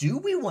 do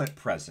we want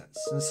presence?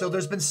 And so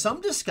there's been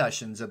some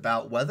discussions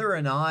about whether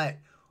or not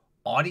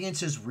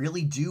audiences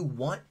really do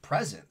want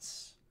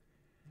presence.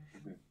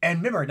 And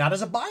remember, not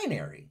as a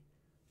binary,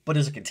 but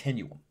as a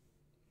continuum.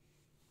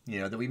 You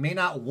know, that we may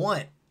not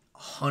want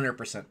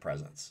 100%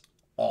 presence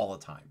all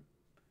the time.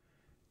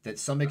 That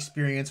some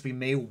experience we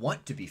may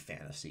want to be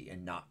fantasy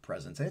and not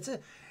presence. And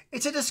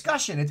it's a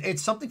discussion.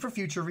 It's something for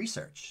future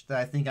research that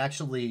I think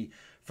actually,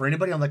 for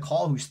anybody on the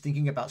call who's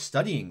thinking about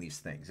studying these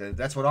things,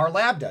 that's what our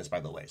lab does, by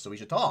the way, so we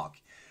should talk.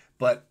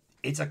 But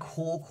it's a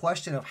cool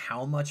question of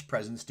how much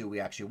presence do we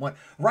actually want.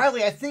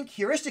 Riley, I think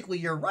heuristically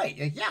you're right.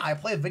 Yeah, I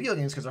play video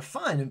games because they're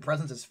fun and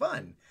presence is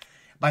fun.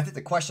 But I think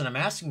the question I'm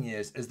asking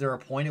is there a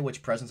point at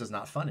which presence is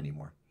not fun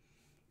anymore?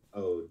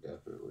 Oh,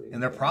 definitely.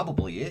 And there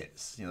probably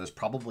is. You know, there's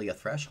probably a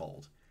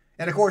threshold.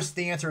 And of course,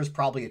 the answer is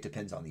probably it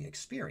depends on the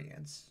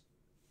experience,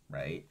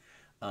 right?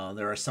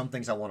 There are some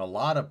things I want a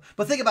lot of.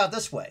 But think about it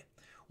this way.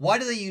 Why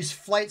do they use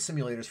flight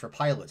simulators for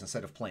pilots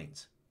instead of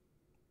planes?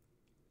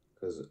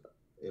 Because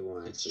it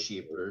won't. It's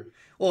cheaper.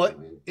 Well,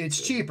 it's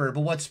cheaper,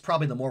 but what's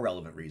probably the more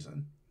relevant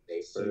reason?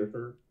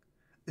 Safer.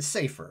 It's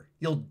safer.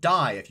 You'll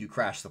die if you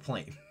crash the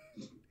plane.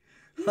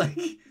 Like,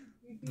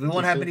 we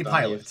won't have many People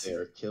die pilots. if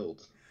they're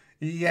killed.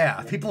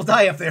 Yeah, people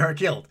die if they are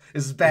killed.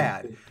 This is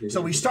bad.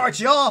 So we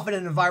start you off in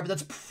an environment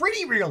that's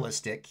pretty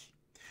realistic,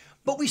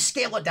 but we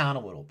scale it down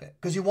a little bit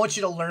because we want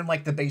you to learn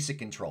like the basic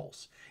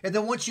controls. And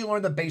then once you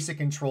learn the basic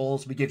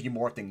controls, we give you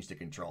more things to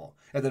control,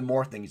 and then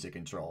more things to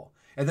control.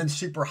 And then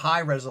super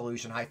high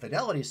resolution, high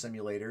fidelity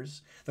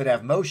simulators that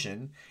have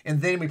motion,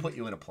 and then we put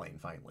you in a plane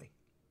finally.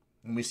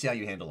 And we see how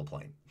you handle a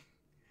plane.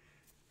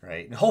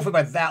 Right? And hopefully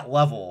by that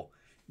level,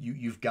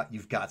 you've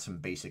got some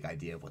basic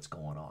idea of what's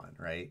going on,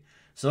 right?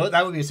 So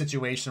that would be a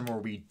situation where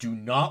we do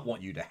not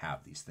want you to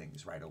have these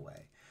things right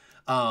away.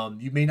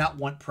 You may not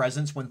want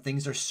presence when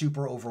things are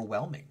super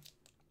overwhelming.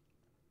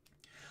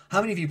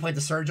 How many of you played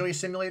the surgery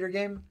simulator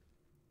game?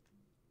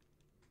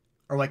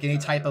 Or like any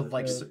type of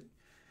like...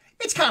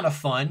 It's kind of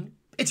fun.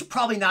 It's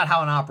probably not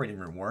how an operating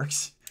room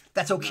works.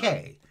 That's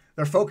okay.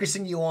 They're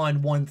focusing you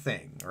on one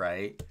thing,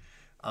 right?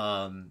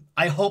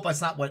 I hope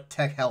that's not what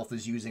tech health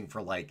is using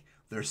for like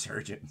their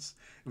surgeons.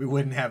 We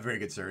wouldn't have very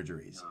good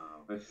surgeries.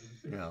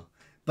 You know.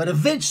 But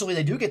eventually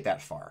they do get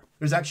that far.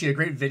 There's actually a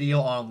great video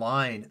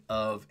online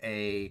of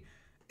a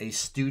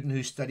student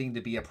who's studying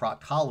to be a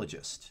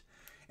proctologist.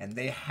 And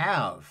they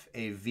have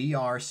a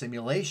VR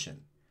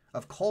simulation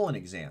of colon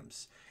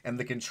exams. And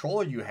the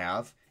controller you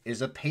have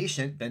is a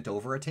patient bent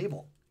over a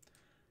table.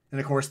 And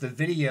of course, the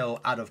video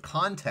out of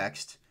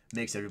context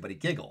makes everybody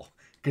giggle.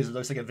 Because it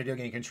looks like a video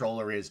game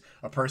controller is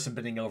a person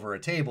bending over a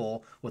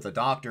table with a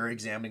doctor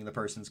examining the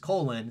person's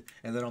colon.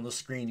 And then on the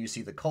screen, you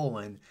see the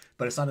colon.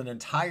 But it's not an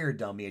entire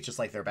dummy. It's just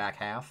like their back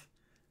half.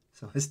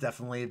 So it's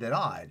definitely a bit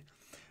odd.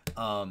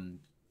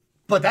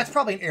 But that's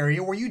probably an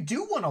area where you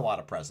do want a lot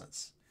of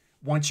presence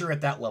once you're at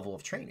that level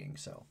of training.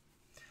 So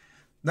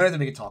another thing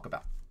we can talk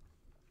about.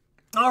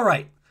 All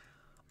right.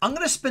 I'm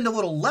going to spend a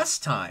little less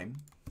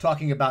time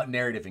talking about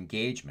narrative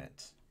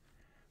engagement,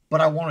 but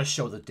I want to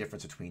show the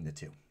difference between the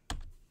two.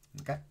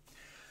 Okay?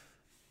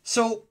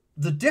 So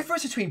the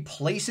difference between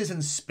places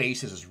and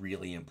spaces is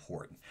really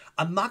important.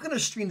 I'm not going to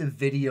stream the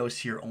videos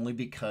here only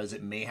because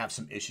it may have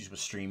some issues with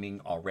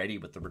streaming already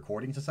with the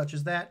recordings and such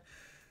as that.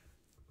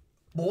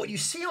 But what you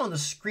see on the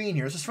screen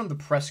here, this is from the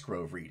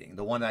Pressgrove reading,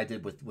 the one I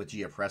did with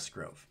Gia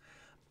Pressgrove.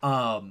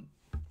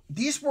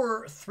 These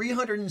were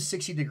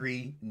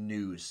 360-degree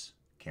news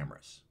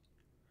cameras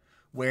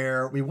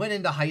where we went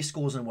into high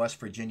schools in West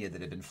Virginia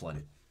that had been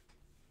flooded.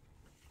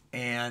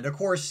 And, of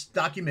course,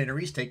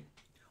 documentaries take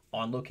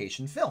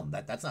on-location film.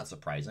 That's not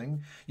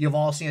surprising. You've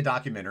all seen a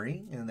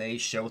documentary, and they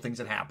show things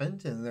that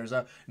happened, and there's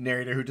a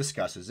narrator who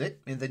discusses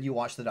it, and then you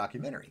watch the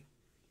documentary.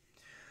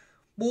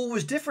 Well, what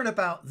was different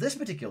about this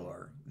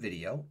particular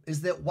video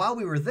is that while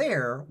we were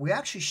there, we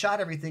actually shot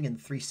everything in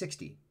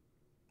 360.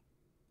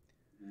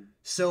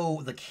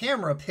 So the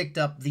camera picked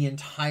up the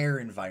entire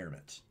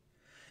environment.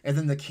 and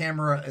then the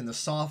camera and the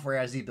software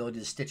has the ability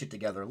to stitch it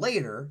together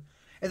later.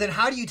 And then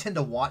how do you tend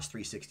to watch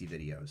 360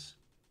 videos?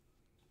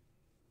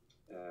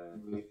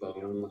 My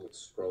phone, like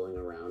scrolling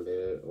around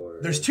it, or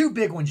There's two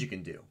big ones you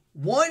can do.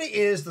 One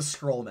is the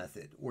scroll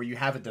method, where you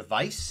have a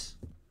device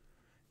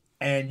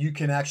and you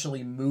can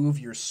actually move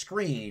your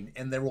screen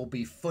and there will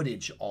be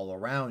footage all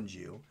around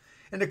you.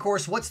 And of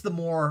course, what's the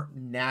more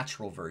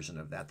natural version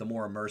of that, the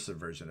more immersive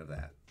version of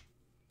that?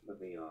 The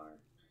VR.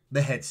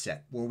 The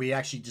headset, where we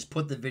actually just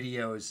put the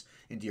videos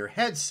into your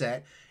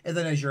headset, and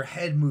then as your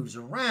head moves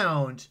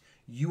around,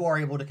 you are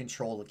able to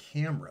control the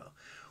camera.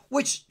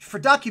 Which, for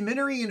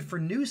documentary and for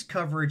news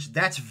coverage,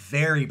 that's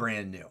very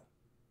brand new.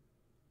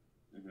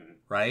 Mm-hmm.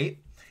 Right?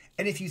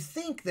 And if you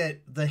think that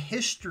the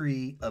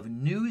history of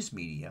news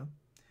media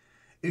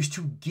is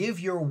to give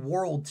your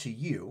world to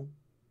you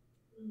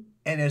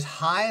in as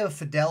high a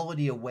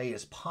fidelity a way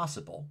as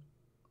possible,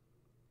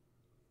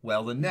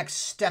 well, the next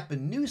step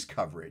in news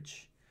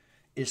coverage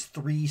is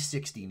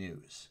 360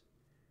 news,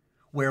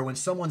 where when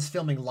someone's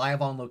filming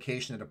live on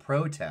location at a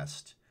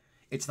protest,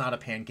 it's not a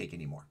pancake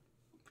anymore.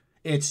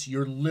 It's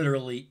you're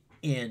literally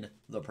in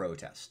the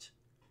protest,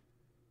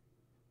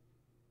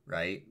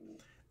 right?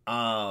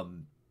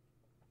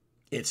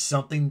 It's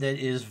something that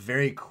is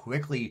very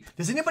quickly.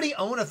 Does anybody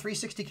own a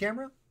 360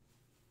 camera?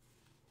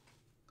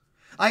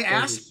 I Those are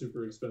asked.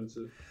 super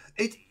expensive.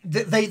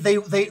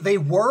 They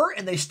were,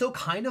 and they still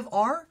kind of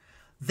are.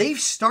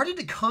 They've started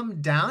to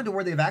come down to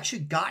where they've actually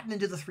gotten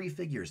into the three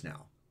figures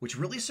now, which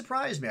really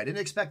surprised me. I didn't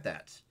expect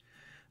that.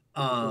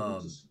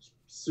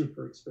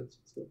 Super expensive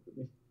stuff for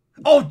me.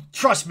 Oh,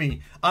 trust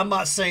me, I'm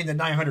not saying that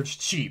 900's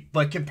cheap,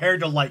 but compared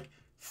to like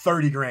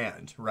 30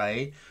 grand,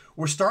 right?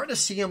 We're starting to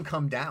see them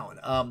come down.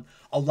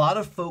 A lot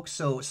of folks.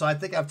 So I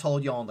think I've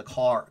told you on the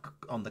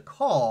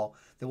call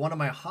that one of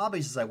my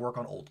hobbies is I work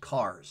on old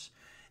cars.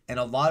 And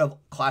a lot of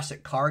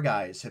classic car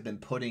guys have been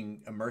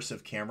putting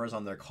immersive cameras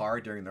on their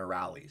car during their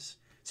rallies,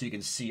 so you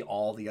can see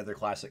all the other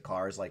classic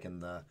cars, like in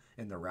the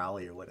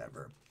rally or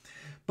whatever.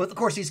 But of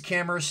course, these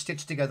cameras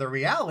stitch together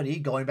reality.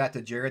 Going back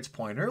to Jared's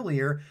point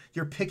earlier,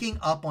 you're picking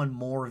up on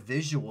more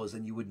visuals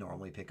than you would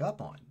normally pick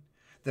up on,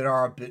 that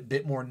are a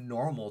bit more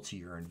normal to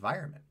your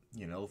environment.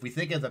 You know, if we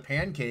think of the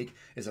pancake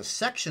as a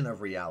section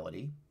of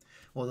reality,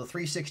 well, the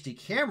 360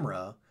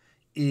 camera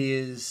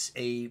is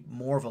a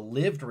more of a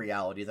lived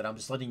reality that I'm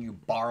just letting you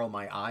borrow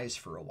my eyes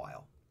for a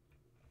while.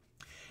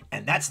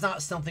 And that's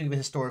not something we've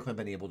historically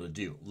been able to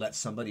do. Let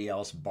somebody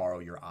else borrow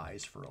your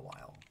eyes for a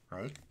while,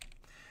 right?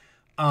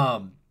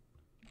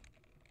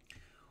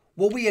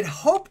 What we had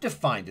hoped to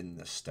find in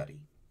this study,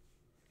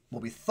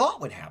 what we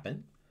thought would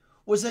happen,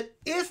 was that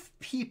if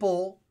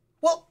people,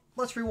 well,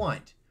 let's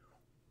rewind.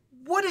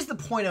 What is the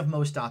point of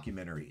most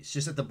documentaries,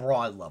 just at the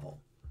broad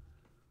level?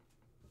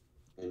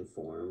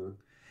 inform.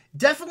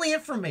 Definitely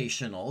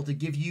informational, to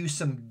give you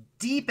some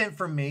deep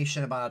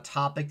information about a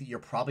topic that you're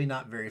probably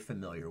not very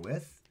familiar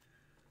with.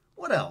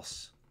 What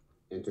else?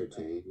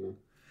 Entertain.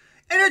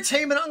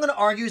 Entertainment, I'm going to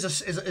argue,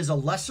 is a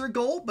lesser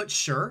goal, but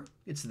sure,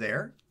 it's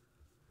there.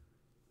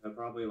 I'd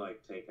probably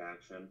like take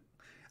action.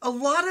 A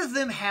lot of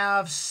them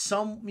have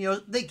some,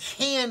 they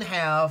can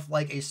have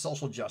like a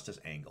social justice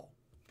angle,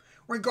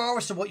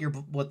 regardless of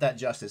what that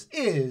justice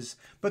is.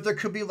 But there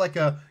could be like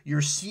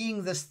you're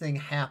seeing this thing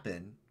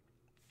happen.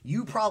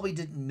 You probably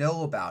didn't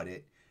know about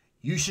it.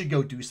 You should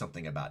go do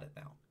something about it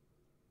now.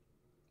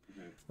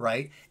 Mm-hmm.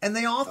 Right? And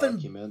they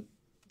often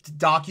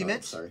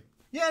document. Oh, Sorry.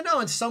 Yeah, no,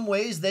 in some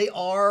ways they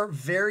are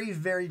very,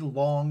 very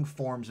long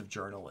forms of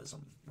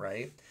journalism,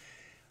 right?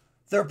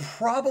 They're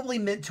probably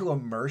meant to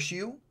immerse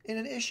you in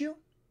an issue.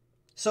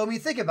 So, I mean,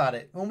 think about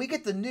it. When we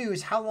get the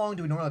news, how long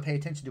do we normally pay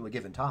attention to a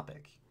given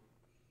topic?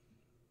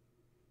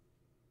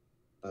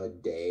 A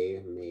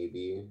day,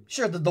 maybe.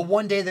 Sure, the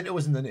one day that it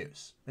was in the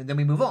news. And then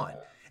we move on.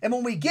 And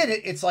when we get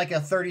it, it's like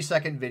a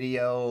 30-second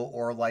video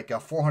or like a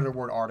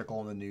 400-word article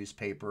in the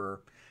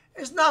newspaper.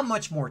 There's not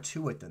much more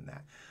to it than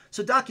that.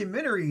 So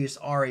documentaries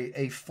are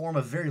a form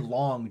of very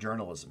long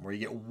journalism where you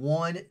get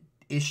one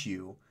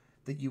issue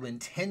that you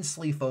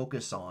intensely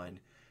focus on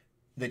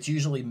that's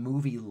usually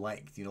movie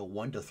length,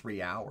 1 to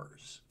 3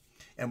 hours.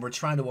 And we're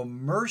trying to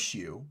immerse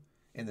you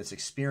in this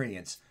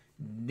experience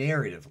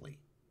narratively.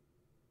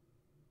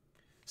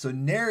 So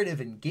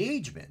narrative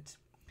engagement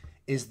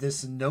is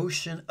this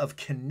notion of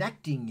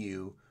connecting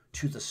you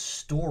to the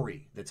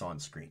story that's on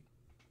screen.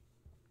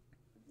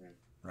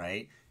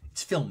 Right?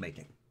 It's filmmaking.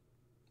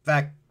 In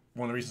fact,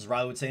 one of the reasons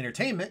Riley would say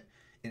entertainment,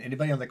 and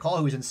anybody on the call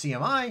who's in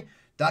CMI,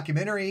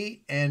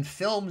 documentary and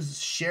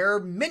films share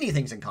many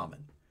things in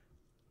common.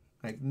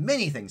 Like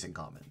many things in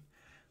common.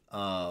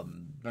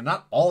 They're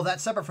not all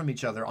that separate from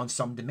each other on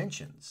some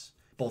dimensions,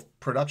 both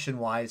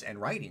production-wise and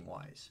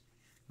writing-wise.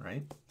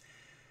 Right?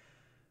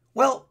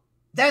 Well,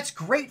 that's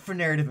great for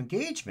narrative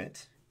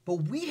engagement,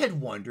 but we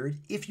had wondered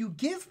if you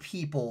give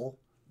people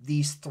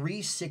these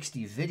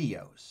 360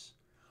 videos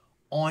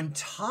on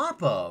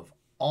top of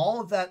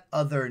all of that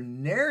other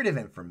narrative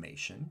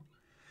information,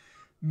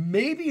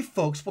 maybe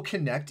folks will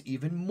connect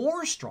even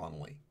more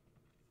strongly.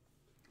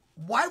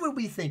 Why would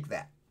we think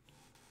that?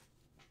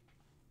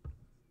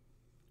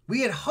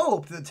 We had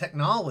hoped that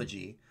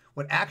technology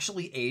would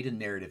actually aid in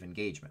narrative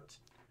engagement.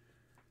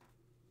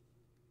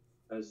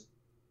 As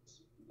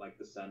like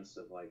the sense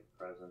of like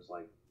presence,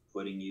 like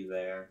putting you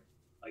there,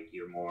 like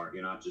you're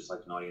not just like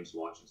an audience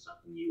watching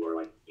something, you are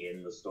like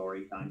in the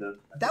story kind of.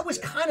 That was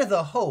kind of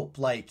the hope,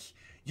 like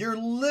you're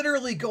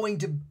literally going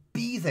to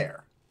be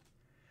there.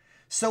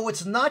 So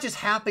it's not just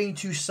happening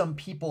to some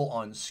people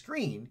on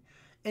screen.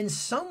 In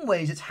some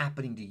ways, it's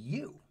happening to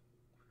you.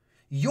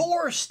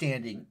 You're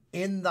standing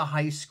in the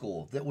high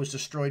school that was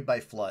destroyed by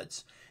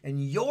floods,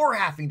 and you're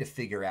having to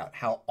figure out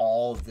how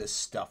all of this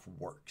stuff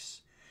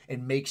works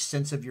and make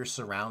sense of your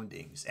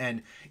surroundings.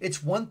 And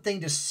it's one thing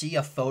to see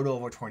a photo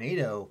of a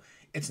tornado.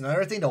 It's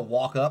another thing to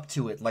walk up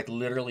to it, like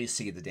literally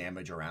see the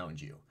damage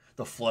around you,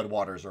 the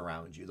floodwaters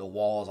around you, the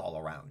walls all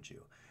around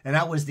you. And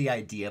that was the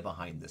idea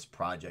behind this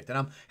project. And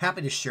I'm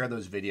happy to share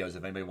those videos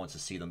if anybody wants to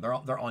see them. They're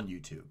on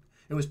YouTube.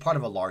 It was part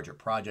of a larger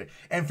project.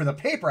 And for the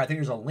paper, I think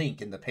there's a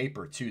link in the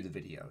paper to the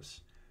videos.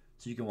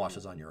 So you can watch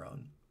those on your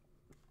own.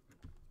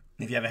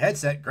 If you have a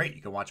headset, great.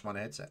 You can watch them on a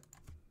headset.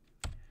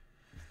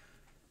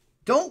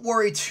 Don't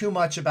worry too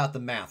much about the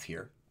math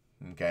here.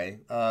 Okay.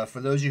 For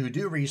those of you who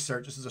do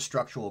research, this is a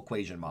structural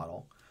equation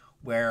model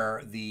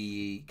where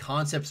the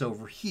concepts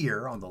over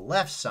here on the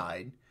left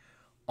side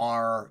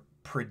are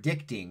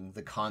predicting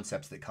the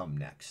concepts that come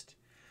next.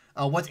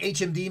 What's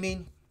HMD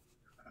mean?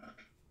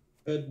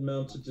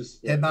 Head-mounted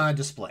display. Head-mounted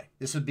display.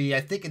 This would be, I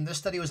think in this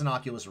study, it was an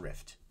Oculus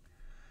Rift.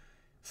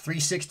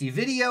 360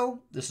 video.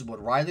 This is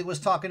what Riley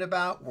was talking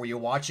about, where you're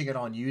watching it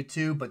on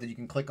YouTube, but then you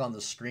can click on the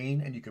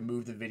screen and you can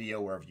move the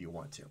video wherever you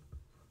want to.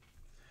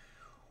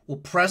 Well,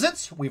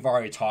 presence, we've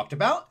already talked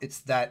about. It's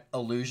that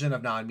illusion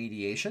of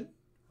non-mediation,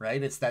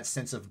 right? It's that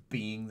sense of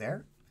being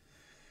there.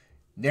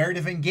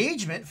 Narrative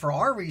engagement for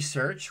our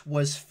research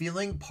was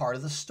feeling part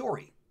of the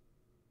story.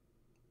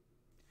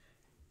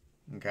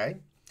 Okay?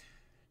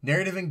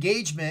 Narrative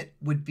engagement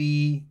would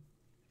be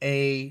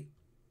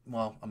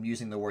I'm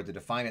using the word to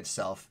define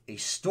itself, a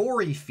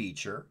story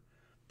feature.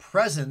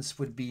 Presence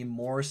would be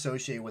more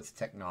associated with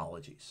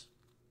technologies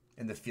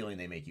and the feeling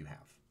they make you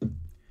have.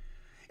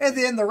 And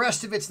then the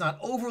rest of it's not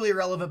overly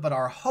relevant, but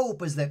our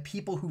hope is that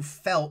people who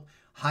felt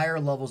higher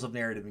levels of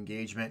narrative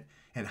engagement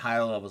and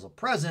higher levels of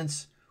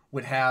presence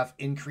would have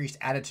increased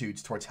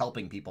attitudes towards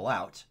helping people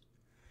out.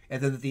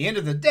 And then at the end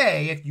of the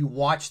day, if you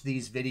watch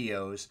these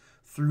videos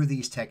through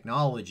these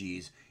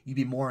technologies, you'd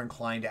be more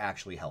inclined to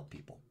actually help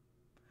people.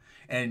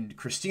 And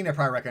Christina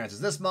probably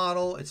recognizes this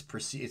model. It's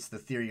the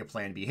theory of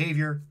planned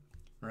behavior,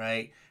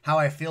 right? How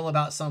I feel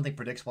about something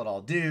predicts what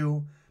I'll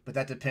do, but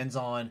that depends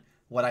on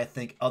what I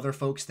think other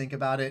folks think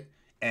about it,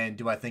 and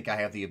do I think I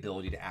have the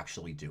ability to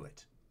actually do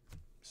it?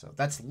 So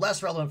that's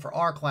less relevant for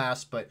our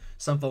class, but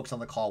some folks on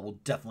the call will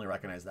definitely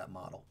recognize that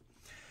model.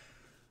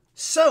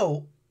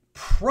 So,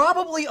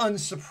 probably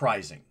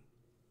unsurprising,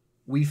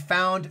 we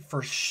found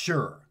for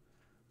sure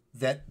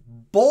that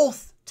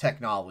both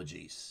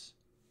technologies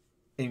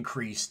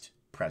increased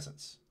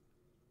presence.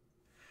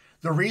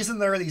 The reason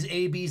there are these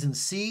A, B's, and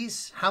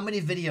C's, how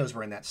many videos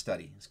were in that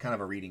study? It's kind of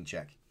a reading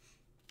check.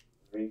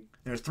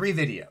 There's 3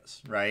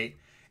 videos, right?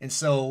 And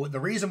so the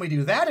reason we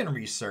do that in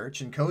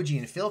research, and Koji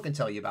and Phil can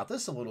tell you about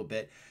this a little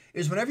bit,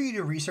 is whenever you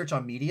do research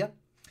on media,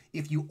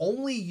 if you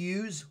only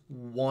use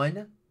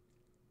one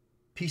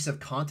piece of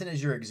content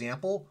as your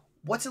example,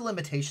 what's a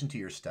limitation to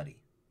your study?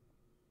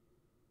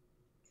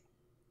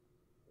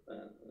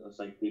 It's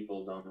like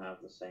people don't have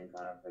the same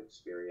kind of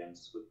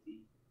experience with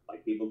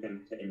people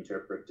can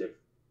interpret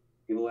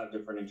people have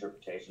different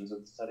interpretations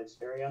of the set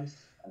experience,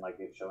 and like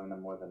if showing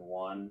them more than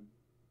one,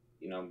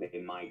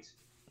 they might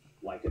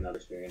like another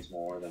experience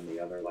more than the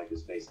other. Like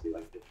it's basically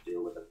like to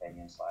deal with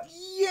opinion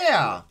 /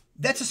 Yeah,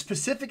 that's a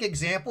specific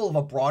example of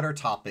a broader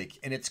topic,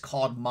 and it's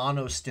called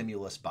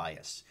monostimulus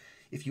bias.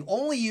 If you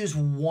only use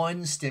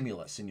one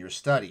stimulus in your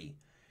study,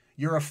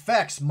 your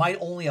effects might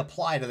only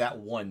apply to that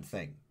one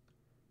thing.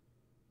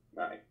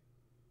 Right.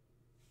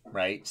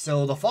 Right?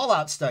 So the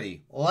Fallout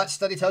study, well, that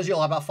study tells you a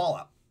lot about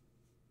Fallout.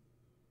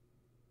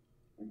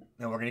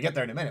 And we're going to get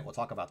there in a minute. We'll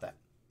talk about that.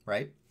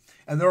 Right?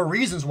 And there are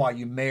reasons why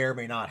you may or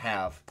may not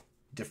have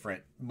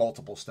different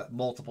multiple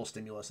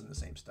stimulus in the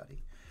same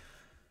study.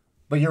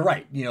 But you're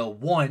right,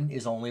 one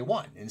is only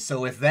one. And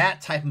so if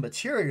that type of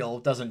material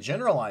doesn't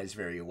generalize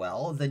very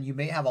well, then you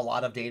may have a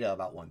lot of data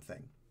about one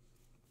thing.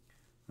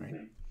 Right?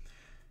 Mm-hmm.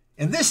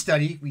 In this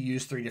study, we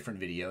used 3 different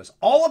videos,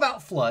 all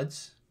about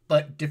floods,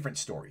 but different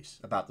stories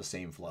about the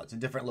same floods in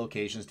different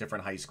locations,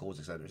 different high schools,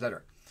 et cetera, et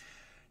cetera.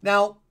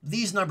 Now,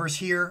 these numbers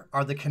here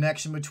are the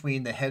connection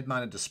between the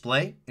head-mounted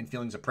display and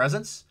feelings of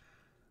presence.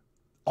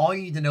 All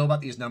you need to know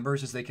about these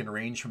numbers is they can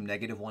range from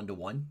 -1 to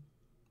 1.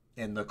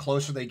 And the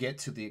closer they get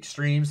to the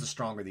extremes, the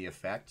stronger the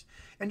effect.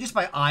 And just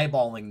by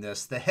eyeballing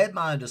this, the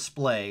head-mounted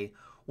display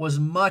was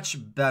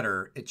much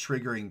better at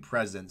triggering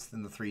presence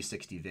than the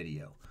 360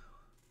 video.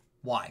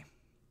 Why?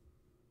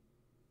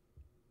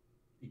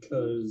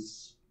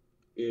 Because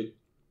it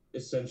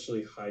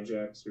essentially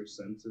hijacks your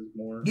senses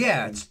more.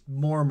 Yeah, it's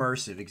more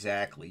immersive,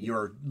 exactly.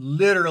 You're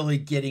literally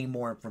getting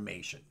more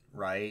information,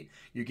 right?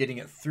 You're getting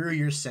it through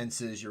your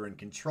senses. You're in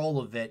control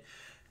of it.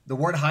 The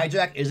word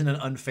hijack isn't an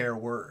unfair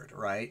word,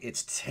 right?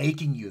 It's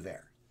taking you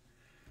there.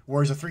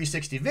 Whereas a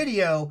 360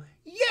 video,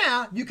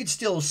 yeah, you could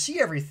still see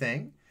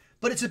everything,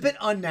 but it's a bit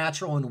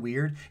unnatural and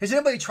weird. Has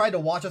anybody tried to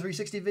watch a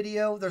 360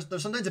 video? There's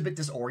sometimes a bit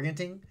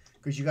disorienting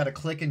because you got to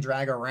click and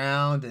drag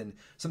around, and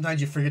sometimes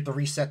you forget to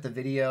reset the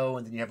video,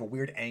 and then you have a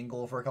weird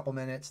angle for a couple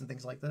minutes and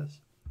things like this.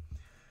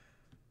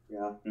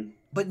 Yeah.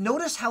 But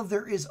notice how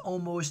there is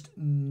almost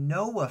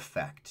no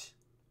effect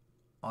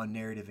on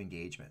narrative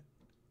engagement.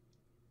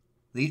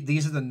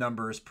 These are the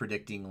numbers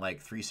predicting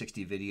like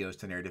 360 videos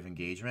to narrative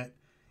engagement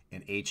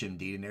and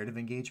HMD to narrative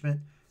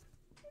engagement.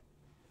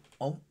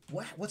 Oh,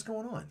 what's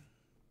going on?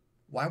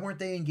 Why weren't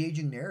they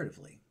engaging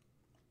narratively?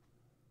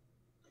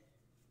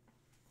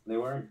 They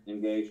weren't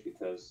engaged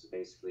because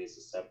basically it's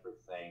a separate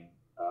thing.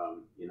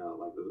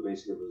 Like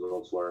basically the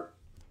results were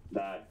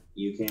that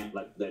you can't,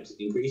 like, that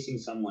increasing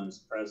someone's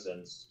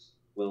presence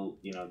will,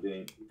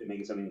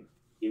 making something,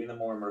 giving them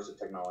more immersive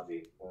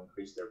technology will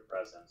increase their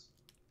presence,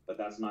 but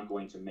that's not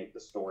going to make the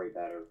story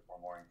better or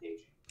more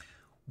engaging.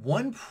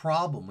 One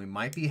problem we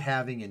might be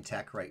having in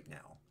tech right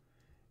now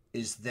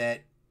is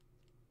that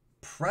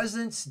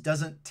presence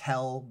doesn't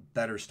tell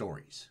better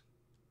stories.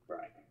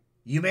 Right.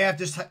 We may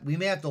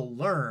have to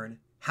learn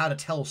how to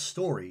tell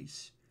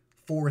stories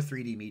for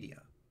 3D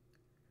media.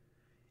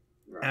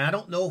 Right. And I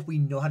don't know if we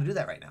know how to do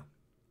that right now.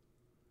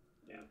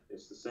 Yeah,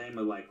 it's the same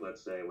with, like,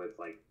 let's say with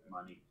like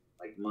money.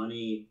 Like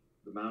money,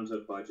 the amount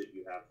of budget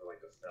you have for like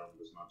a film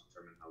does not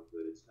determine how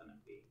good it's gonna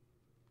be.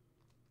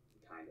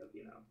 Kind of,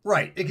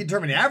 Right. It can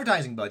determine the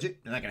advertising budget,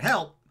 and that can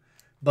help,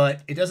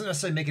 but it doesn't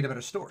necessarily make it a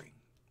better story.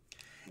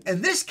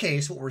 In this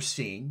case, what we're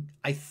seeing,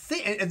 I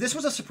think, and this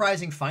was a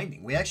surprising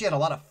finding. We actually had a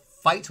lot of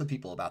fights with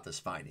people about this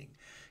finding,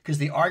 because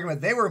the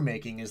argument they were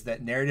making is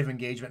that narrative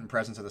engagement and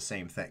presence are the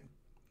same thing.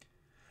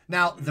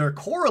 Now, they're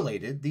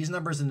correlated. These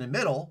numbers in the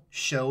middle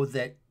show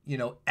that,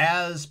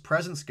 as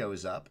presence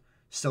goes up,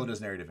 so does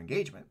narrative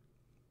engagement.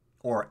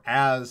 Or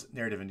as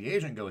narrative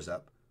engagement goes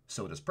up,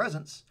 so does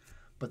presence.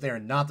 But they are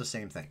not the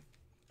same thing.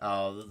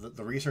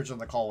 The research on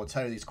the call will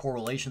tell you these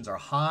correlations are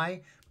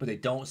high, but they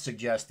don't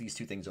suggest these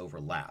two things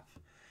overlap.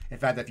 In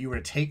fact, if you were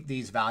to take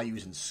these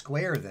values and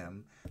square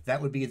them,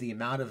 that would be the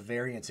amount of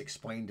variance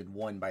explained in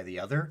one by the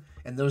other,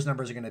 and those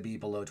numbers are going to be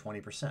below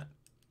 20%.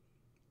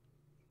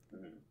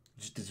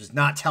 This does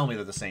not tell me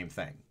they're the same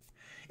thing.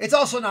 It's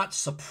also not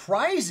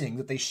surprising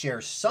that they share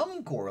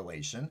some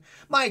correlation.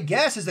 My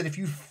guess is that if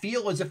you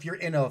feel as if you're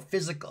in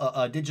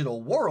a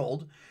digital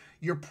world,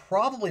 you're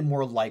probably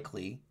more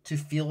likely to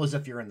feel as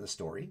if you're in the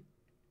story,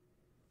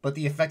 but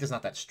the effect is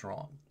not that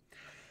strong.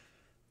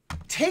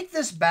 Take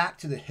this back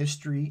to the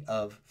history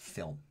of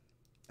film.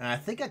 And I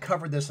think I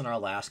covered this in our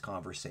last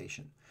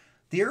conversation.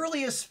 The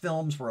earliest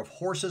films were of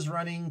horses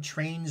running,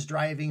 trains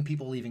driving,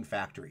 people leaving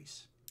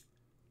factories.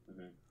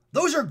 Mm-hmm.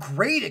 Those are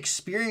great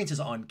experiences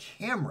on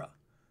camera.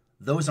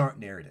 Those aren't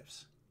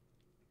narratives.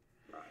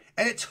 Right.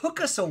 And it took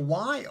us a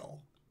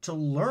while to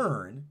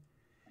learn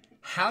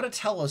how to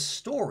tell a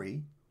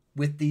story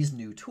with these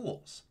new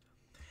tools.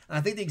 And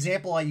I think the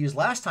example I used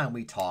last time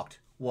we talked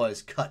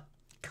was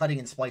cutting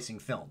and splicing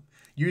film,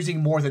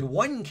 using more than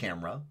one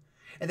camera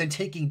and then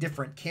taking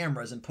different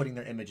cameras and putting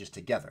their images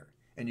together,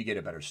 and you get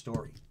a better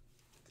story.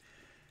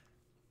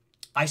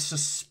 I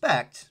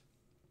suspect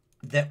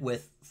that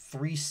with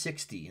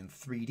 360 and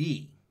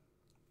 3D,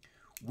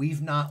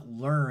 we've not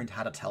learned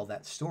how to tell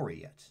that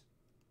story yet.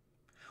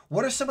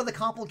 What are some of the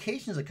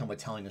complications that come with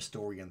telling a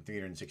story in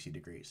 360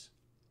 degrees?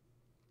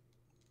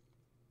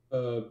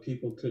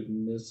 People could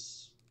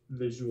miss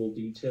visual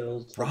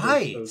details that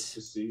Right. they're supposed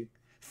to see.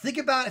 Think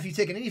about, if you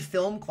take any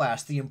film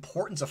class, the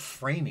importance of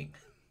framing.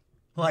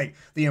 Like,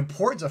 the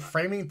importance of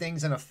framing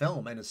things in a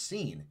film and a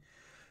scene.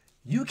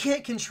 You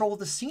can't control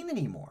the scene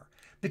anymore,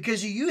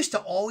 because you used to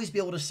always be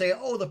able to say,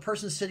 oh, the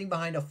person's sitting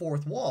behind a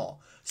fourth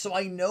wall, so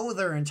I know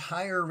their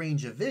entire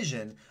range of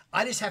vision.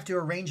 I just have to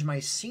arrange my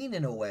scene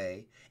in a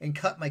way and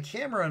cut my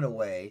camera in a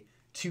way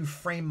to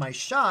frame my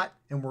shot,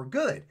 and we're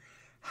good.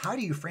 How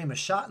do you frame a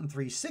shot in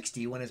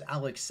 360 when, as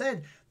Alex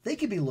said, they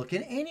could be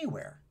looking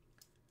anywhere?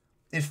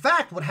 In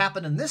fact, what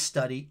happened in this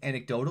study,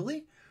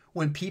 anecdotally,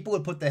 when people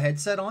would put the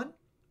headset on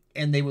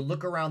and they would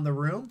look around the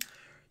room.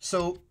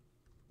 So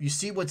you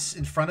see what's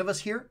in front of us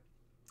here,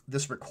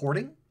 this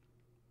recording?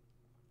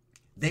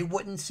 They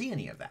wouldn't see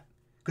any of that.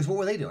 Because what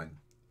were they doing?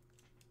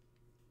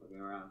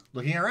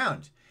 Looking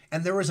around.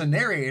 And there was a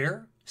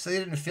narrator, so they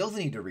didn't feel the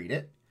need to read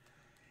it.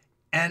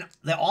 And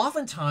that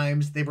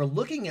oftentimes they were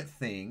looking at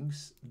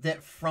things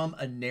that from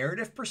a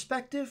narrative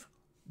perspective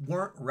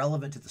weren't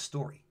relevant to the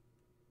story.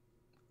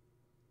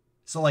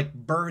 So like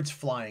birds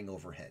flying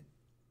overhead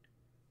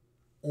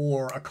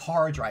or a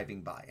car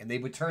driving by, and they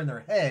would turn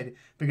their head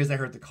because they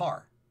heard the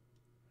car.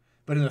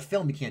 But in a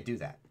film, you can't do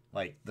that.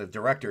 Like, the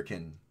director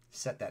can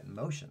set that in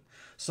motion.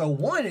 So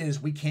one is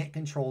we can't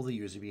control the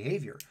user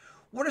behavior.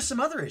 What are some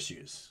other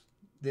issues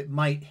that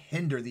might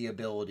hinder the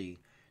ability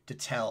to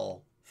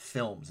tell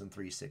films in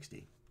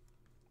 360?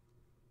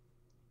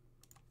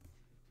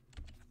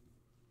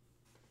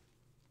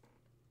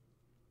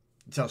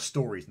 tell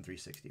stories in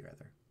 360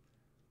 rather.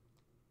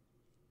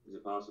 Is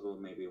it possible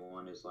maybe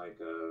one is like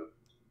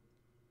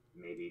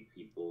maybe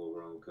people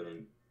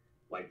couldn't,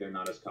 like, they're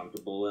not as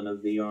comfortable in a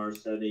VR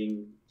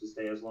setting to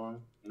stay as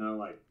long? You know,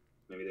 like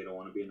maybe they don't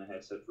want to be in the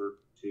headset for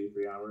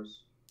 2-3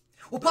 hours.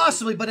 Well,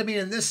 possibly, but I mean,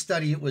 in this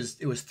study, it was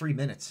 3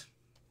 minutes.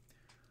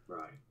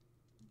 Right.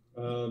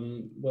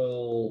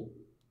 Well,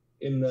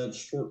 in that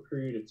short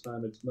period of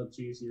time, it's much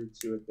easier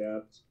to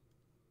adapt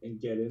and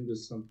get into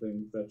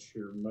something that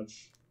you're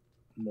much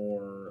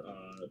more,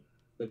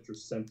 that your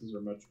senses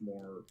are much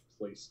more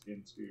placed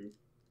into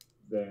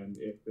than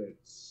if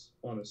it's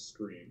on a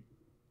screen.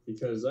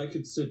 Because I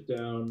could sit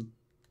down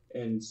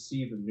and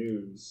see the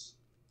news,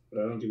 but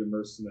I don't get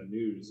immersed in the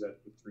news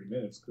after 3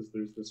 minutes because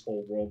there's this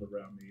whole world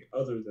around me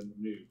other than the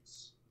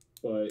news.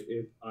 But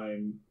if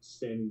I'm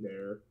standing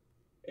there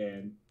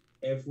and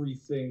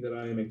everything that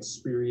I am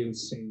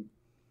experiencing,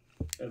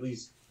 at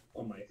least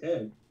on my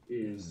head,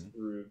 is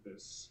through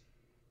this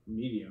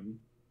medium,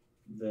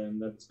 then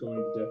that's going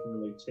to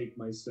definitely take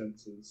my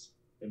senses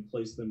and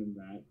place them in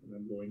that, and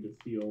I'm going to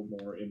feel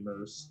more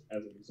immersed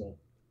as a result.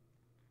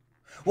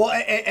 Well,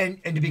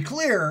 and to be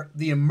clear,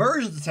 the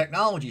immersion, the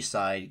technology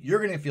side, you're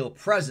going to feel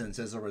presence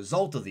as a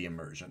result of the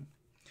immersion.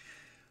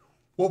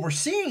 What we're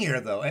seeing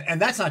here, though, and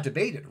that's not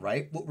debated,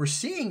 right? What we're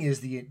seeing is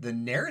the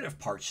narrative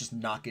part's just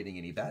not getting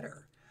any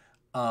better.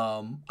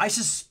 I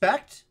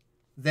suspect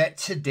that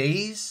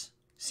today's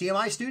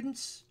CMI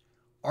students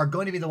are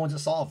going to be the ones that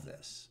solve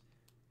this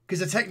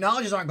because the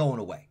technologies aren't going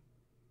away,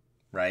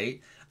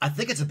 right? I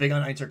think it's a big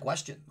unanswered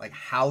question. Like,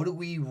 how do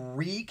we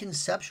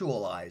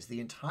reconceptualize the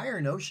entire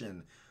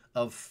notion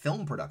of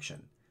film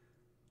production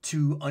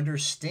to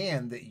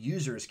understand that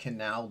users can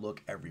now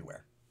look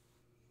everywhere?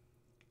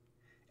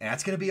 And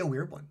that's going to be a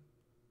weird one,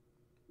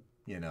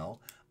 you know?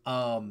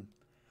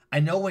 I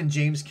know when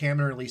James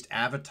Cameron released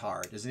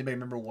Avatar, does anybody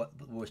remember what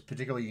was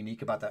particularly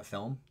unique about that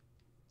film?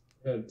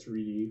 It had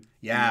 3D.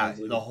 Yeah,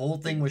 the whole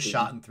thing was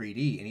shot in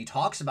 3D. And he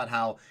talks about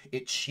how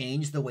it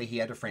changed the way he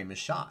had to frame his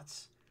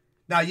shots.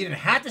 Now, you didn't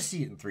have to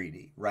see it in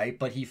 3D, right?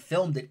 But he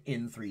filmed it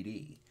in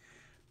 3D.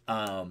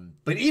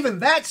 But even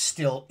that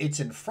still,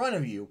 it's in front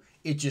of you.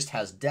 It just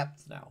has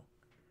depth now.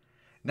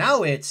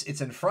 Now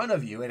it's in front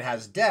of you. It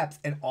has depth,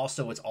 and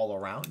also it's all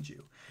around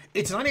you.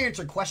 It's an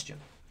unanswered question.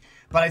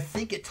 But I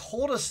think it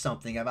told us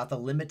something about the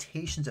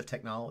limitations of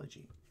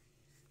technology,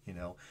 you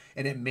know,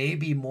 and it may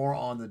be more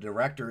on the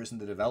directors and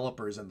the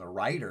developers and the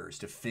writers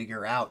to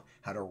figure out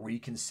how to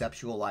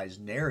reconceptualize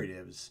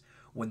narratives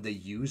when the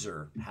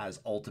user has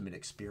ultimate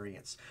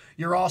experience.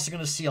 You're also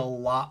going to see a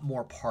lot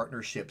more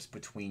partnerships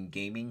between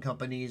gaming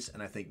companies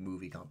and I think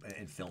movie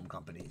and film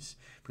companies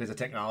because the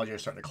technology are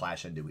starting to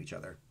clash into each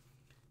other,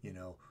 you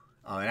know,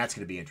 and that's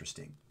going to be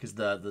interesting because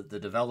the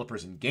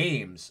developers in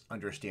games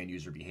understand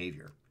user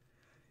behavior.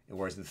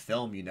 Whereas in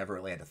film, you never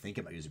really had to think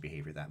about user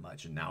behavior that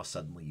much, and now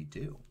suddenly you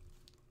do,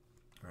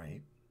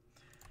 right?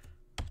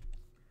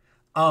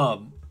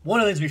 One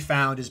of the things we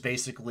found is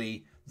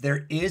basically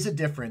there is a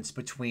difference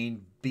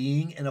between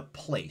being in a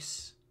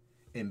place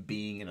and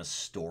being in a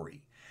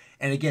story.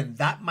 And again,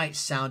 that might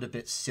sound a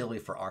bit silly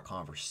for our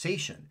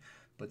conversation,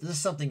 but this is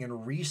something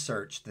in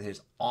research that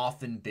has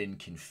often been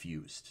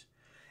confused.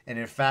 And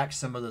in fact,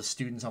 some of the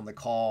students on the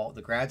call,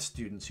 the grad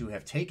students who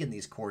have taken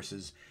these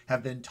courses,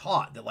 have been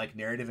taught that like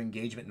narrative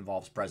engagement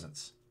involves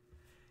presence.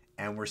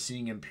 And we're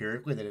seeing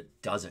empirically that it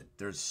doesn't.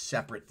 There's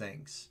separate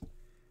things.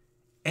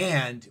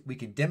 And we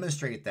can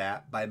demonstrate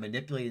that by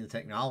manipulating the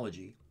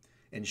technology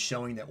and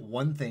showing that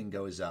one thing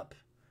goes up,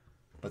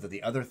 but that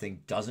the other thing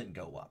doesn't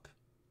go up.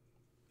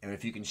 And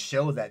if you can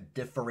show that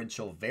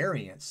differential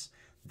variance,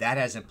 that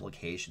has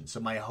implications. So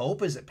my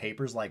hope is that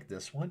papers like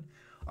this one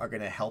are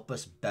going to help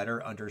us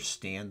better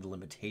understand the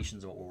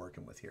limitations of what we're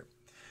working with here.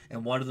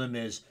 And one of them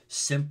is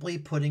simply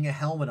putting a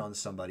helmet on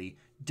somebody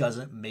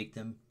doesn't make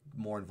them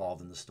more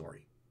involved in the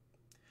story.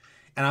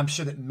 And I'm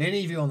sure that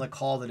many of you on the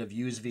call that have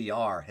used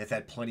VR have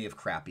had plenty of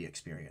crappy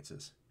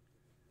experiences.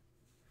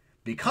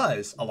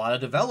 Because a lot of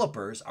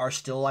developers are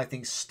still, I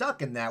think,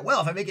 stuck in that,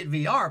 well, if I make it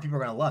VR, people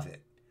are going to love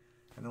it.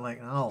 And they're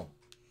like, no,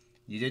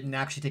 you didn't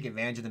actually take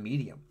advantage of the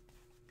medium.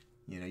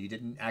 You know, you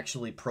didn't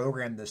actually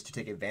program this to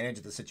take advantage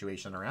of the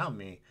situation around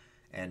me,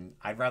 and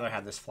I'd rather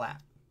have this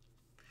flat.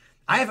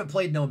 I haven't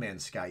played No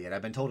Man's Sky yet.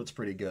 I've been told it's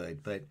pretty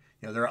good, but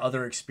you know, there are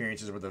other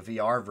experiences where the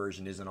VR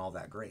version isn't all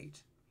that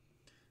great.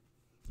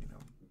 You know.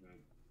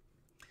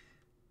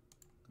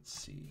 Let's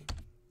see.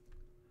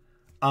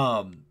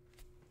 Real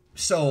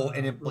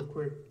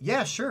quick,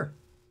 yeah, sure.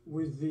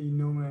 with the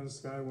No Man's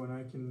Sky one,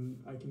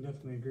 I can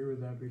definitely agree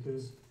with that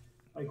because,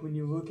 like, when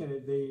you look at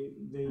it,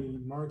 they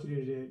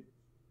marketed it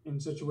in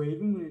such a way,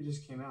 even when it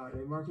just came out,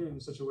 they marketed it in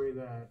such a way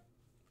that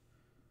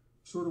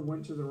sort of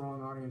went to the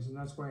wrong audience, and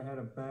that's why it had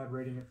a bad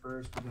rating at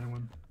first, but then it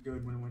went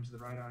good when it went to the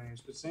right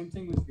audience. But same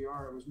thing with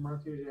VR, it was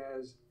marketed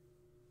as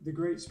the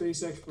great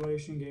space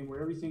exploration game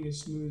where everything is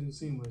smooth and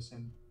seamless,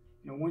 and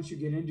you know, once you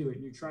get into it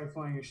and you try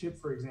flying a ship,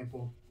 for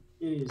example,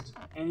 it is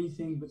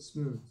anything but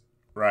smooth.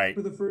 Right.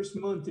 For the first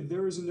month, if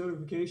there was a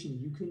notification,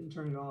 you couldn't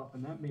turn it off,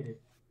 and that made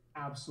it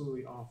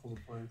absolutely awful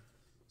to play.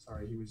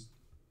 Sorry, he was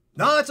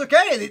No, it's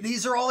okay.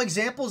 These are all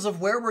examples of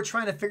where we're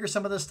trying to figure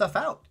some of this stuff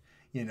out,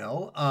 you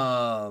know?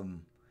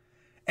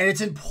 And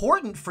it's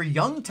important for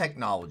young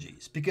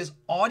technologies because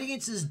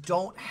audiences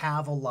don't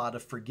have a lot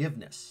of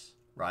forgiveness,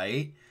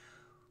 right?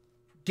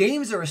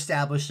 Games are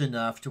established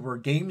enough to where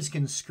games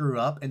can screw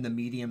up and the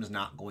medium's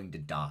not going to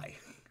die,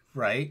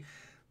 right?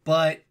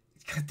 But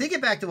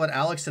thinking back to what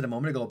Alex said a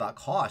moment ago about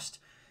cost,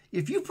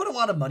 if you put a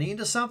lot of money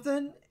into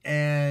something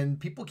and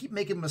people keep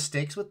making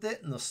mistakes with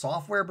it and the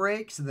software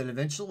breaks and then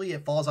eventually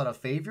it falls out of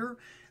favor,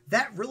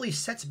 that really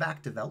sets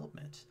back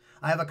development.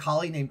 I have a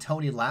colleague named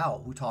Tony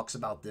Lau who talks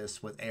about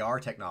this with AR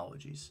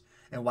technologies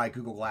and why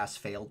Google Glass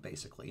failed,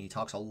 basically. He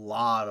talks a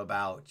lot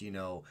about, you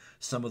know,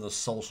 some of the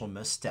social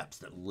missteps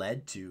that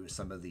led to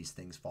some of these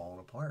things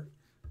falling apart.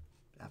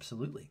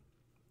 Absolutely.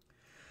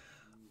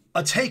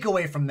 A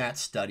takeaway from that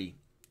study,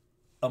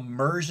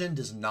 immersion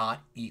does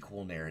not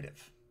equal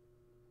narrative,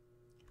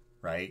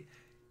 right?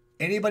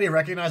 Anybody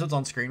recognize what's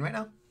on screen right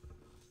now?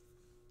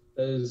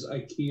 That is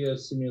IKEA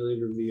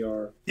Simulator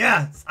VR.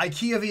 Yeah, it's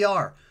IKEA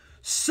VR.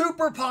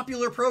 Super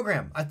popular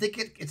program. I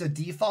think it's a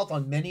default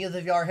on many of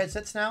the VR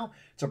headsets now.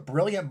 It's a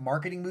brilliant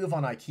marketing move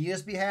on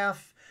IKEA's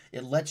behalf.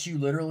 It lets you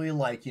literally,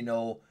 like, you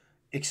know,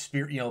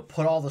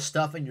 put all the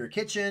stuff in your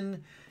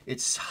kitchen.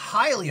 It's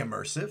highly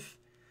immersive.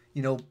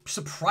 You know,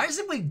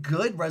 surprisingly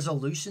good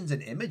resolutions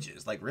and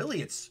images. Like,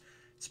 really, it's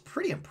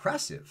pretty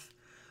impressive.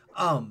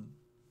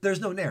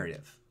 There's no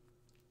narrative.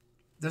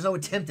 There's no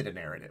attempt at a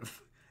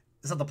narrative.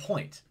 That's not the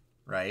point,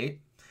 right?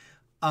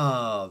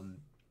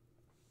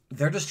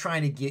 They're just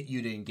trying to get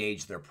you to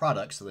engage their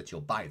products so that you'll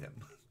buy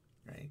them,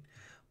 right?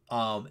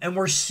 And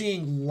we're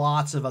seeing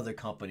lots of other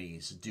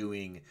companies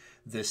doing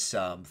this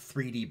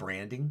 3D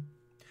branding.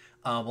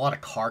 A lot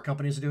of car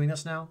companies are doing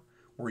this now,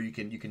 where you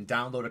can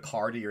download a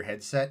car to your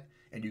headset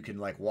and you can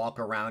like walk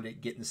around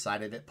it, get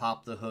inside of it,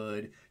 pop the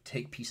hood,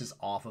 take pieces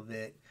off of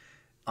it.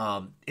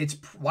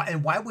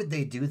 Why would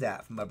they do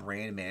that from a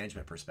brand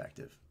management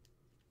perspective?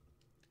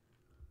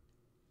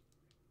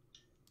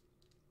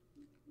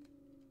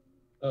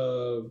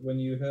 When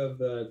you have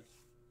that,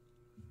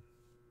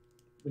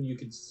 when you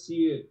can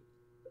see it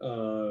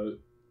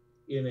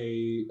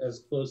in as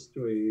close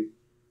to a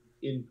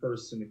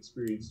in-person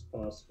experience as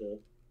possible,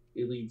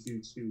 it leads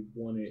you to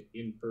want it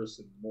in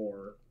person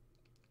more.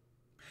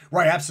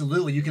 Right,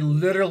 absolutely. You can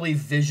literally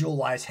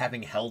visualize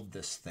having held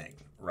this thing,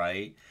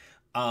 right?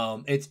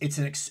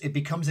 It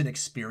becomes an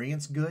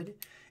experience good,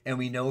 and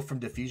we know from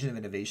diffusion of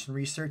innovation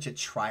research that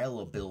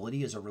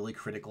trialability is a really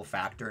critical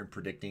factor in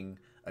predicting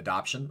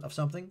adoption of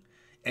something.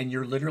 And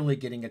you're literally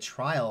getting a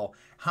trial.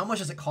 How much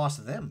does it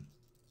cost them?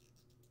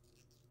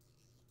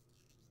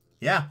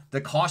 Yeah,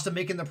 the cost of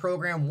making the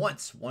program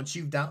once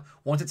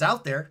it's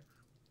out there,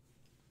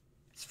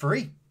 it's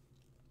free.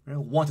 You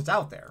know, once it's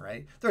out there,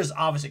 right? There's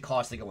obviously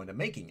costs that go into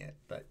making it,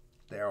 but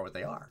they are what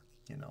they are,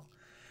 you know.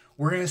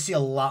 We're going to see a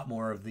lot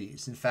more of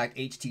these. In fact,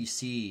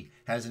 HTC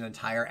has an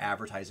entire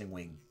advertising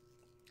wing.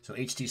 So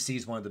HTC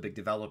is one of the big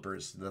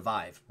developers, the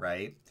Vive,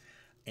 right?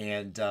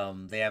 And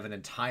they have an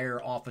entire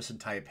office in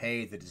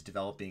Taipei that is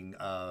developing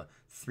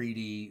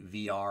 3D,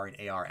 VR,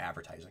 and AR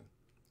advertising.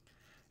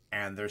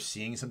 And they're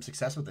seeing some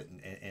success with it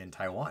in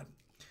Taiwan.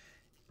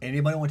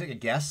 Anybody want to take a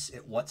guess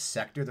at what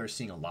sector they're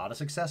seeing a lot of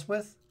success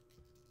with?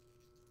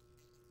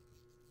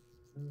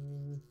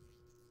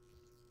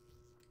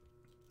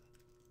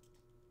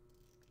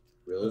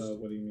 Real estate.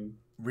 What do you mean?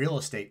 Real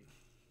estate.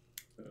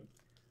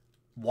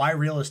 Why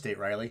real estate,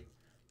 Riley?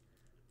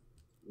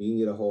 You can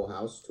get a whole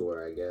house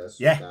tour, I guess,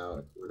 Yeah.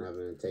 without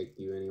having to take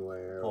you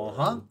anywhere.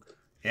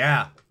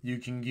 Yeah, you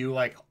can do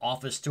like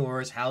office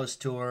tours, house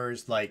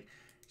tours, like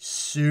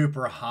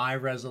super high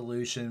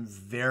resolution,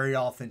 very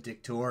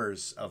authentic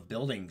tours of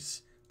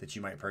buildings that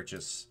you might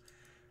purchase.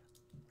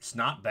 It's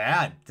not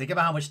bad. Think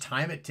about how much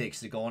time it takes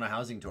to go on a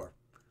housing tour.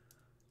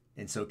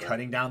 And so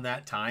cutting down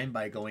that time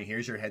by going,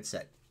 here's your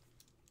headset.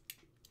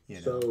 You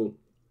know? So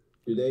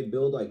do they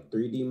build like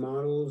 3D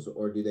models,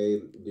 or do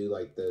they do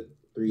like the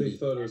 3D? They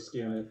photo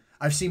scan it.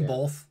 I've seen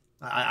both.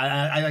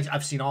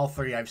 I've seen all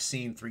three. I've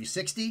seen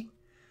 360.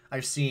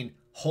 I've seen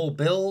whole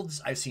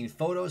builds. I've seen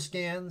photo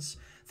scans.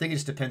 I think it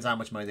just depends on how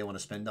much money they want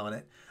to spend on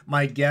it.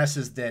 My guess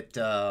is that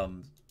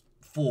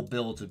full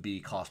builds would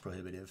be cost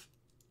prohibitive,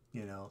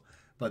 you know.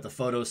 But the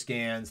photo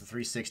scans, the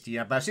 360,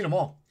 but I've seen them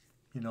all,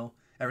 you know.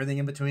 Everything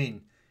in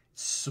between,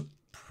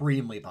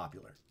 supremely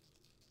popular.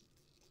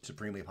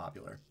 Supremely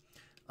popular.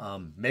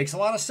 Makes a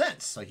lot of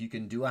sense. Like, you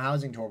can do a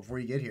housing tour before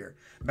you get here.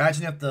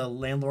 Imagine if the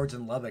landlords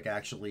in Lubbock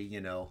actually,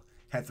 you know,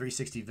 had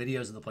 360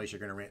 videos of the place you're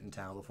going to rent in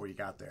town before you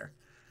got there.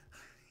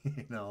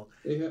 You know.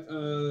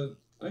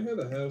 I have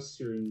a house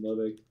here in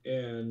Lubbock,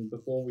 and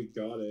before we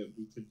got it,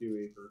 we could do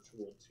a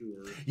virtual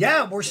tour.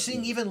 Yeah, we're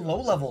seeing even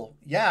low level.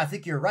 Yeah, I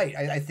think you're right.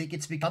 I think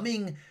it's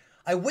becoming,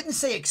 I wouldn't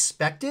say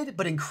expected,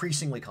 but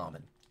increasingly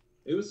common.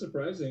 It was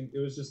surprising. It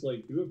was just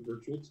like, do a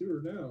virtual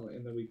tour now,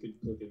 and then we could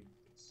look and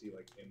see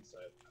like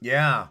inside.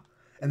 Yeah,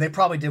 and they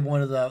probably did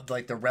one of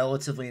the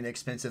relatively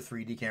inexpensive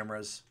 3D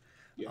cameras.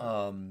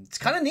 Yeah. It's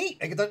kind of neat.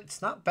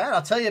 It's not bad.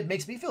 I'll tell you, it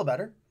makes me feel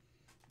better.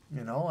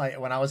 You know,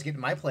 when I was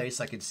getting my place,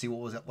 I could see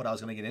what I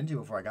was going to get into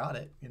before I got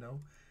it. You know,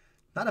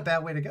 not a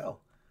bad way to go.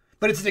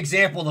 But it's an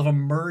example of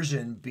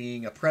immersion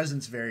being a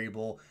presence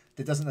variable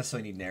that doesn't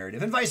necessarily need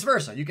narrative, and vice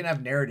versa. You can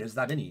have narratives,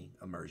 not any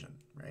immersion,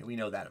 right? We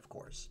know that, of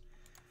course.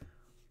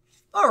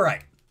 All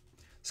right,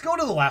 let's go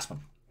to the last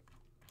one.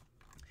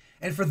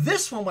 And for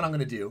this one, what I'm going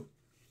to do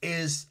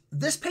is,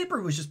 this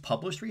paper was just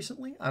published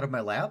recently out of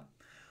my lab.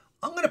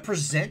 I'm going to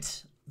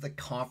present the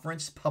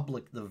conference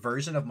the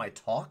version of my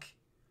talk.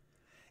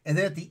 And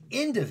then at the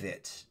end of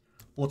it,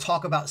 we'll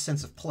talk about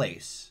sense of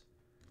place.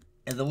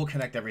 And then we'll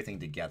connect everything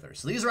together.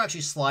 So these are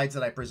actually slides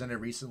that I presented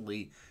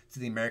recently to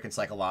the American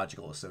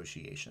Psychological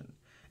Association.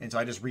 And so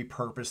I just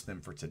repurposed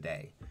them for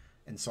today.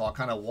 And so I'll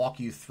kind of walk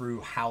you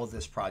through how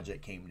this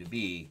project came to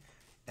be.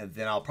 And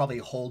then I'll probably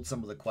hold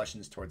some of the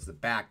questions towards the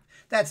back.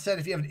 That said,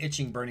 if you have an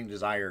itching, burning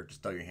desire,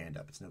 just throw your hand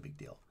up. It's no big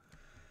deal.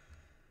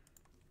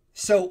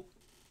 So,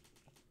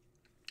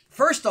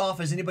 first off,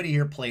 has anybody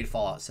here played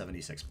Fallout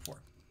 76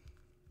 before?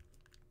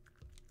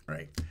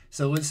 Right.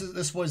 So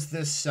this was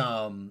this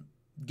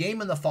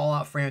game in the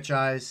Fallout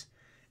franchise,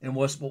 and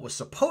what was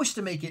supposed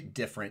to make it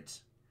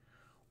different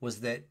was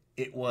that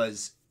it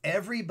was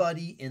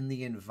everybody in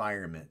the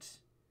environment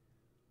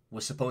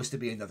was supposed to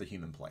be another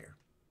human player.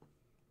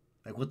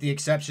 Like, with the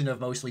exception of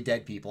mostly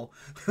dead people.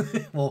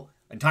 Well,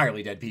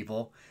 entirely dead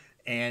people.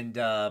 And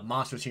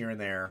monsters here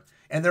and there.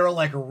 And there are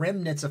like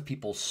remnants of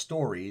people's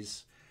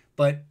stories.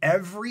 But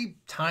every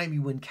time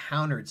you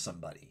encountered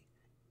somebody,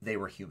 they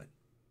were human.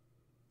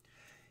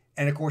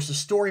 And of course, the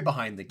story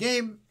behind the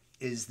game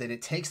is that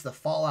it takes the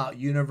Fallout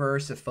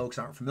universe. If folks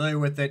aren't familiar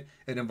with it,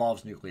 it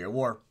involves nuclear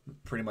war.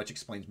 Pretty much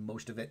explains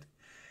most of it.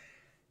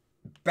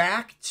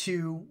 Back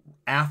to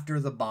after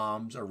the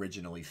bombs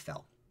originally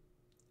fell.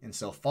 And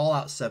so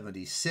Fallout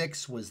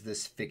 76 was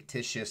this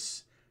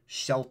fictitious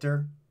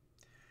shelter.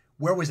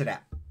 Where was it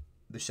at,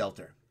 the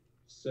shelter?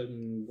 It's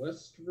in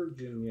West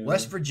Virginia.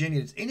 West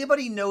Virginia. Does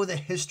anybody know the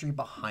history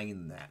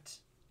behind that?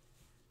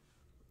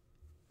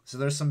 So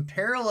there's some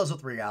parallels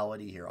with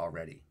reality here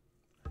already.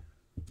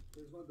 It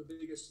was one of the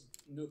biggest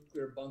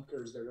nuclear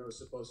bunkers that were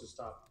supposed to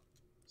stop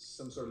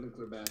some sort of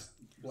nuclear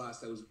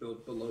blast that was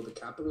built below the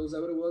Capitol. Is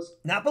that what it was?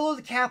 Not below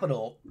the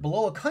Capitol,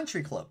 below a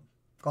country club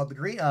called the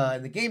Green.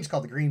 And the game's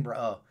called the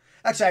Greenbrier.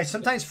 Actually, I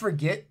sometimes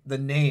forget the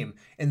name.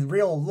 In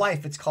real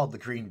life, it's called the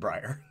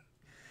Greenbrier.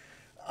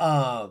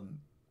 Why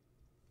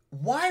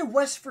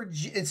West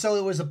Virginia? And so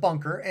it was a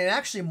bunker, and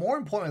actually, more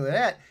importantly than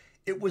that,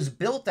 it was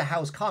built to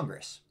house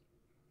Congress.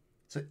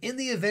 So in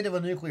the event of a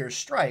nuclear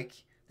strike,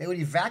 they would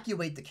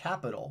evacuate the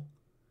Capitol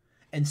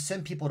and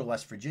send people to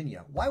West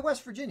Virginia. Why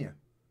West Virginia?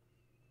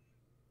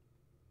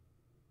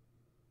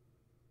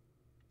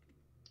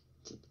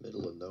 It's in the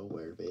middle of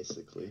nowhere,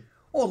 basically.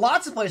 Well,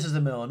 lots of places in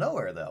the middle of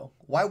nowhere, though.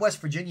 Why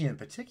West Virginia in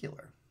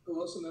particular?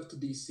 Close enough to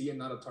D.C. and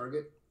not a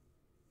target.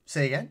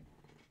 Say again?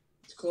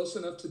 It's close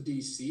enough to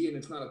D.C. and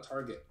it's not a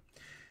target.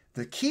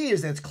 The key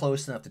is that it's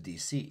close enough to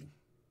D.C.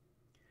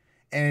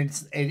 And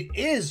it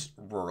is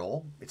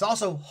rural. It's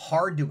also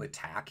hard to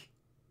attack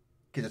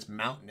because it's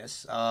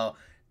mountainous.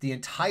 The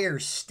entire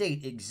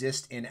state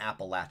exists in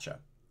Appalachia.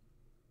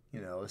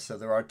 You know, so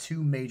there are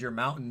two major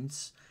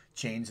mountains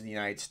chains in the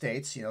United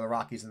States. You know, the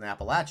Rockies and the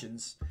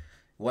Appalachians.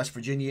 West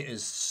Virginia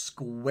is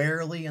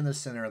squarely in the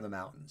center of the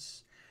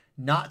mountains.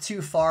 Not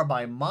too far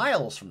by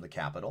miles from the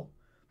capital,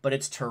 but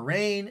its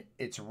terrain,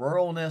 its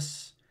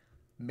ruralness,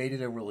 made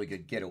it a really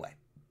good getaway.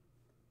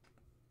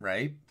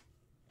 Right?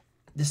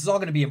 This is all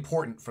going to be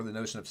important for the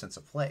notion of sense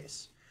of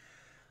place.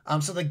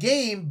 So the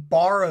game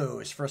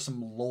borrows for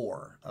some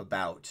lore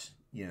about,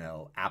 you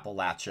know,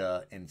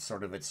 Appalachia and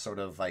its sort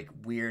of like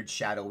weird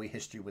shadowy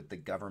history with the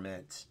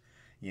government,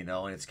 you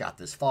know, and it's got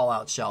this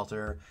fallout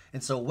shelter.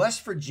 And so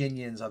West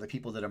Virginians are the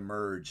people that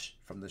emerge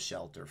from the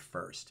shelter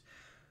first.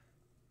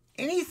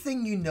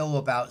 Anything you know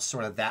about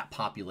sort of that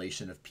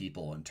population of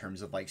people in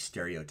terms of like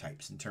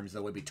stereotypes, in terms of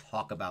the way we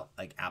talk about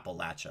like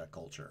Appalachia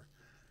culture?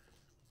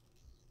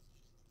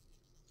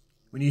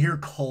 When you hear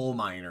coal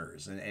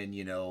miners and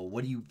you know,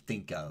 what do you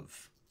think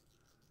of?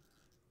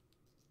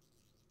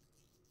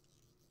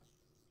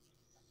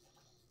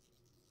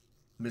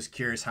 I'm just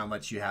curious how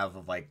much you have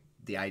of like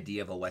the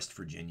idea of a West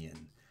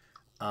Virginian.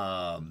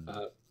 I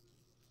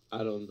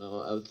don't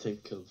know. I would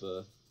think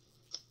of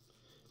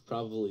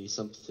probably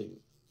something,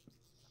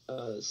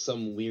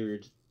 some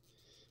weird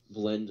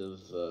blend of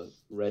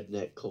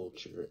redneck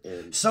culture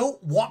and. So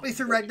walk me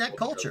through redneck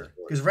culture,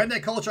 because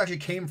redneck culture actually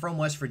came from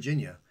West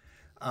Virginia.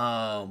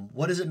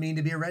 What does it mean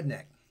to be a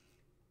redneck?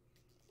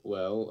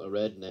 Well, a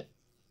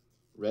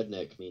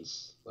redneck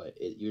means like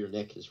your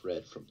neck is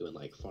red from doing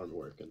like farm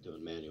work and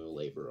doing manual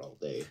labor all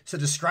day. So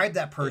describe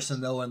that person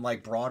though in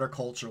like broader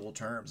cultural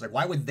terms. Like,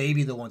 why would they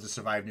be the ones to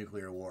survive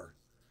nuclear war?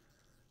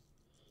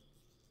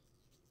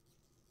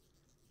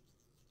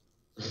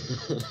 They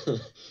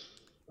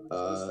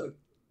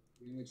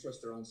only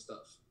trust their own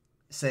stuff.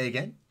 Say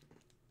again?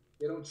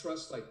 They don't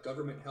trust like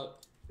government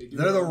help.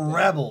 They're the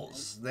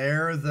rebels.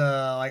 They're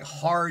the like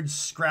hard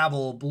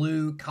scrabble,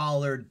 blue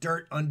collar,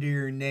 dirt under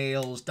your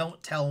nails.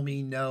 Don't tell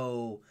me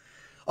no.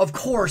 Of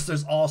course,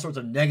 there's all sorts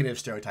of negative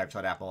stereotypes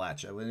about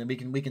Appalachia,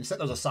 and we can set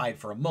those aside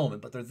for a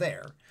moment, but they're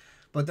there.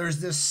 But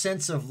there's this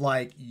sense of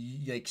like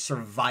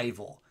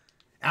survival.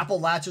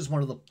 Appalachia is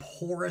one of the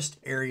poorest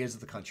areas of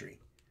the country.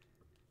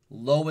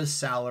 Lowest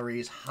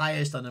salaries,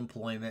 highest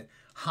unemployment,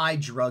 high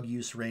drug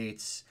use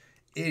rates.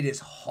 It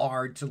is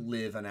hard to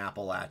live in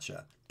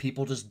Appalachia.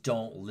 People just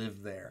don't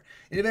live there.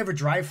 And if you ever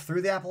drive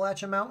through the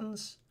Appalachian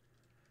Mountains,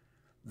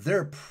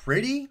 they're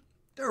pretty.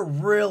 They're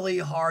really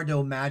hard to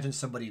imagine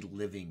somebody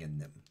living in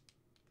them,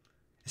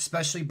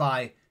 especially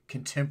by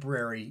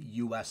contemporary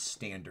U.S.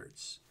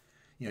 standards.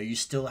 You know, you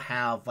still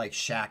have like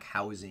shack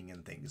housing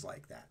and things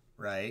like that,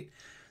 right?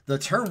 The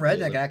term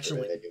redneck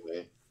actually...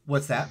 Anyway.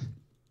 What's that?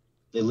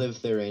 They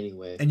live there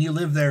anyway. And you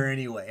live there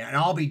anyway. And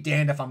I'll be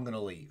damned if I'm going to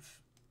leave,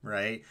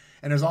 right?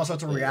 And there's all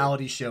sorts of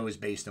reality shows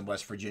based in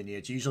West Virginia.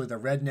 It's usually the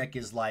redneck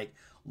is like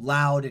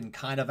loud and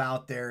kind of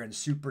out there and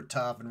super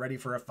tough and ready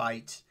for a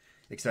fight,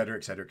 et cetera,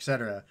 et cetera, et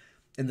cetera.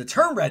 And the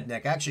term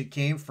redneck actually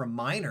came from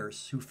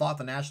miners who fought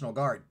the National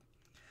Guard.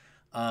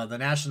 The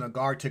National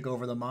Guard took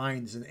over the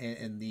mines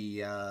in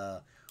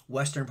the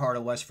western part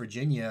of West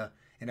Virginia,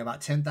 and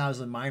about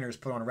 10,000 miners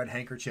put on red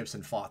handkerchiefs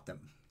and fought them.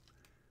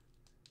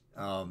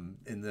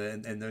 And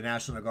the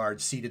National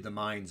Guard ceded the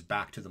mines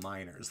back to the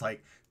miners.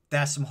 Like,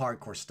 that's some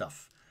hardcore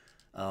stuff.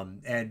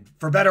 And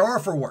for better or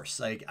for worse,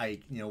 like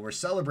we're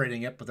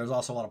celebrating it, but there's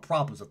also a lot of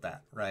problems with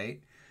that,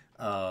 right?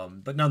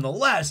 But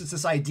nonetheless, it's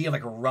this idea of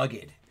like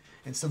rugged.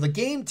 And so the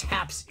game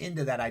taps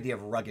into that idea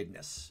of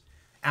ruggedness.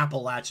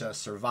 Appalachia,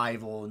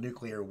 survival,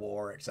 nuclear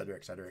war, et cetera,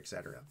 et cetera, et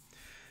cetera.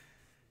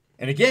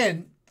 And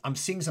again, I'm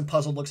seeing some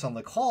puzzled looks on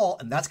the call,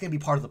 and that's going to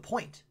be part of the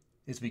point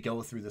as we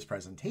go through this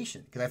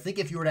presentation. Because I think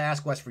if you were to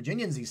ask West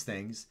Virginians these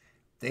things,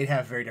 they'd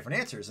have very different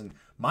answers. And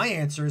my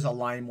answers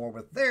align more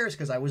with theirs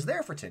because I was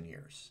there for 10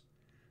 years.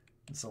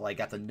 And so I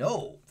got to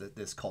know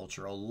this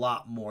culture a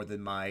lot more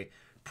than my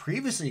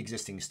previously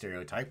existing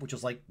stereotype, which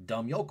was like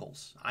dumb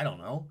yokels. I don't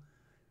know.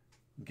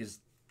 Because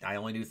I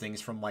only knew things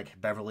from like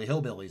Beverly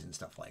Hillbillies and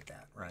stuff like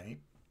that, right?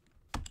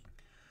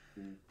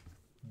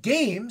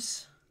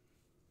 Games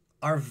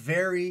are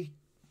very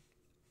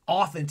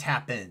often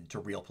tap into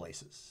real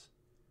places.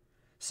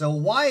 So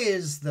why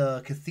is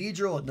the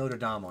cathedral at Notre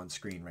Dame on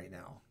screen right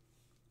now?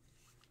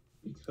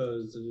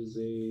 Because it is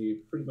a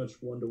pretty much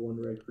one-to-one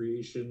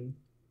recreation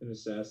in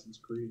Assassin's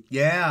Creed.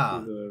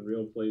 Yeah. The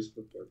real place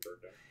before it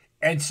burned down.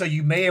 And so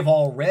you may have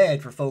all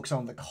read, for folks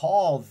on the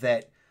call,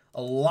 that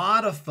a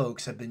lot of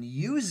folks have been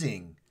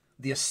using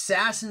the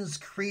Assassin's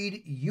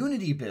Creed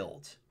Unity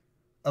build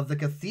of the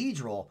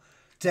cathedral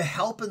to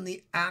help in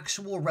the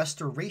actual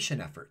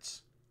restoration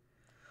efforts.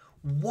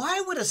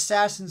 Why would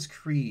Assassin's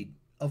Creed,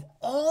 of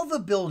all the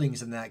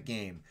buildings in that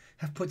game,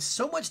 have put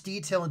so much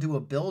detail into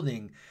a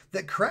building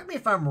that, correct me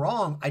if I'm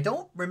wrong, I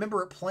don't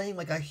remember it playing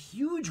like a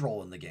huge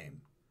role in the game?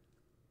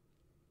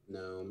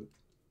 No.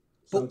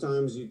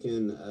 Sometimes you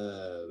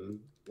can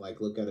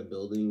like look at a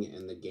building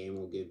and the game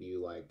will give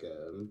you like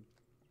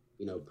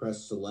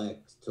press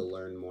select to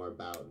learn more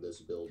about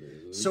this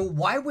building. So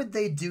why would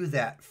they do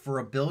that for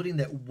a building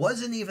that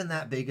wasn't even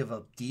that big of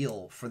a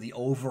deal for the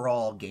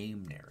overall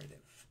game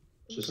narrative?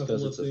 Just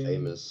because it's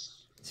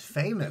famous. It's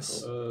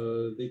famous.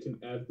 They can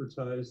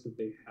advertise that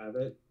they have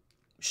it.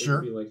 They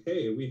Sure. can be like,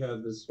 hey, we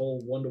have this whole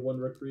one-to-one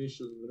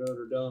recreation of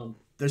Notre Dame.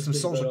 There's some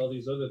Think about social, all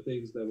these other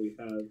things that we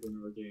have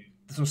in our game.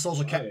 some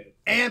social Buy cap, it.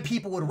 and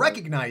people would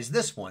recognize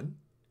this one.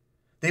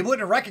 They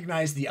wouldn't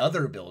recognize the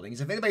other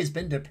buildings. If anybody's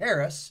been to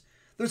Paris,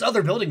 there's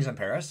other buildings in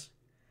Paris,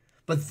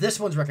 but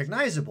this one's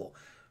recognizable.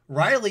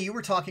 Riley, you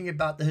were talking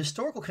about the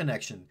historical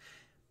connection.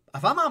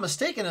 If I'm not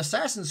mistaken,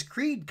 Assassin's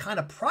Creed kind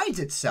of prides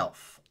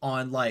itself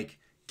on like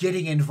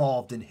getting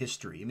involved in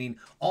history. I mean,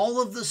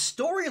 all of the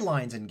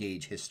storylines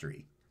engage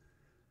history.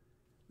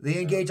 They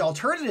engage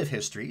alternative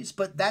histories,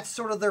 but that's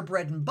sort of their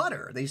bread and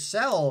butter. They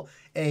sell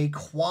a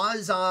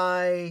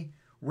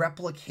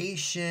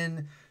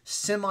quasi-replication,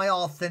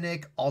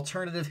 semi-authentic,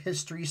 alternative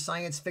history,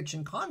 science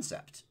fiction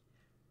concept.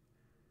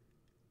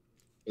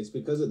 It's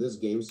because of this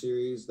game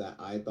series that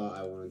I thought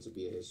I wanted to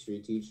be a history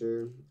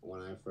teacher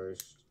when I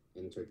first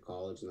entered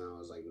college, and I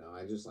was like, no,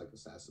 I just like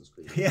Assassin's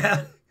Creed.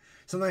 Yeah.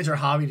 Sometimes your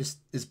hobby just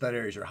is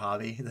better as your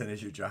hobby than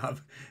as your job.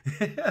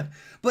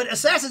 But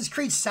Assassin's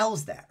Creed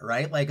sells that,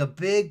 right? Like a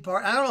big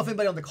part. I don't know if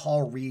anybody on the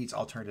call reads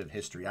alternative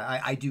history.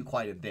 I do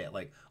quite a bit,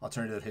 like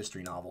alternative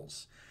history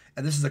novels.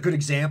 And this is a good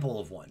example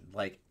of one,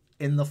 like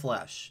in the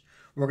flesh.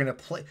 We're going to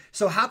play.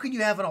 So how can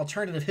you have an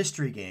alternative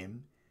history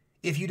game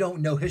if you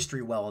don't know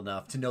history well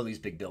enough to know these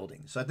big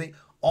buildings? So I think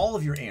all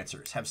of your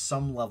answers have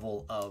some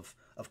level of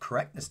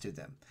correctness to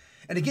them.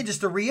 And again,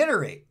 just to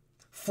reiterate,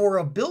 for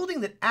a building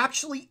that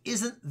actually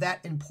isn't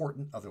that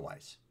important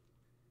otherwise.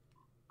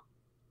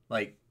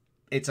 Like,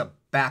 it's a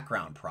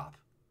background prop.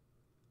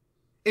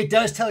 It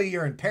does tell you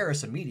you're in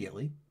Paris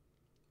immediately.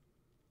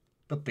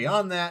 But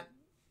beyond that,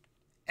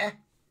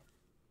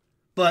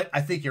 But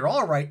I think you're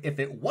all right. If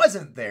it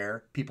wasn't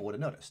there, people would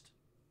have noticed.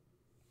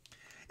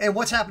 And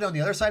what's happening on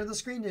the other side of the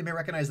screen? Did anybody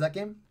recognize that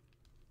game?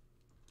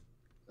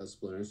 A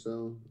Splinter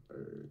Cell?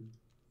 Or...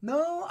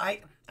 No,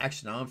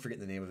 I'm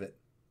forgetting the name of it.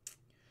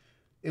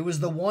 It was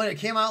the one. It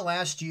came out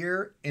last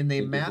year, and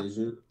they The mapped.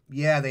 Division.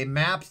 Yeah, they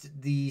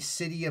mapped the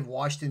city of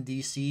Washington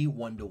D.C.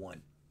 1-to-1.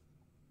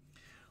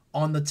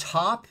 On the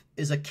top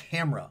is a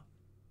camera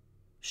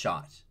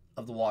shot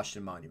of the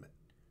Washington Monument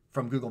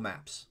from Google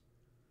Maps.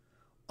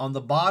 On the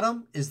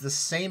bottom is the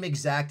same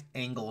exact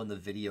angle in the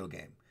video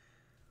game.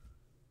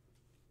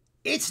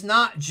 It's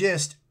not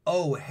just,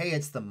 oh, hey,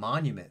 it's the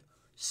monument.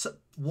 So,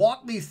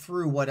 walk me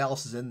through what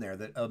else is in there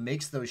that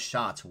makes those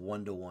shots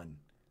 1-to-1.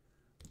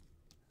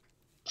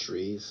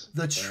 Trees.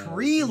 The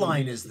tree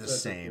line is the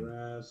It's like same.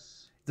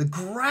 grass. The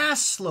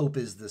grass slope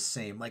is the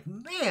same. Like,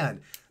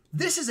 man,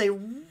 this is a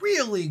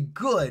really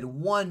good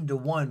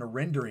 1-to-1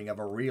 rendering of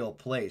a real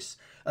place.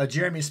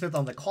 Jeremy Smith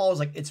on the call is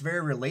like, it's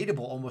very relatable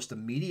almost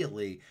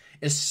immediately,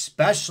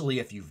 especially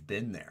if you've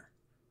been there.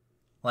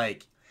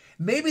 Like,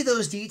 maybe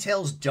those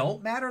details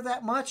don't matter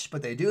that much,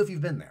 but they do if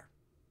you've been there.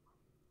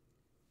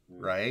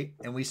 Right?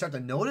 And we start to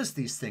notice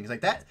these things.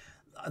 Like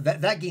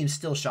that game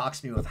still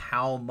shocks me with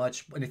how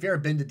much, and if you've ever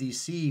been to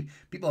DC,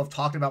 people have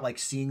talked about like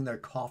seeing their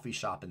coffee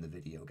shop in the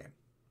video game.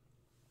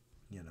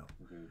 You know,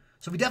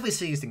 so we definitely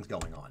see these things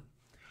going on.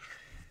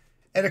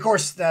 And of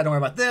course, don't worry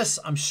about this.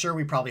 I'm sure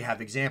we probably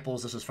have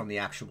examples. This is from the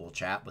actual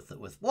chat with.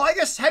 Well, I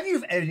guess, have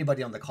you,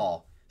 anybody on the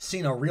call,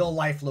 seen a real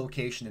life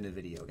location in a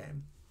video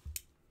game?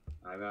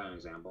 I've got an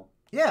example.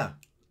 Yeah.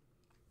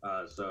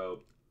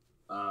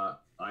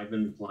 I've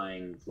been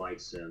playing flight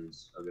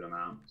sims a good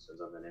amount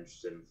since I've been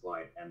interested in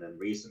flight, and then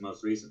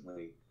most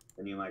recently,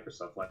 the new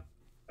Microsoft Flight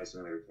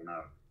Simulator came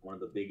out. One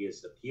of the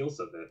biggest appeals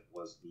of it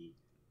was the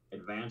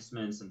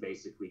advancements in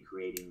basically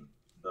creating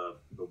the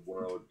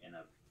world in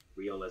a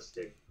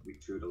realistic,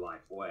 true to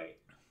life way.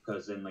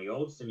 Because in the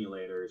old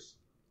simulators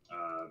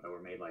that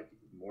were made like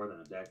more than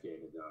a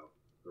decade ago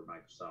for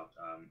Microsoft,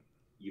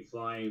 you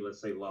fly,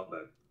 let's say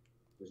Lubbock.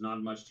 There's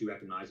not much too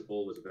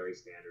recognizable. It was very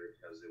standard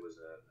because it was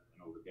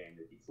an older game.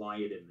 If you fly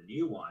it in the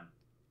new one,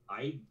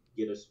 I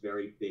get a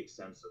very big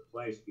sense of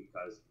place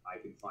because I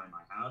can find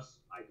my house,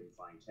 I can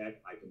find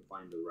tech, I can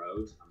find the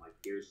roads. I'm like,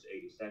 here's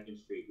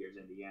 82nd Street, here's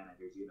Indiana,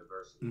 here's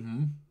University.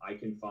 Mm-hmm. I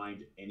can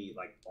find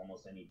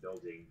almost any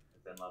building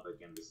within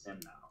Lubbock in the sim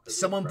now.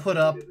 Someone put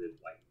up,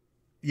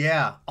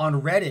 yeah,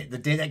 on Reddit, the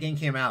day that game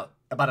came out,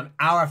 about an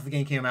hour after the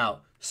game came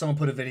out, someone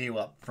put a video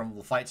up from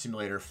the Flight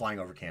Simulator flying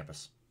over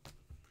campus.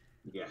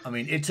 Yeah. I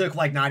mean, it took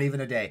like not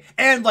even a day.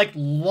 And like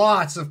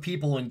lots of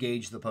people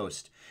engaged the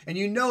post. And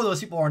you know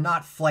those people are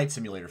not Flight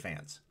Simulator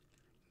fans.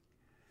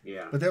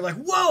 Yeah. But they're like,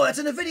 whoa, that's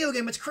in a video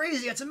game. It's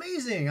crazy. It's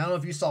amazing. I don't know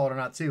if you saw it or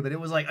not too, but it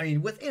was like, I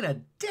mean, within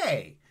a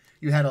day,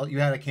 you had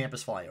a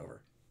campus flyover.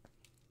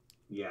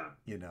 Yeah.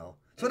 You know.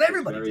 So what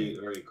everybody very,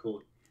 did. very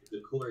cool. It's a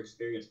cooler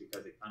experience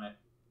because it kind of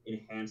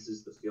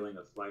enhances the feeling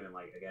of flight and,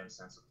 like, again,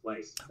 sense of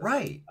place.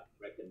 Right. I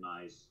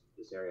recognize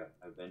this area.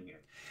 I've been here.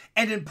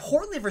 And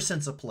importantly for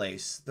sense of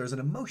place, there's an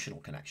emotional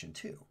connection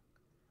too.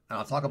 And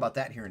I'll talk about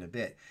that here in a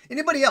bit.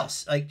 Anybody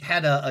else like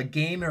had a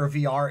game or a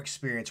VR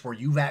experience where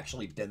you've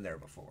actually been there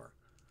before?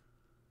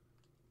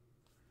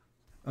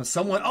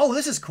 Someone, oh,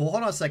 this is cool.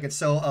 Hold on a second.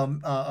 So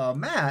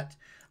Matt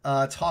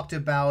talked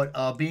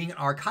about being an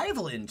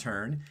archival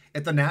intern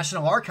at the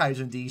National Archives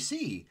in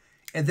DC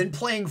and then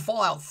playing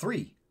Fallout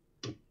 3.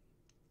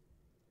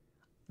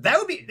 That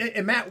would be,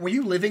 and Matt, were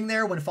you living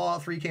there when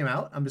Fallout 3 came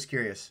out? I'm just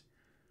curious.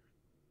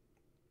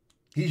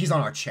 He's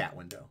on our chat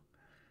window.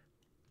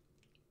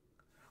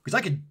 Because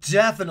I could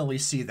definitely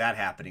see that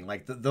happening.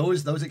 Like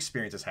those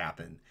experiences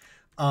happen.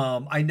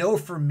 I know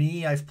for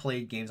me, I've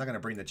played games. I'm going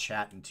to bring the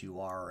chat into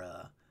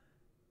our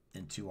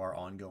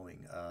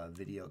ongoing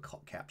video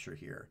capture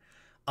here.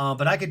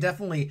 But I could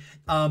definitely,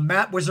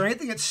 Matt, was there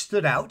anything that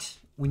stood out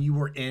when you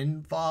were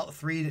in Fallout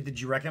 3? Did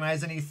you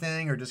recognize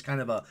anything, or just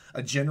kind of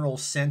a general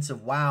sense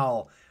of,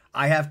 wow,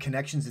 I have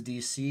connections to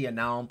DC and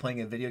now I'm playing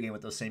a video game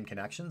with those same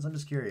connections? I'm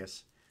just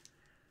curious.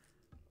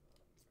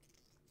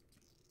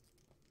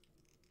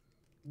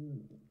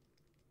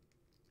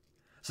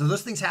 So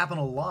those things happen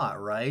a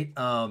lot, right?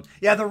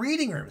 Yeah, the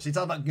reading rooms. You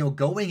talk about,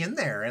 going in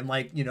there and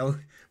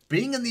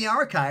being in the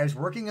archives,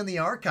 working in the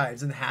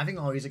archives, and having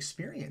all these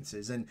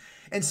experiences. And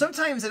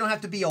sometimes they don't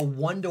have to be a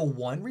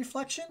one-to-one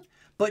reflection,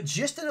 but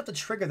just enough to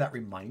trigger that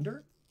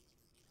reminder,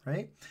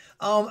 right?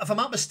 If I'm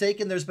not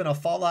mistaken, there's been a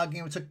Fallout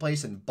game that took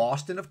place in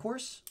Boston, of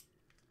course.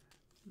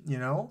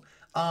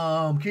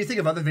 Can you think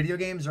of other video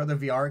games or other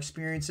VR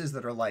experiences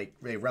that are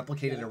they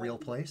replicated a real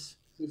place?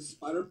 It's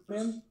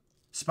Spider-Man.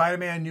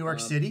 Spider-Man, New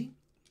York City.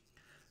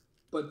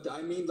 But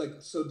I mean,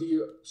 so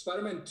the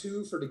Spider-Man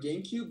 2 for the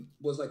GameCube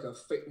was like a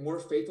more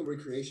faithful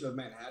recreation of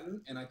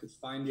Manhattan, and I could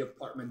find the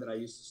apartment that I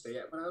used to stay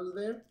at when I was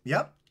there.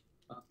 Yep.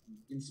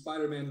 In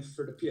Spider-Man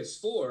for the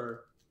PS4,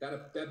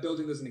 that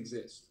building doesn't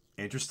exist.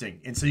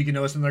 Interesting. And so you can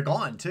notice when they're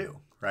gone too,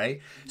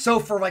 right? So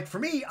for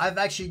me, I've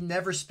actually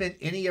never spent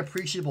any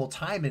appreciable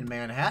time in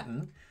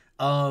Manhattan.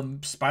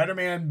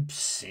 Spider-Man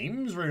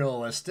seems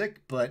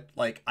realistic, but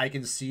I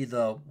can see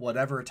the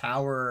whatever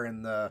tower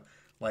and the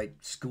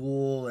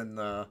school and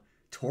the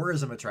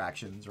tourism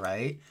attractions,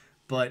 right?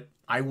 But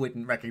I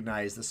wouldn't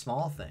recognize the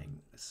small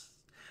things.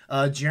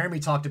 Jeremy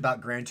talked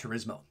about Gran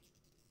Turismo.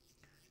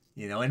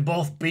 You know, and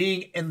both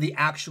being in the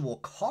actual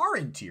car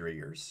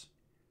interiors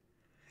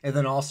and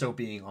then also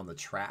being on the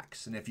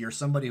tracks. And if you're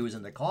somebody who's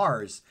in the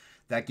cars,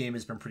 that game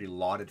has been pretty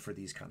lauded for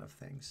these kind of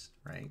things,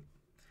 right?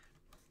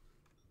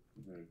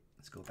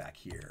 Let's go back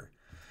here.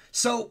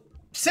 So,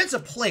 sense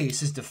of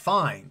place is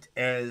defined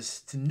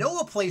as to know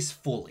a place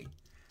fully,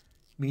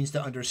 means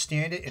to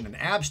understand it in an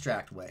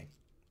abstract way,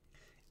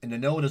 and to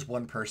know it as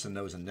one person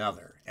knows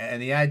another.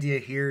 And the idea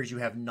here is you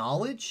have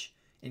knowledge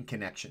and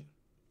connection.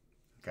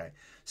 Okay,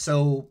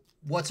 so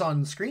what's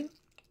on the screen?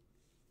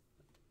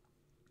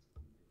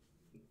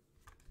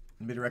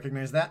 Anybody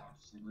recognize that?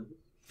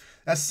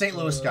 That's St.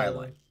 Louis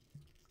skyline.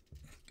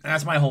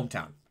 That's my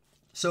hometown.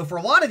 So for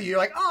a lot of you, you're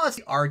like, oh, it's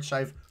the Arch.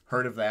 I've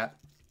heard of that.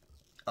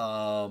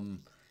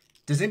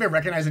 Does anybody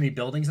recognize any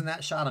buildings in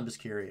that shot? I'm just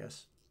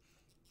curious.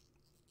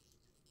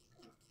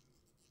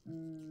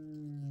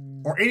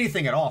 Or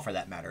anything at all, for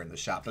that matter, in the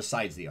shot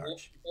besides the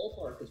Arch.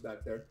 Ballpark is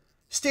back there.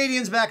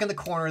 Stadium's back in the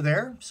corner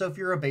there. So if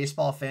you're a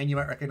baseball fan, you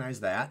might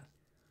recognize that.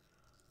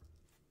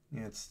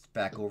 Yeah, it's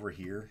back over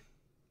here.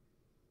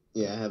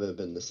 Yeah, I haven't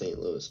been to St.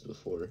 Louis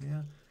before.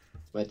 Yeah.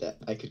 My dad,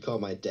 I could call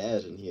my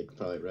dad and he'd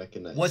probably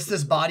recognize. What's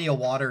this body of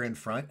water in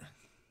front?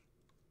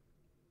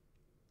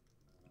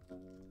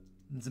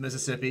 It's the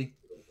Mississippi.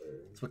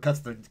 It's what cuts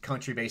the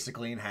country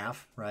basically in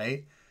half,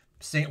 right?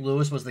 St.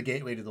 Louis was the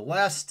gateway to the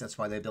West. That's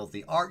why they built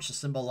the Arch to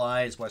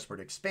symbolize westward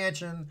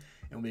expansion.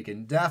 And we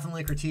can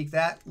definitely critique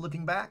that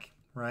looking back,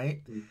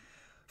 right?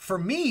 For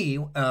me,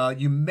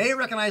 you may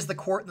recognize the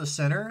court in the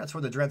center. That's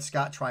where the Dred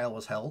Scott trial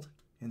was held.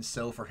 And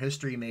so for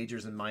history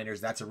majors and minors,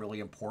 that's a really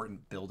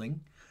important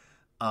building.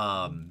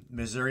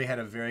 Missouri had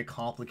a very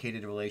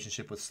complicated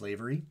relationship with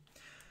slavery.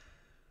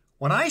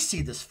 When I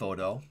see this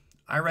photo,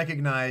 I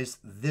recognize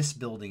this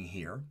building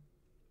here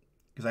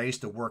because I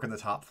used to work on the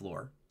top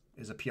floor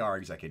as a PR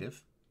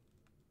executive.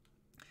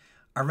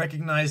 I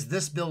recognize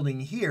this building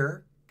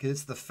here because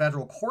it's the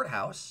federal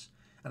courthouse,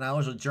 and I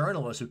was a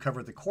journalist who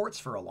covered the courts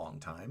for a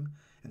long time,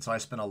 and so I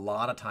spent a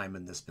lot of time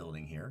in this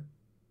building here,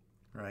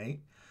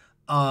 right?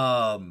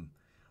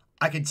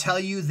 I can tell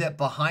you that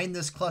behind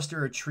this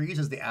cluster of trees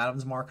is the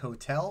Adams Mark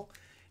Hotel,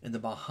 and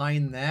then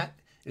behind that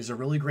is a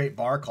really great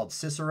bar called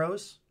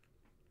Cicero's,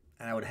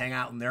 and I would hang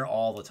out in there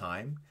all the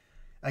time.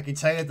 I can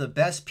tell you the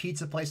best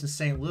pizza place in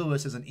St.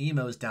 Louis is an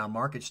Emo's down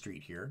Market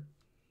Street here,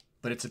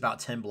 but it's about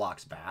 10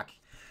 blocks back.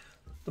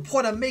 The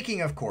point I'm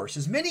making, of course,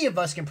 is many of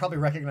us can probably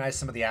recognize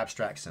some of the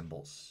abstract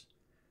symbols.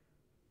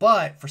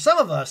 But for some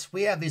of us,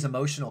 we have these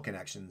emotional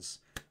connections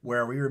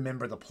where we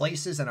remember the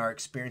places and our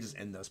experiences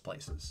in those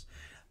places,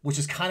 which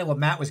is kind of what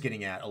Matt was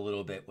getting at a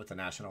little bit with the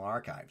National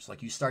Archives.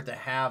 Like you start to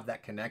have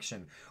that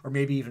connection, or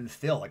maybe even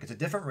feel like it's a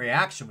different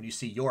reaction when you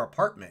see your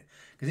apartment.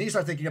 Because then you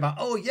start thinking about,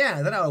 oh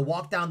yeah, then I would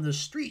walk down the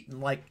street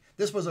and like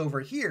this was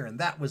over here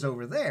and that was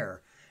over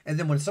there. And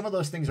then when some of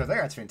those things are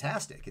there, it's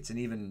fantastic. It's an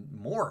even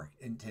more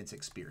intense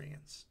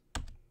experience,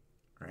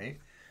 right?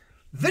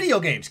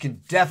 Video games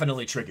can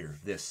definitely trigger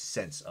this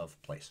sense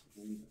of place.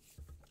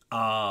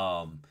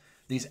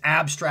 These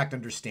abstract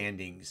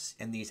understandings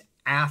and these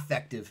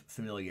affective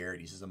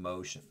familiarities as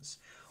emotions.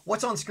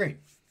 What's on screen?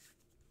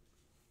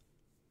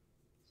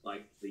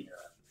 Like the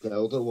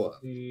Zelda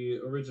what? The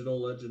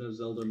original Legend of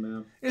Zelda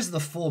map. This is the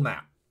full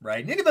map, right?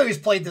 And anybody who's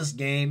played this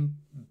game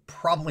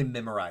probably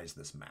memorized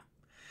this map.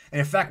 And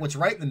in fact, what's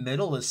right in the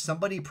middle is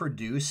somebody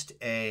produced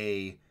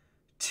a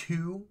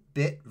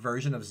 2-bit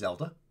version of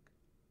Zelda.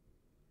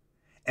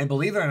 And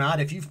believe it or not,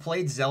 if you've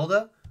played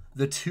Zelda,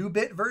 the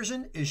 2-bit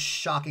version is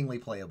shockingly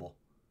playable.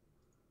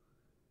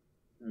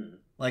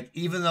 Like,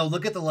 even though,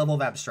 look at the level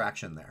of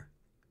abstraction there.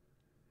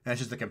 That's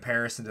just a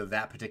comparison to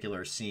that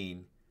particular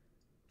scene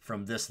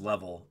from this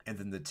level and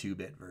then the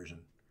 2-bit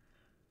version.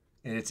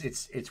 And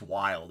it's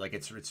wild. Like,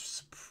 it's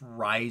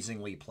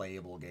surprisingly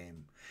playable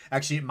game.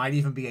 Actually, it might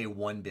even be a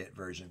 1-bit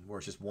version where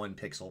it's just 1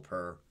 pixel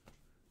per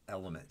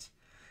element.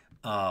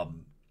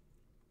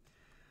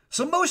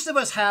 So most of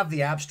us have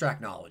the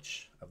abstract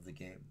knowledge of the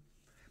game.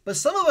 But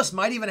some of us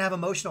might even have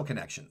emotional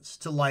connections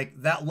to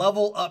like that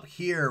level up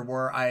here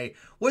where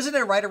wasn't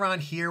it right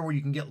around here where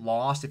you can get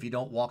lost if you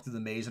don't walk through the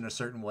maze in a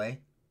certain way?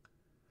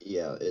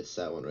 Yeah, it's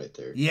that one right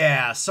there.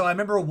 Yeah, so I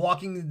remember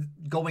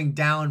going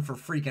down for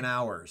freaking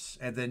hours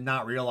and then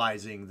not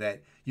realizing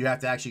that you have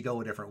to actually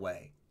go a different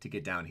way to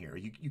get down here.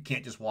 You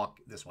can't just walk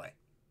this way,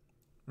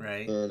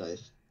 right? And I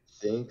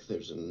think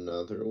there's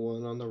another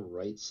one on the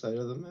right side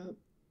of the map.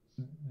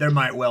 There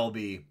might well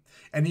be.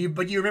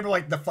 But you remember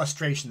like the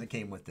frustration that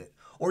came with it.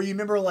 Or you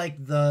remember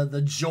like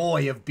the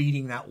joy of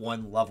beating that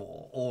one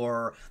level,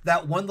 or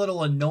that one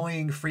little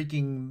annoying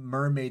freaking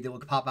mermaid that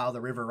would pop out of the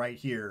river right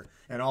here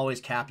and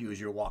always cap you as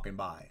you're walking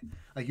by.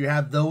 Like you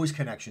have those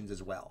connections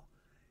as well.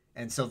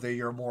 And so they're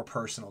your more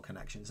personal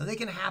connections. And they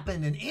can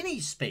happen in any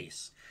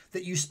space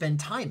that you spend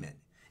time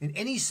in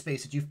any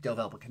space that you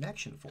develop a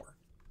connection for,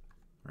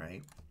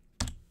 right?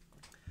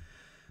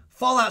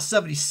 Fallout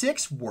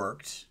 76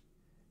 worked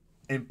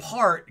in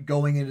part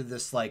going into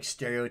this like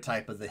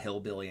stereotype of the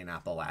hillbilly in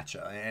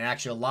Appalachia. And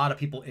actually a lot of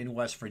people in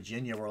West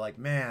Virginia were like,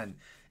 man,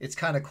 it's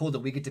kind of cool that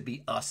we get to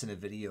be us in a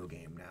video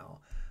game now.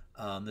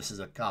 This is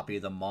a copy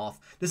of the Moth.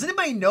 Does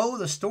anybody know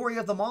the story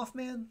of the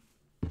Mothman?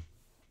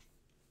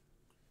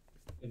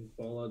 In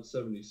Fallout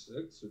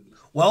 76?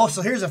 Well,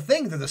 so here's the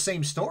thing. They're the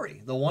same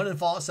story. The one in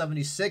Fallout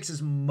 76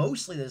 is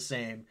mostly the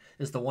same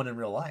as the one in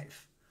real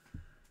life.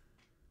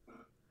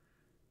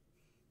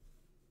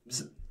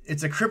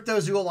 It's a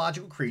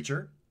cryptozoological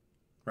creature,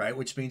 right?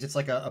 Which means it's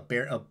like a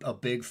bear, a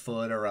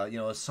Bigfoot,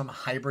 or some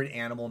hybrid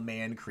animal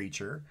man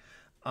creature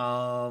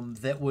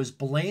that was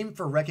blamed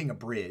for wrecking a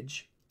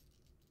bridge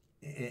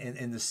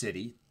in the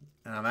city.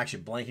 And I'm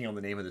actually blanking on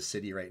the name of the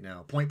city right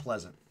now. Point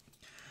Pleasant.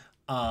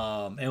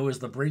 And it was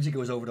the bridge that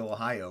goes over to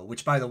Ohio,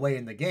 which, by the way,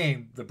 in the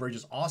game, the bridge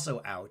is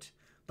also out.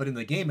 But in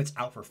the game, it's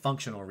out for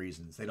functional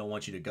reasons. They don't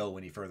want you to go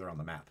any further on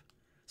the map.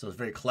 So it's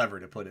very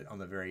clever to put it on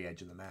the very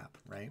edge of the map,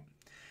 right?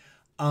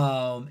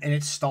 And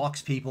it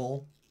stalks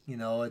people.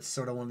 It's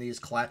sort of one of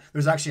these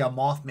there's actually a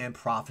Mothman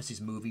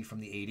Prophecies movie from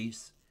the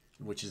 80s,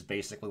 which is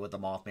basically what the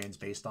Mothman's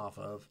based off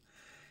of.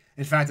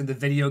 In fact, in the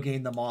video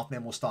game, the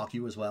Mothman will stalk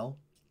you as well.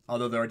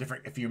 Although there are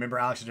different, if you remember,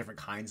 Alex, there's different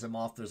kinds of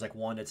moth. There's like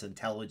one that's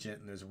intelligent,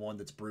 and there's one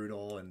that's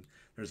brutal, and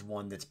there's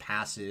one that's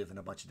passive, and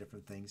a bunch of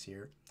different things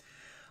here.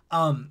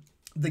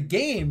 The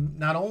game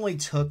not only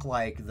took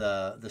like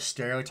the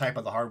stereotype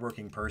of the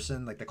hardworking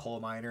person, like the coal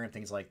miner and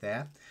things like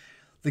that.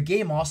 The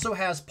game also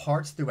has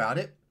parts throughout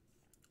it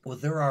where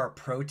there are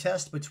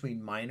protests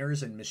between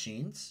miners and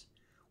machines.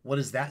 What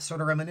is that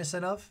sort of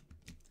reminiscent of?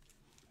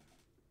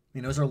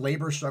 Those are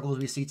labor struggles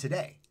we see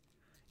today.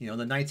 In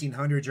the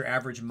 1900s, your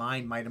average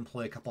mine might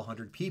employ a couple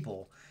hundred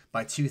people.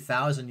 By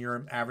 2000,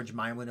 your average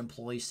mine would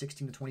employ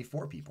 16 to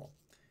 24 people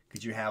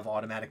because you have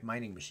automatic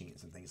mining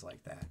machines and things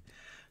like that.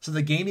 So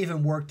the game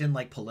even worked in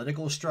like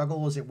political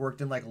struggles. It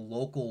worked in like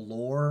local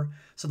lore.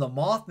 So the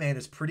Mothman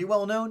is pretty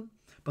well known,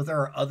 but there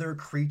are other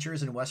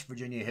creatures in West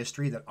Virginia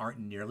history that aren't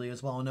nearly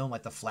as well known,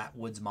 like the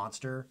Flatwoods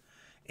Monster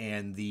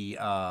and the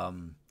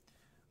and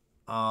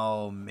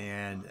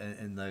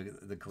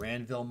the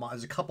Granville.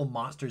 There's a couple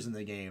monsters in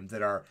the game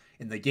that are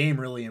in the game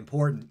really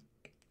important,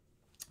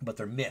 but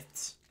they're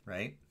myths,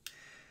 right?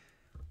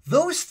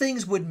 Those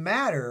things would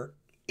matter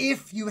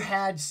if you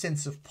had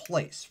sense of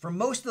place. For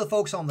most of the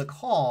folks on the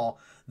call,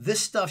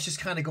 this stuff's just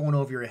kind of going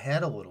over your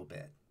head a little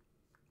bit,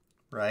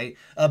 right?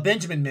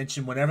 Benjamin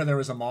mentioned whenever there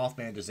was a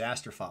Mothman,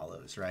 disaster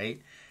follows,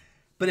 right?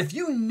 But if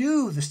you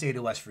knew the state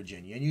of West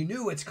Virginia and you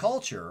knew its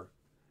culture,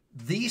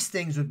 these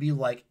things would be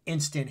like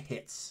instant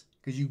hits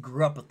because you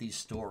grew up with these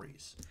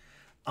stories.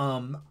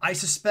 I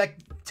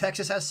suspect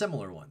Texas has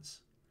similar ones.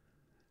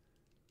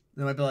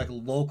 There might be like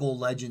local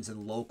legends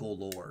and local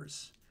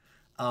lores.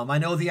 I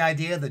know the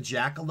idea the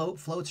jackalope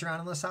floats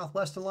around in the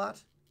Southwest a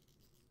lot.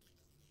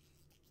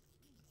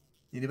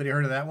 Anybody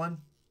heard of that one?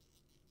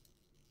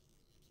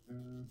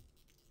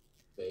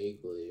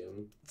 Vaguely.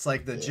 It's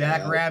like the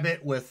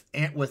jackrabbit with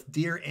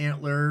deer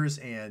antlers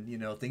and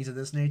things of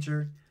this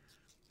nature.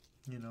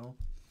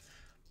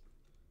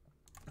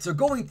 So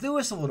going through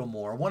this a little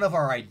more, one of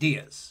our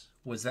ideas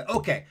was that,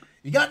 okay,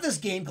 you got this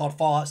game called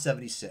Fallout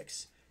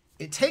 76.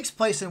 It takes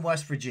place in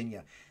West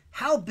Virginia.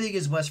 How big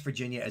is West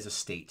Virginia as a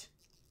state?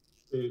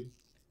 Big.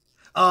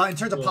 In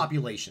terms of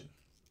population.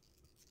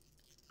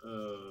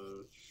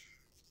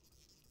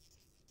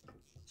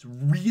 It's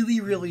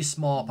really, really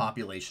small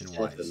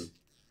population-wise. 7.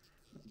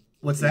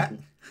 What's that?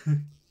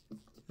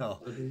 Oh.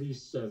 At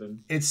least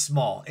 7. It's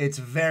small. It's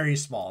very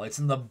small. It's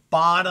in the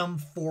bottom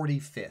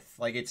 45th.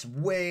 Like, it's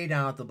way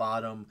down at the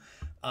bottom.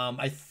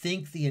 I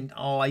think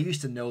I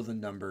used to know the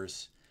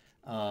numbers.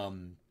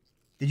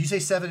 Did you say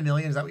 7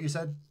 million? Is that what you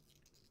said?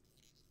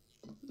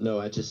 No,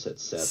 I just said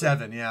 7.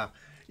 7, yeah.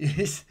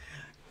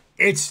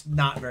 It's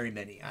not very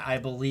many. I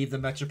believe the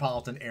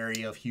metropolitan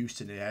area of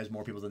Houston, it has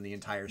more people than the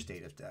entire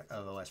state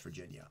of West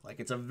Virginia. Like,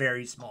 it's a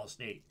very small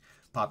state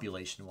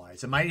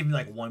population-wise. It might even be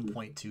like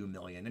 1.2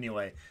 million.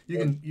 Anyway, you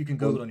can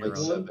Google it on your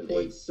own.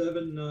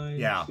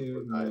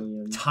 1.792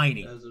 million.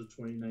 Tiny. As of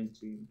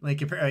 2019.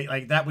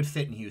 Like that would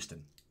fit in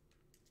Houston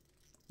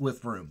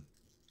with room,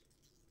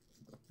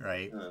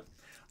 right?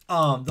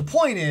 The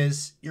point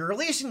is, you're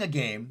releasing a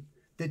game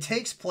that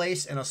takes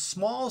place in a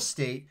small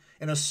state,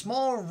 in a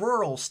small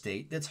rural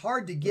state that's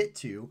hard to get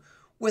to,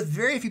 with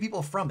very few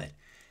people from it.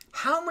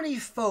 How many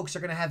folks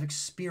are going to have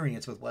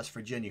experience with West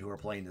Virginia who are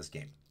playing this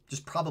game?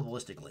 Just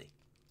probabilistically.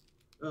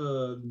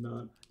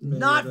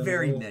 Not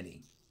very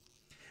many.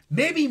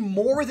 Maybe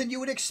more than you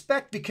would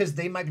expect because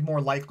they might be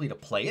more likely to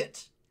play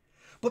it,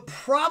 but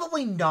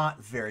probably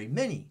not very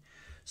many.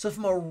 So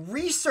from a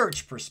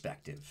research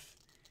perspective,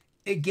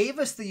 it gave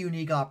us the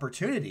unique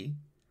opportunity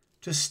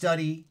to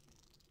study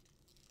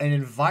an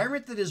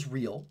environment that is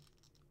real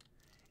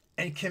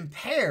and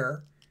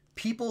compare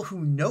people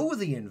who know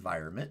the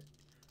environment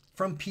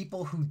from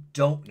people who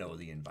don't know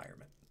the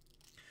environment,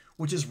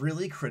 which is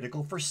really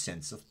critical for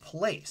sense of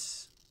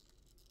place,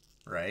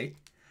 right?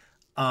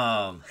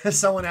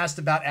 Someone asked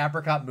about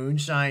apricot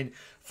moonshine.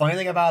 Funny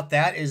thing about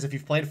that is if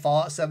you've played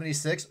Fallout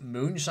 76,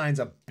 moonshine's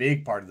a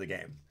big part of the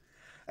game.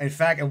 In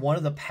fact, in one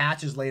of the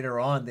patches later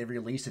on, they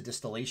released a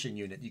distillation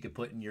unit you could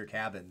put in your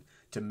cabin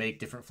to make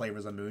different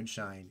flavors of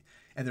moonshine.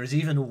 And there's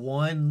even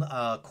one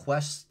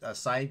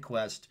side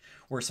quest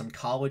where some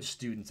college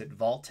students at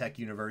Vault Tech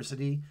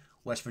University,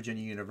 West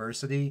Virginia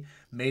University,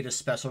 made a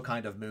special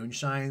kind of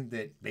moonshine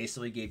that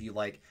basically gave you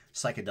like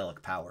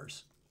psychedelic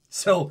powers.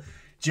 So,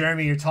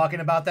 Jeremy, you're talking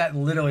about that,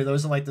 and literally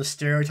those are like the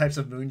stereotypes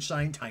of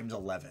moonshine times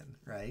 11,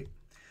 right?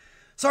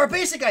 So our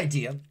basic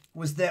idea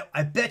was that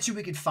I bet you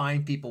we could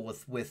find people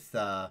with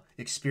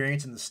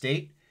experience in the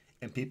state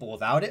and people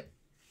without it.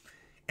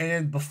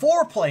 And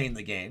before playing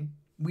the game,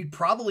 we'd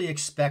probably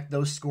expect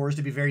those scores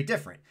to be very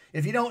different.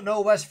 If you don't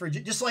know West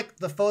Virginia, just like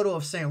the photo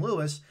of St.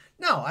 Louis,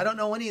 no, I don't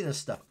know any of this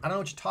stuff. I don't know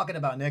what you're talking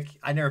about, Nick.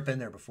 I've never been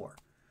there before.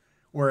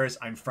 Whereas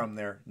I'm from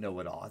there, know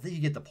it all. I think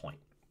you get the point.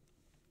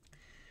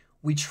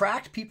 We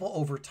tracked people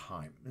over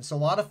time. And so a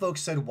lot of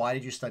folks said, why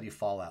did you study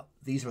Fallout?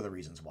 These were the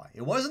reasons why.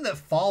 It wasn't that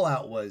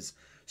Fallout was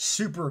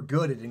super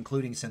good at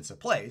including sense of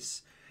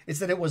place. It's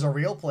that it was a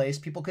real place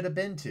people could have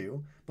been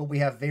to, but we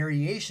have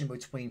variation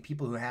between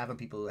people who have and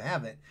people who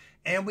haven't,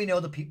 and we know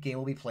the game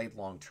will be played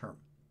long term.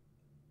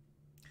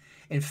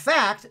 In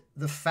fact,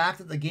 the fact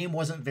that the game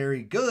wasn't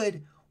very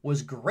good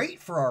was great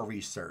for our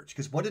research,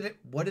 because what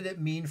did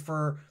it mean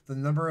for the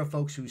number of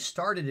folks who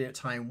started it at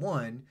time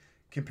 1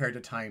 compared to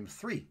time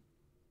 3?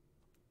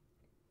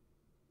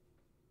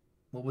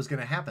 What was going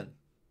to happen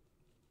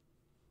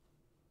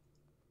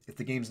if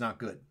the game's not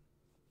good?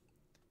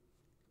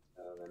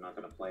 They're not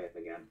going to play it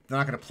again. They're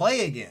not going to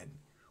play again,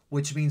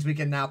 which means we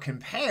can now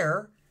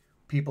compare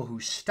people who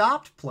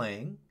stopped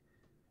playing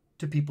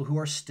to people who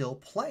are still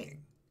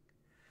playing.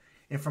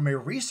 And from a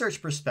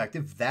research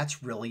perspective,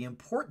 that's really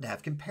important to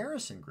have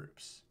comparison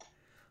groups.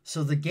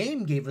 So the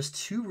game gave us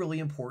 2 really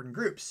important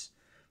groups: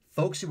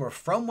 folks who are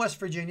from West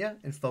Virginia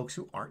and folks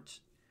who aren't.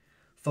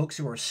 Folks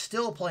who are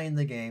still playing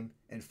the game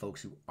and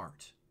folks who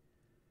aren't.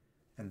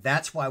 And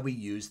that's why we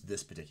used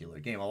this particular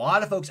game. A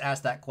lot of folks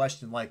ask that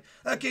question like,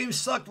 that game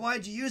sucked,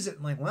 why'd you use it?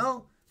 I'm like,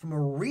 well, from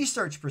a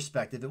research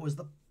perspective, it was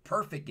the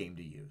perfect game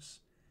to use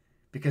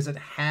because it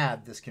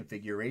had this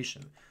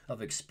configuration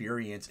of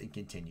experience and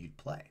continued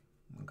play.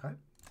 Okay.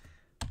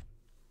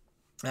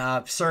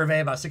 Survey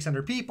about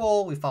 600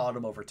 people. We followed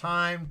them over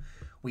time.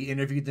 We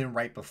interviewed them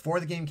right before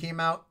the game came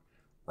out,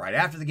 right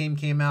after the game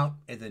came out,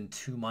 and then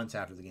 2 months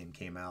after the game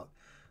came out.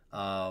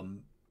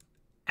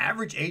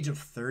 Average age of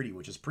 30,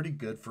 which is pretty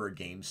good for a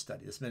game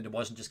study. This meant it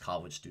wasn't just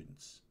college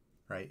students,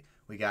 right?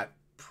 We got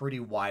pretty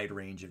wide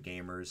range of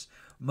gamers,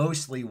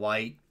 mostly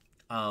white,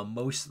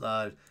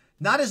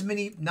 not as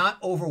many, not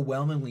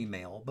overwhelmingly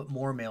male, but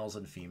more males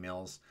than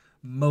females,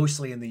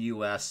 mostly in the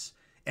U.S.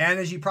 And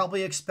as you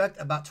probably expect,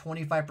 about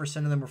 25%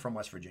 of them were from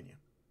West Virginia,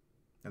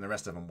 and the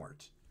rest of them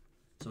weren't.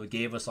 So it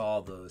gave us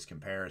all those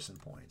comparison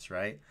points,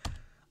 right?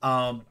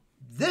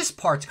 This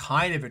part's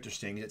kind of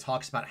interesting. It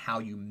talks about how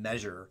you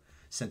measure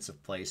sense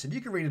of place, and you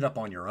can read it up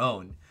on your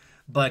own.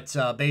 But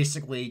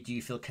basically, do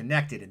you feel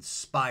connected,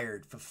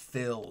 inspired,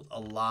 fulfilled,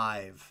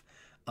 alive?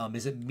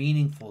 Is it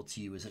meaningful to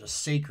you? Is it a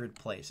sacred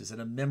place? Is it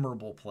a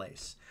memorable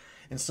place?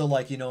 And so,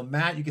 like, you know,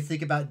 Matt, you could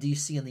think about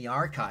DC and the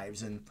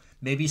archives, and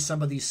maybe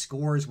some of these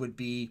scores would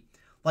be,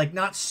 like,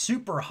 not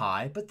super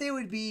high, but they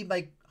would be,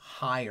 like,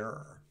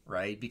 higher,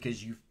 right?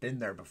 Because you've been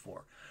there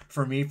before.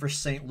 For me, for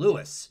St.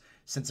 Louis,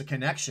 sense of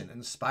connection,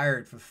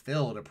 inspired,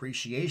 fulfilled,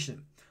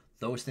 appreciation,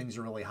 those things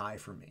are really high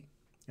for me.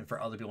 And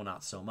for other people,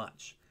 not so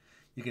much.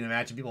 You can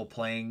imagine people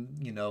playing,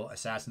 you know,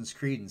 Assassin's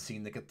Creed and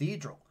seeing the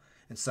cathedral.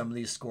 And some of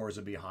these scores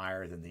would be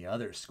higher than the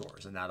other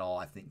scores. And that all,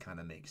 I think, kind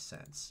of makes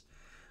sense.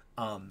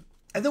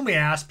 And then we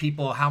asked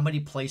people, how many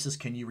places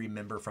can you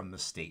remember from the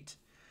state?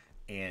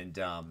 And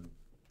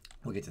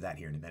we'll get to that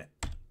here in a minute.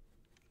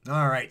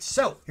 All right,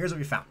 so here's what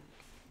we found.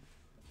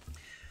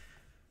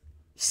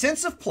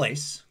 Sense of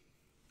place,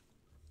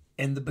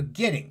 in the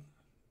beginning,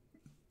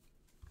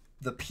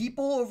 the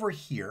people over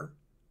here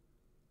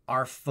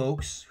are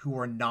folks who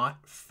are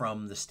not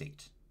from the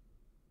state.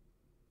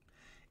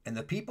 And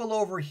the people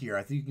over here,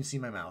 I think you can see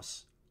my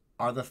mouse,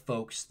 are the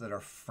folks that are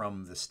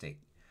from the state.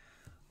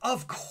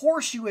 Of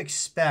course you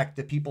expect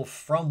the people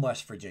from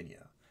West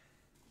Virginia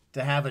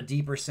to have a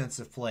deeper sense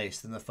of place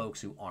than the folks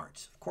who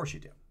aren't. Of course you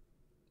do.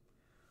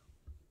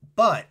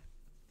 But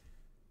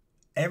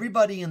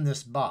everybody in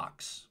this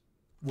box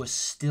was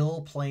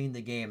still playing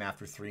the game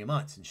after 3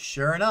 months. And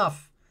sure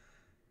enough,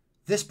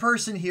 this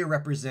person here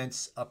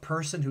represents a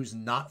person who's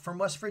not from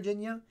West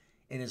Virginia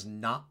and is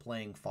not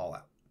playing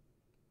Fallout.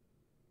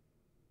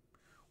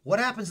 What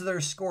happens to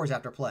their scores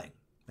after playing?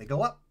 They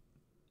go up.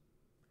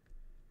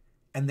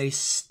 And they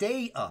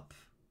stay up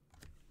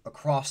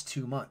across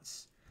 2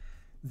 months.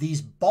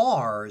 These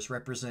bars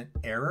represent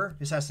error.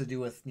 This has to do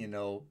with, you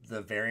know,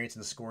 the variance in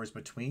the scores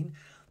between.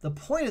 The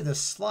point of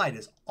this slide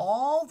is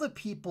all the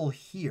people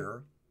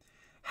here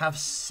have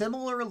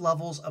similar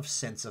levels of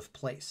sense of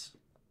place.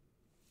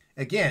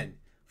 Again,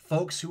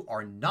 folks who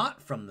are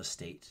not from the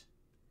state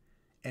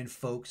and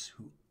folks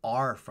who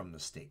are from the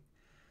state.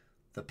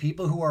 The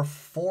people who are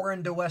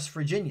foreign to West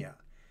Virginia,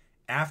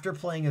 after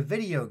playing a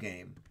video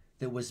game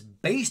that was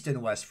based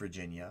in West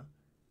Virginia,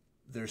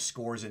 their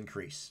scores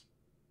increase.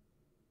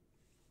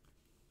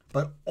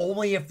 But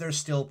only if they're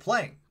still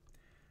playing.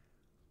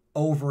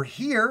 Over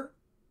here,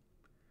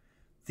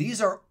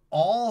 these are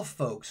all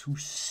folks who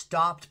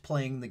stopped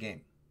playing the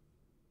game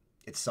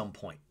at some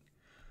point.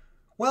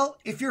 Well,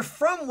 if you're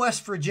from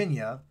West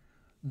Virginia,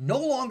 no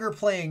longer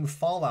playing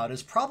Fallout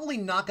is probably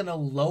not going to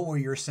lower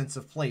your sense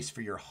of place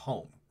for your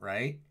home,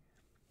 right?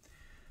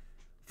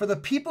 For the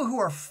people who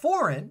are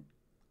foreign,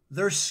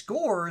 their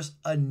scores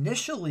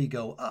initially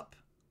go up.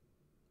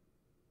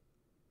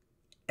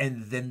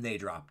 And then they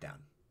drop down.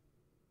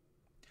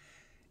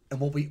 And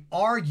what we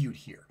argued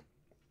here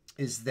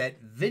is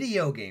that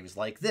video games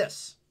like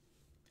this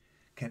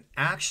can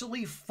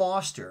actually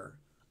foster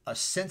a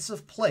sense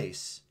of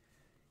place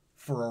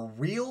for a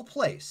real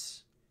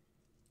place,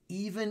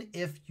 even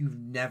if you've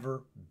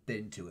never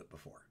been to it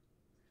before.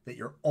 That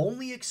your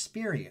only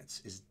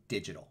experience is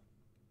digital,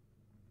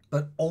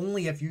 but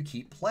only if you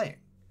keep playing.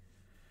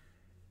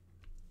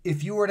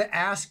 If you were to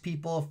ask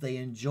people if they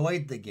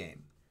enjoyed the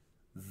game,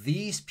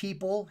 these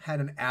people had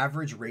an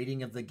average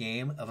rating of the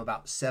game of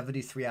about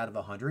 73 out of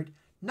 100.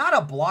 Not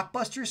a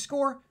blockbuster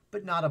score,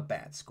 but not a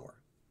bad score.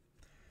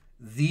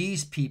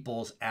 These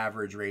people's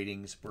average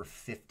ratings were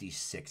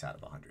 56 out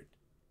of 100.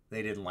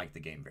 They didn't like the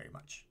game very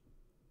much.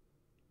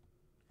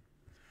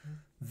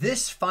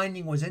 This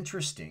finding was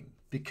interesting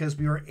because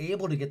we were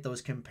able to get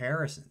those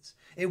comparisons.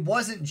 It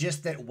wasn't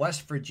just that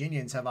West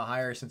Virginians have a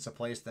higher sense of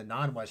place than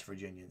non-West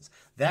Virginians.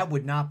 That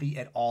would not be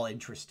at all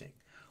interesting.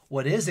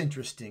 What is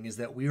interesting is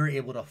that we were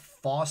able to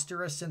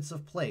foster a sense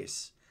of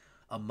place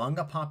among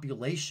a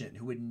population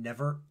who had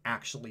never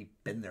actually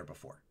been there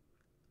before.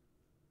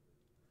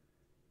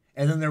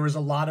 And then there was a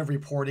lot of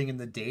reporting in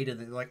the data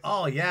that like,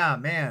 oh yeah,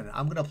 man,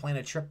 I'm going to plan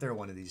a trip there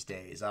one of these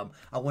days.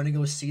 I want to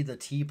go see the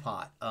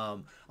teapot. I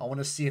want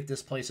to see if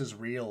this place is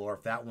real or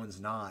if that one's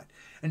not.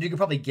 And you can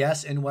probably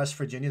guess in West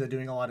Virginia, they're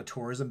doing a lot of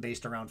tourism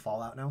based around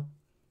Fallout now.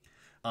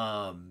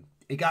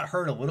 It got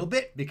hurt a little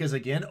bit because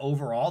again,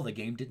 overall, the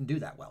game didn't do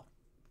that well.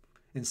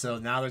 And so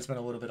now there's been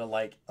a little bit of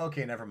like,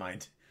 okay, never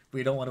mind.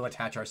 We don't want to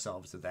attach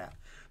ourselves to that.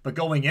 But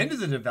going into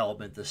the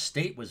development, the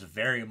state was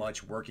very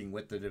much working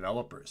with the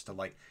developers to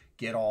like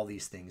get all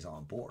these things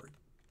on board.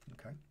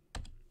 Okay.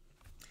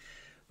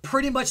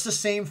 Pretty much the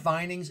same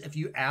findings if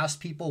you ask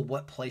people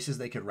what places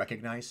they could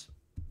recognize.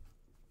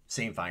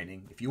 Same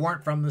finding. If you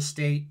weren't from the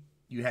state,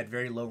 you had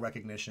very low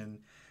recognition.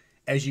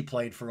 As you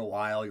played for a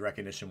while, your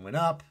recognition went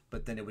up,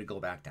 but then it would go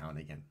back down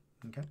again.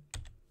 Okay.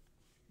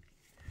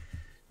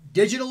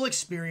 Digital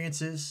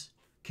experiences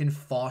can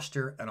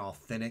foster an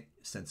authentic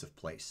sense of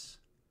place,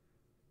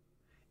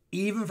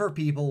 even for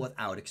people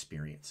without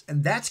experience.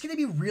 And that's going to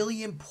be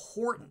really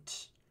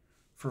important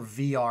for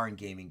VR and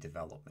gaming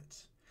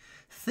development.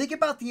 Think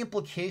about the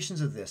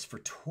implications of this for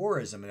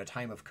tourism in a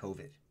time of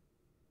COVID,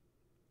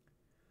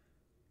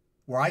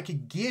 where I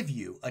could give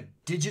you a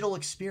digital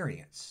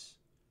experience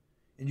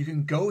and you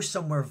can go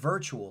somewhere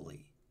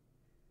virtually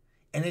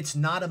and it's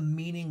not a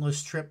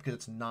meaningless trip because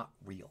it's not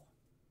real.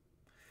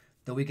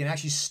 That we can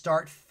actually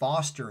start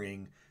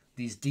fostering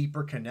these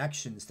deeper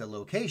connections to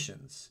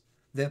locations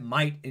that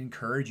might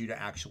encourage you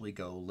to actually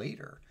go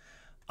later.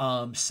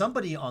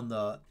 Somebody on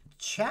the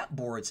chat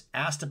boards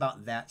asked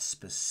about that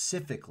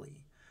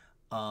specifically.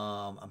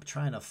 I'm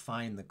trying to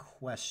find the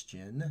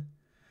question.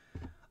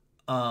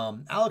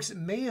 Alex, it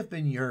may have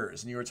been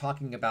yours, and you were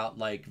talking about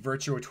like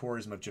virtual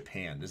tourism of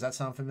Japan. Does that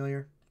sound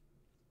familiar?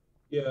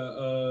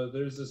 Yeah,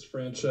 there's this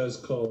franchise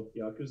called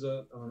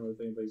Yakuza. I don't know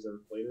if anybody's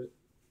ever played it.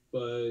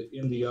 But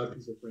in the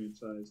Yakuza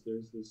franchise,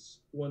 there's this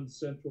one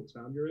central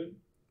town you're in,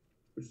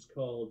 which is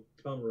called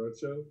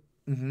Kamurocho.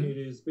 Mm-hmm. It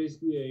is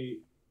basically a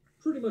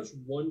pretty much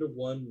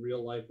one-to-one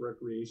real-life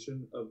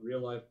recreation of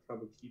real-life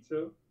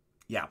Kabukicho.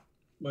 Yeah.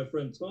 My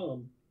friend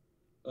Tom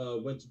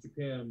went to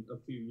Japan a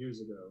few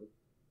years ago,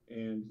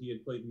 and he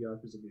had played the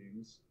Yakuza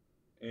games,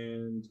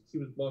 and he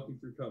was walking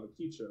through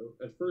Kabukicho.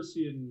 At first,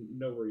 he didn't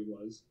know where he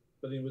was,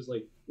 but then he was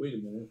like, wait a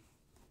minute,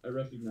 I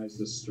recognize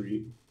this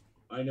street.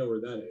 I know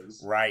where that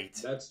is. Right.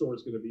 That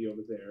store's going to be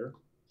over there.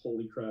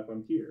 Holy crap,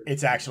 I'm here.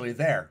 It's actually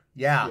there.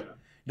 Yeah.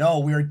 No,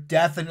 we're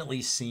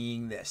definitely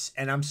seeing this.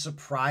 And I'm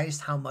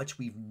surprised how much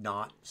we've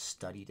not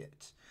studied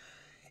it.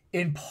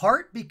 In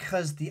part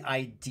because the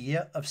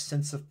idea of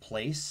sense of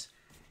place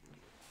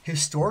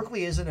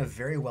historically isn't a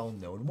very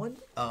well-known one.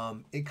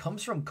 It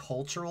comes from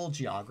cultural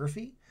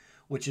geography,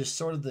 which is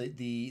sort of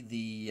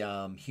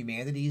the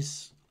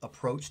humanities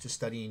approach to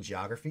studying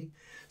geography.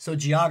 So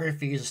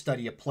geography is a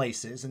study of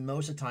places, and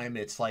most of the time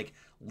it's like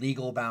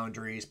legal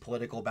boundaries,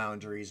 political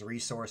boundaries,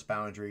 resource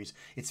boundaries.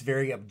 It's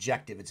very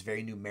objective. It's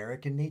very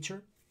numeric in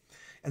nature.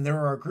 And there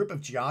are a group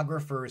of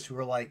geographers who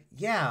are like,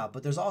 yeah,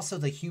 but there's also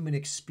the human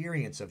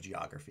experience of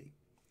geography.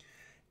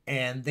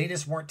 And they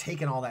just weren't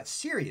taking all that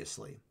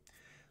seriously.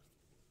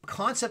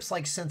 Concepts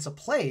like sense of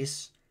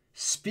place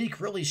speak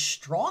really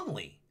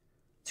strongly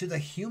to the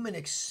human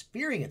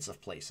experience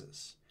of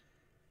places.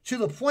 To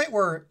the point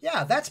where,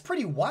 yeah, that's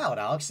pretty wild,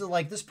 Alex. So,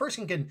 like, this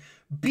person can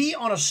be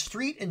on a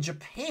street in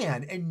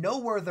Japan and know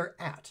where they're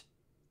at.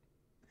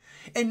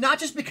 And not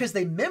just because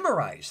they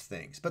memorize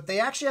things, but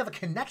they actually have a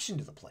connection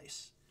to the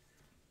place.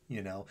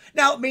 You know?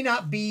 Now, it may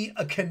not be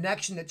a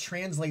connection that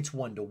translates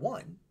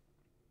one-to-one.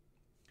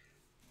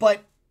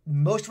 But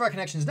most of our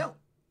connections don't,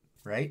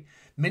 right?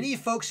 Many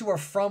folks who are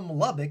from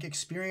Lubbock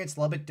experience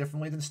Lubbock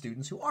differently than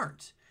students who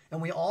aren't.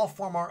 And we all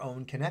form our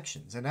own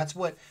connections. And that's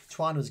what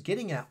Tuan was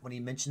getting at when he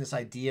mentioned this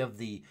idea of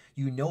the,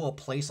 you know a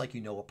place like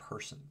you know a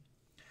person.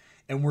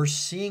 And we're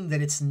seeing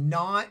that it's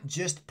not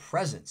just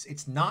presence.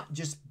 It's not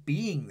just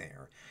being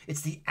there.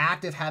 It's the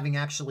act of having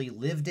actually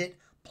lived it,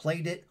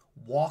 played it,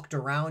 walked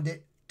around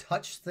it,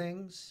 touched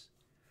things,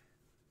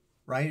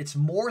 right? It's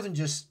more than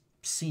just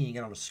seeing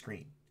it on a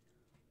screen,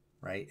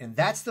 right? And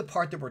that's the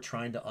part that we're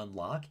trying to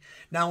unlock.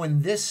 Now,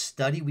 in this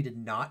study, we did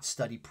not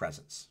study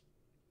presence.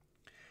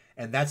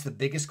 And that's the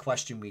biggest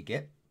question we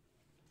get.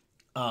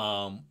 We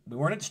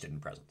weren't interested in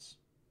presence.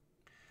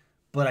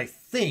 But I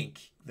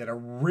think that a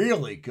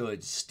really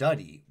good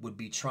study would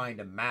be trying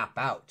to map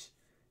out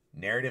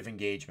narrative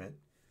engagement,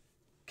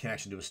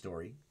 connection to a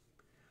story,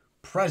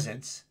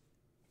 presence,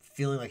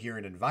 feeling like you're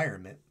in an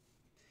environment,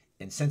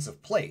 and sense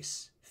of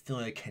place,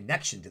 feeling a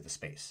connection to the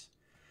space.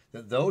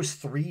 That those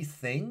three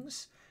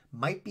things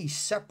might be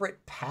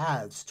separate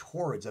paths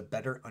towards a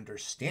better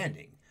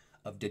understanding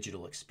of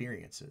digital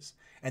experiences.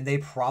 And they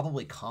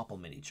probably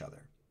complement each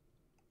other.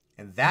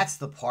 And that's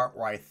the part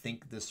where I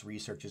think this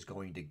research is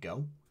going to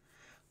go.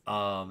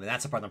 And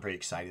that's the part I'm pretty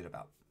excited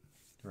about,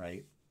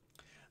 right?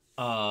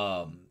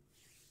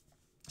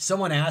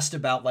 Someone asked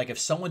about, like, if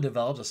someone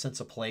develops a sense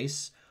of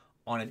place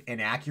on an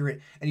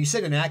inaccurate, and you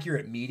said an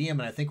accurate medium,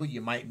 and I think what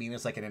you might mean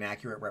is like an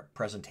inaccurate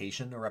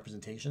representation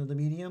of the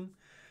medium.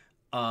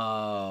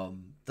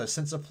 The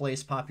sense of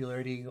place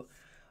popularity,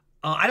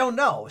 I don't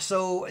know.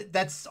 So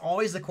that's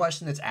always the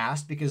question that's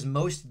asked, because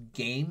most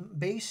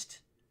game-based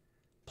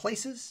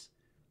places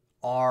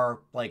are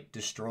like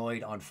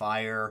destroyed, on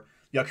fire,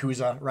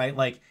 Yakuza, right?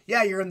 Like,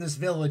 yeah, you're in this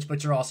village,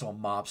 but you're also a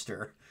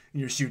mobster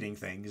and you're shooting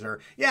things. Or,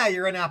 yeah,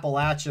 you're in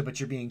Appalachia, but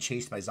you're being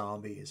chased by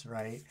zombies,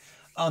 right?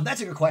 That's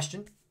a good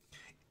question.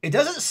 It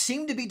doesn't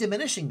seem to be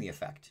diminishing the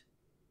effect.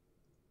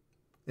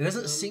 It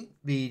doesn't seem to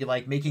be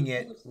like making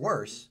it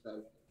worse.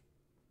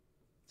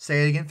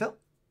 Say it again, Phil.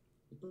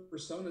 The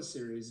Persona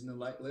series, in the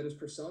latest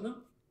Persona,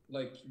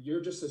 like,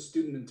 you're just a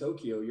student in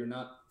Tokyo. You're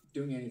not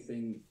doing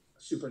anything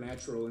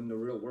supernatural in the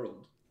real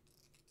world.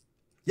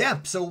 Yeah,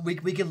 so we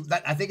can.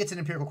 I think it's an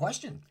empirical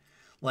question.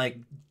 Like,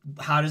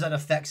 how does that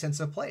affect sense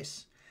of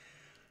place?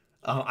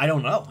 I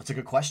don't know. It's a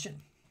good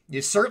question.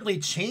 It certainly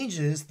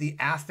changes the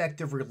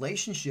affective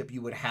relationship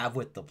you would have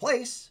with the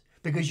place,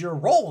 because your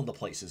role in the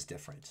place is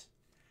different.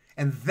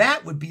 And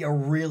that would be a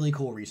really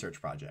cool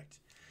research project,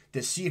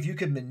 to see if you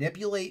could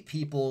manipulate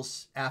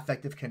people's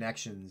affective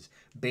connections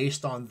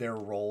based on their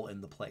role in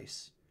the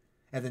place.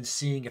 And then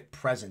seeing if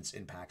presence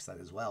impacts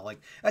that as well.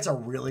 Like, that's a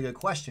really good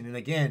question. And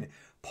again,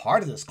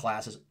 part of this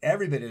class is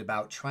every bit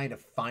about trying to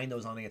find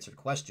those unanswered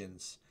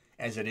questions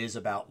as it is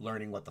about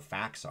learning what the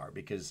facts are,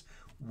 because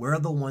we're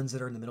the ones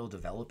that are in the middle of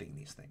developing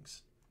these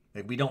things.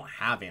 Like, we don't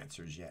have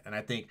answers yet. And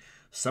I think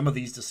some of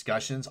these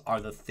discussions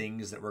are the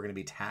things that we're going to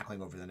be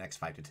tackling over the next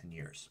 5 to 10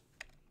 years,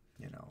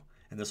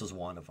 and this was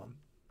one of them.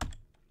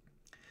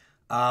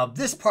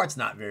 This part's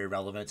not very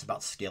relevant. It's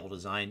about scale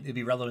design. It'd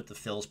be relevant to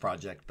Phil's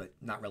project, but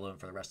not relevant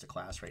for the rest of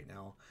class right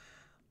now.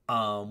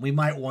 We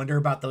might wonder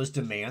about those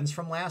demands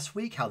from last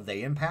week, how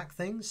they impact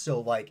things. So,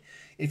 like,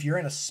 if you're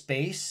in a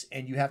space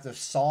and you have to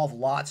solve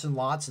lots and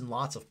lots and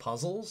lots of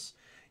puzzles,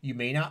 you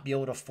may not be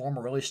able to form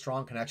a really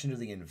strong connection to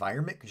the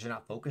environment because you're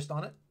not focused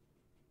on it.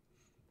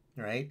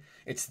 Right?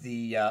 It's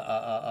the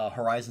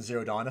Horizon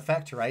Zero Dawn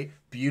effect, right?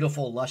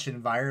 Beautiful, lush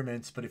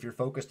environments, but if you're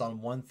focused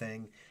on one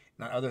thing,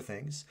 not other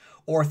things.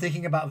 Or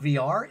thinking about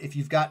VR, if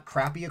you've got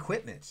crappy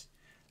equipment,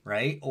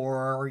 right?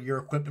 Or your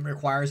equipment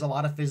requires a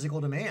lot of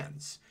physical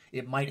demands,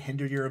 it might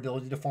hinder your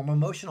ability to form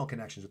emotional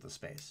connections with the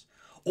space.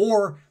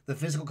 Or the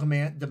physical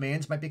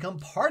demands might become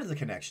part of the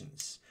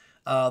connections.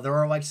 There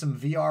are like some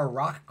VR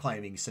rock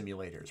climbing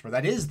simulators where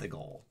that is the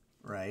goal,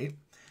 right?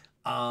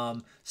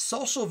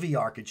 Social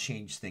VR could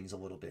change things a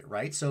little bit,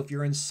 right? So if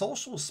you're in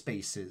social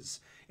spaces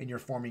and you're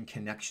forming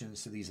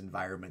connections to these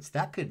environments,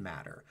 that could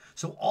matter.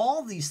 So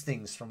all these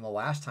things from the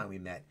last time we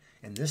met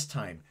and this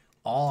time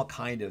all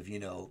kind of,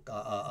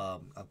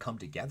 come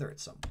together at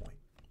some point.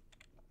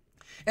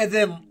 And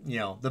then,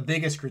 the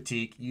biggest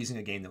critique, using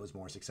a game that was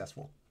more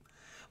successful.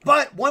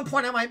 But one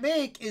point I might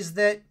make is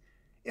that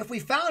if we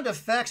found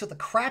effects with a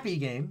crappy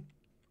game,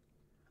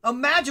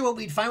 imagine what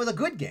we'd find with a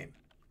good game.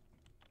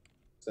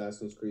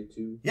 Assassin's Creed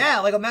 2. Yeah,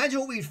 like imagine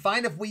what we'd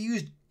find if we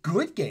used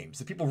good games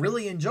that people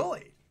really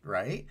enjoy,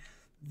 right?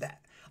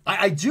 That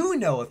I do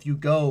know if you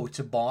go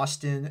to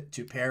Boston,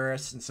 to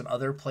Paris, and some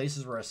other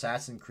places where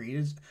Assassin's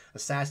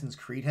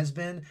Creed has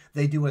been,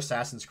 they do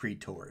Assassin's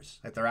Creed tours.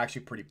 Like, they're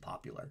actually pretty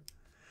popular.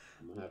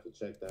 I'm gonna have to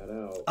check that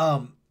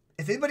out.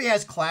 If anybody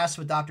has class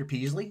with Dr.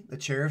 Peasley, the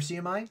chair of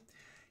CMI,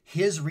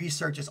 his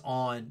research is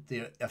on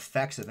the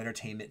effects of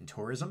entertainment and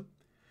tourism.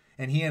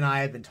 And he and I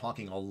have been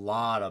talking a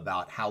lot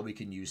about how we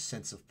can use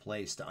sense of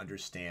place to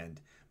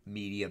understand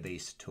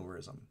media-based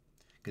tourism.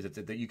 Because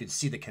you can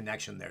see the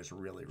connection there is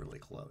really, really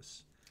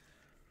close.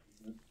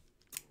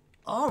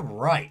 All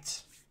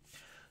right.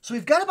 So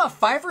we've got about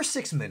 5 or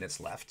 6 minutes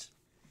left.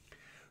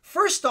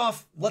 First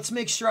off, let's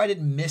make sure I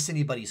didn't miss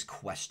anybody's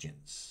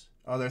questions.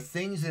 Are there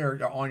things that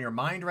are on your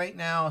mind right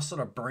now, sort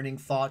of burning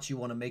thoughts you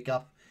want to make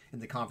up in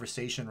the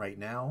conversation right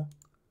now?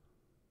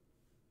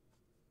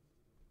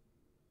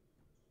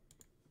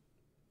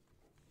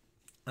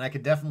 And I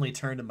could definitely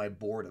turn to my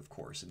board, of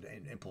course,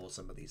 and pull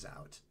some of these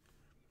out.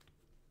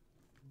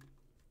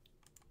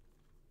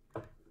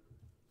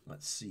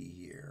 Let's see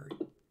here.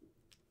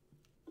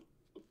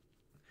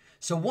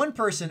 So one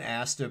person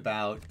asked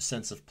about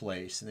sense of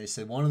place, and they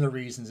said one of the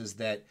reasons is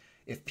that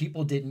if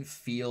people didn't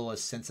feel a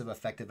sense of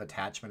effective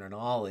attachment or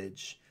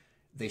knowledge,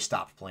 they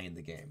stopped playing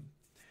the game.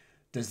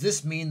 Does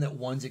this mean that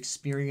one's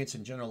experience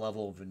and general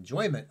level of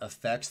enjoyment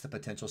affects the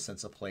potential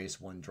sense of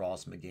place one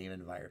draws from a game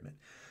environment?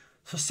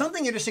 So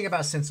something interesting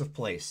about sense of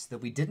place that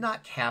we did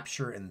not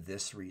capture in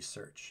this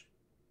research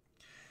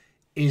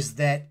is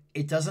that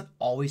it doesn't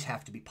always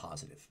have to be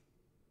positive.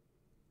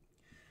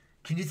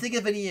 Can you think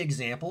of any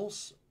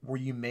examples where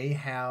you may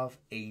have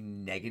a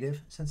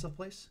negative sense of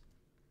place?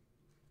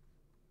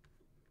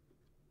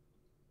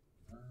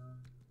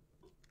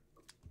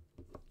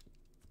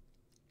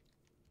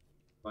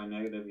 By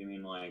negative, you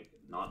mean like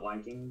not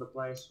liking the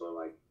place, or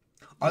like?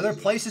 Are there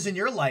places in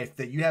your life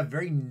that you have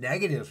very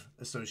negative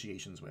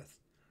associations with?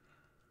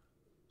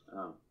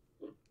 Oh.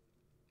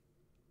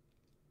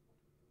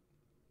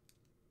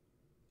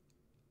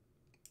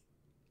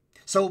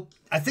 So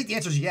I think the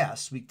answer is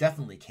yes. We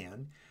definitely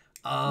can.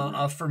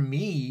 For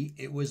me,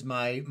 it was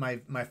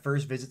my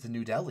first visit to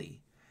New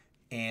Delhi,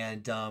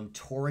 and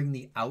touring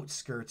the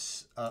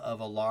outskirts of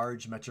a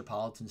large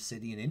metropolitan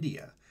city in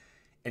India,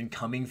 and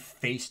coming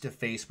face to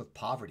face with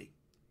poverty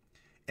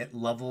at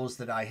levels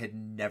that I had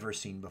never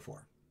seen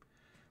before,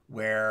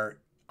 where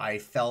I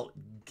felt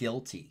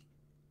guilty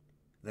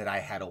that I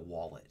had a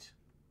wallet.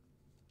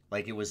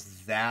 Like, it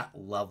was that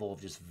level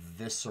of just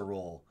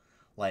visceral.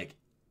 Like,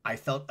 I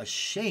felt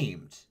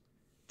ashamed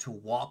to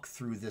walk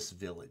through this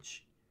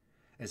village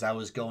as I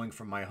was going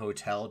from my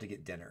hotel to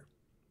get dinner.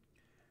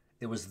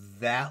 It was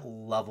that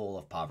level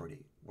of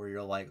poverty where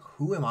you're like,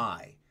 who am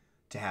I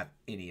to have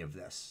any of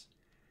this?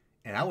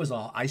 And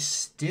I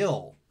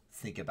still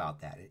think about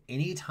that. At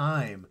any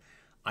time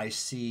I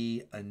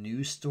see a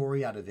news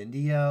story out of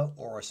India,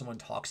 or someone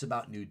talks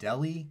about New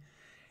Delhi,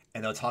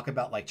 and they'll talk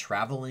about like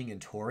traveling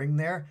and touring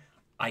there,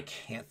 I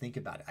can't think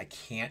about it. I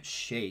can't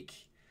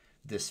shake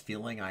this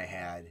feeling I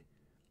had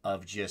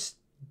of just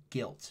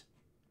guilt.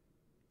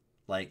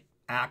 Like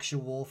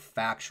actual,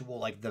 factual,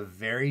 like the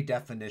very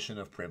definition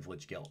of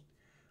privilege guilt.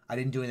 I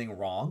didn't do anything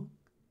wrong.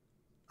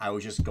 I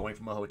was just going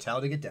from a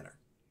hotel to get dinner,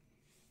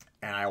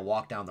 and I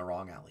walked down the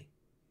wrong alley.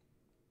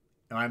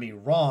 And I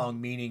mean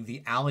wrong, meaning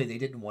the alley they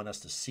didn't want us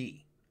to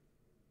see.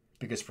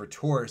 Because for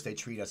tourists, they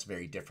treat us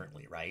very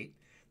differently, right?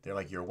 They're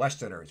like, you're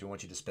Westerners. We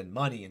want you to spend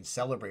money and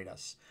celebrate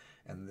us.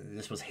 And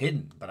this was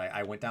hidden, but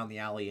I went down the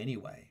alley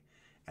anyway.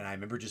 And I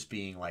remember just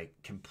being like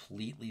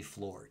completely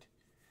floored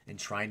and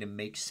trying to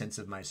make sense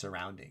of my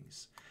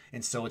surroundings.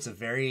 And so it's a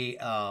very,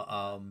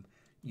 avoidant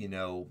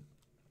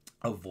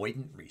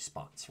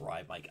response where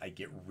I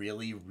get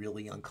really,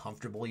 really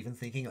uncomfortable even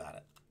thinking about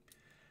it.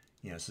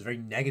 So it's very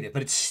negative,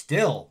 but it's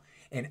still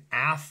an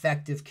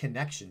affective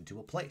connection to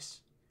a place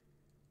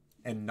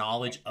and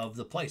knowledge of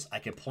the place. I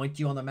can point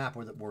you on the map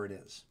where it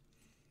is.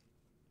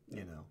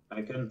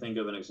 I couldn't think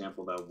of an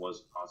example that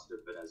was positive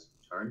but has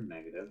turned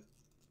negative.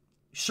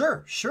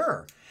 Sure.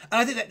 And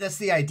I think that's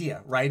the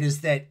idea, right?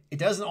 Is that it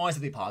doesn't always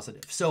have to be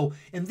positive. So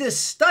in this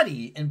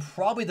study, and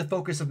probably the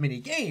focus of many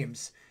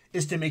games,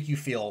 is to make you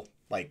feel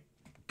like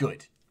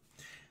good.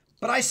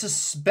 But I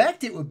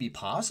suspect it would be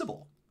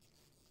possible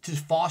to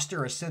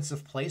foster a sense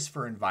of place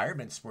for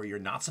environments where you're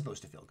not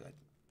supposed to feel good.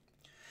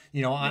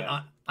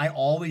 I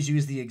always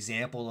use the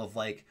example of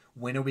like,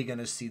 when are we going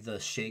to see the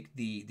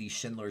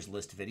Schindler's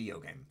List video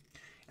game?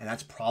 And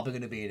that's probably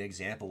going to be an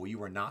example where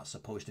you are not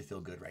supposed to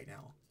feel good right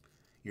now.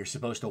 You're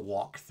supposed to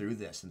walk through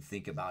this and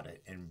think about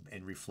it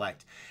and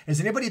reflect. Has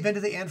anybody been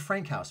to the Anne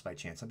Frank house by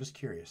chance? I'm just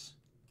curious.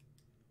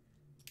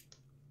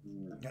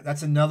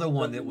 That's another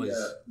one that was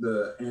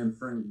the Anne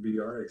Frank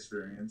VR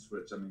experience,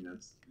 which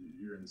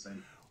you're in the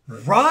same.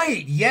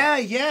 Right. Yeah.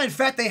 In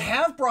fact, they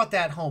have brought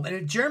that home.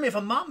 And Jeremy, if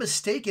I'm not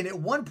mistaken, at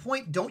one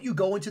point, don't you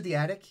go into the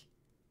attic?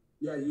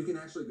 Yeah, you can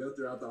actually go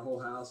throughout the whole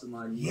house and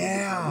move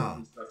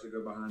the stuff to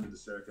go behind the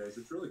staircase.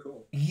 It's really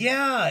cool.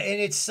 Yeah,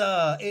 and it's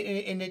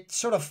it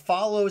sort of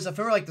follows. I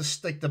remember like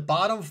the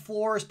bottom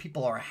floors,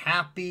 people are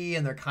happy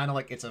and they're kind of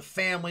like it's a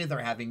family. They're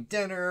having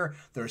dinner,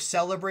 they're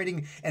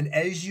celebrating, and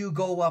as you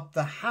go up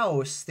the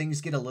house,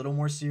 things get a little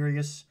more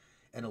serious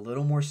and a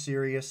little more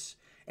serious,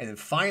 and then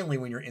finally,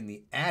 when you're in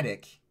the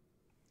attic,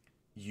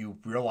 you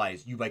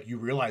realize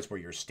where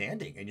you're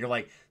standing, and you're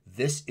like,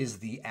 this is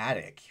the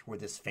attic where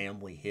this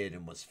family hid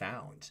and was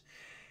found.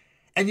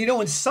 And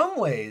in some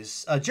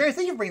ways, Jerry,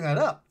 thank you for bringing that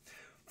up.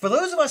 For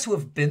those of us who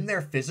have been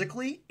there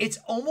physically, it's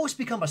almost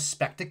become a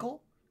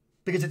spectacle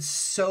because it's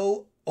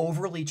so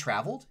overly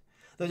traveled.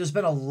 There's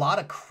been a lot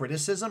of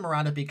criticism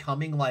around it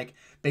becoming like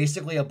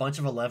basically a bunch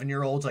of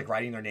 11-year-olds like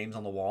writing their names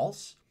on the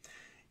walls.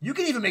 You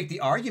can even make the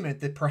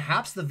argument that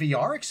perhaps the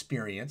VR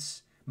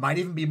experience might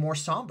even be more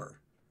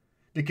somber,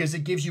 because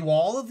it gives you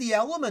all of the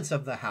elements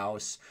of the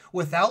house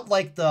without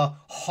like the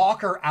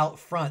hawker out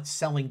front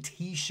selling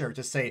t-shirts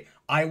to say,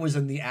 I was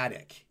in the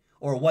attic,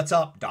 or what's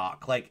up,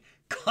 doc? Like,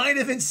 kind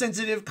of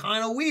insensitive,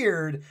 kind of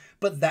weird,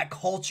 but that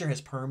culture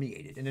has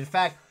permeated. And in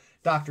fact,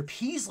 Dr.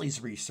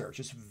 Peasley's research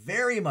is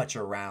very much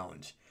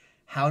around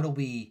how do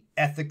we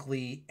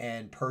ethically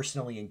and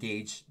personally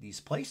engage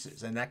these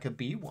places, and that could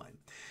be one.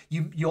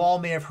 You all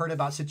may have heard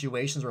about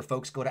situations where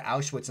folks go to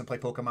Auschwitz and play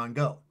Pokemon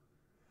Go,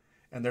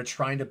 and they're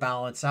trying to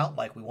balance out,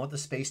 like, we want the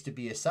space to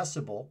be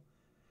accessible,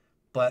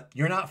 but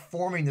you're not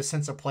forming the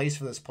sense of place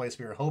for this place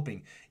we were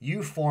hoping.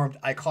 You formed,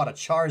 I caught a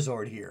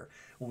Charizard here.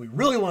 What we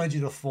really wanted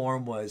you to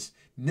form was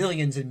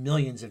millions and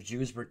millions of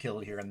Jews were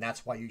killed here, and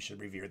that's why you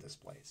should revere this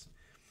place.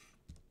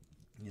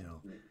 You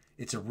know,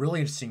 it's a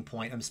really interesting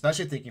point. I'm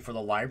especially thinking for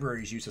the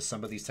library's use of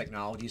some of these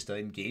technologies to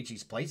engage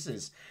these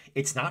places.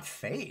 It's not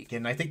fake.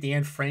 And I think the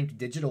Anne Frank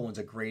digital one's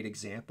a great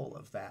example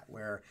of that,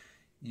 where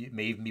it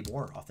may even be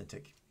more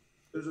authentic.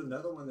 There's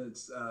another one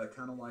that's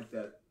kind of like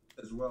that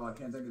as well. I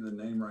can't think of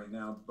the name right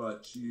now,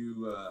 but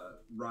you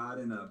ride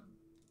in a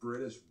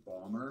British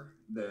bomber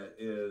that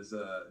is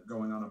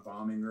going on a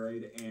bombing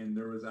raid, and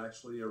there was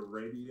actually a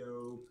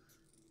radio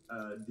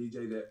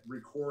DJ that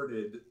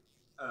recorded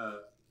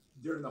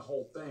during the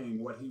whole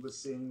thing what he was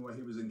seeing, what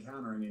he was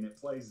encountering, and it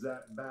plays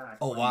that back.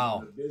 Oh,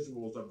 wow. The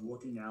visuals of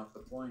looking out the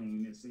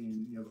plane and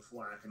seeing, you know, the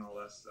flak and all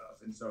that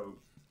stuff. And so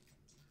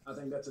I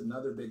think that's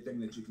another big thing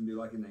that you can do,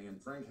 like in the Anne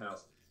Frank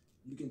house.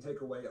 You can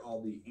take away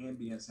all the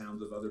ambient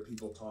sounds of other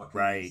people talking,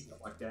 right, and stuff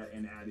like that,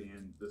 and add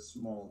in the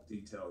small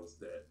details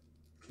that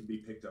can be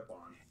picked up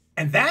on.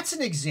 And that's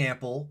an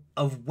example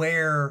of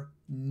where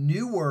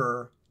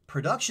newer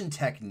production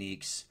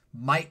techniques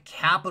might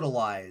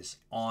capitalize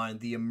on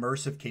the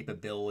immersive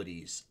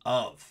capabilities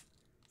of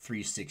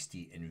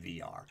 360 and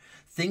VR.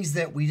 Things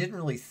that we didn't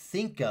really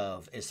think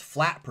of as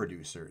flat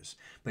producers,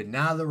 but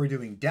now that we're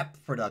doing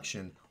depth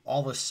production,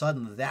 all of a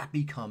sudden that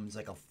becomes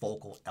like a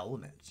focal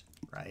element,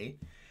 right?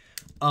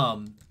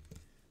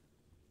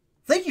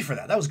 Thank you for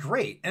that. That was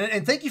great.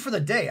 And thank you for the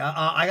day.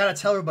 I got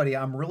to tell everybody,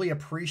 I'm really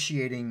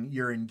appreciating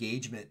your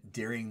engagement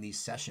during these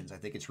sessions. I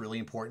think it's really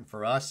important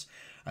for us.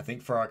 I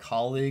think for our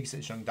colleagues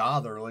at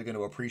Zhengda, they're really going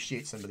to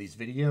appreciate some of these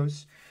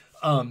videos.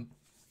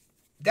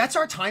 That's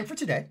our time for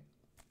today.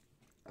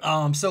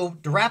 So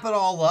to wrap it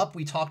all up,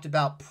 we talked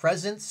about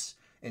presence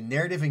and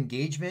narrative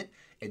engagement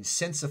and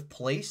sense of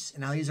place.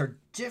 And how these are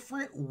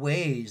different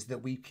ways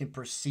that we can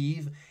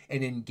perceive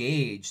and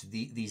engage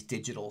these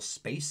digital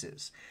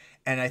spaces.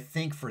 And I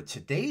think for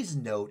today's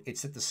note,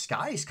 it's that the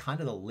sky is kind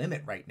of the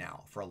limit right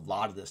now for a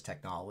lot of this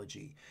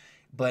technology.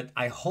 But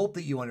I hope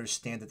that you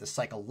understand that the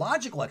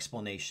psychological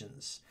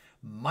explanations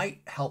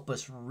might help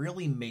us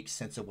really make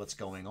sense of what's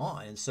going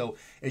on. And so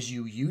as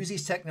you use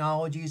these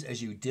technologies,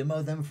 as you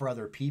demo them for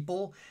other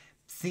people,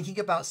 thinking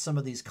about some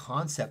of these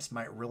concepts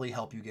might really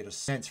help you get a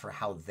sense for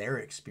how they're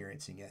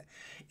experiencing it.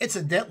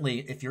 Incidentally,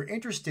 if you're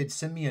interested,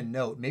 send me a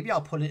note. Maybe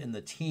I'll put it in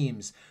the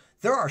Teams.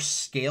 There are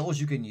scales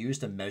you can use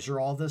to measure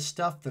all this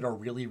stuff that are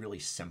really, really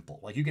simple.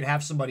 Like you could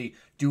have somebody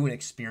do an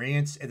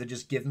experience and then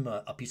just give them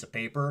a piece of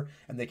paper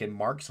and they can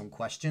mark some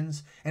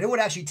questions. And it would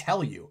actually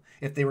tell you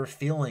if they were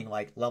feeling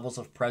like levels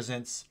of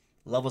presence,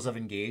 levels of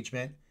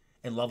engagement,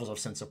 and levels of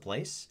sense of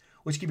place,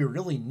 which can be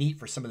really neat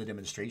for some of the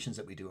demonstrations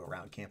that we do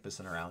around campus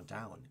and around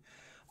town.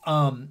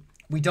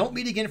 We don't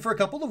meet again for a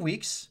couple of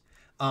weeks.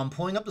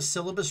 Pulling up the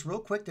syllabus real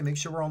quick to make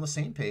sure we're on the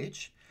same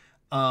page.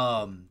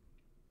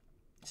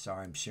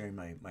 Sorry, I'm sharing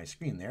my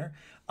screen there.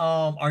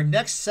 Our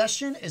next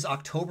session is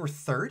October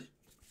 3rd.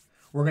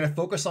 We're going to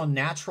focus on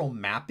natural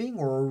mapping.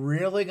 We're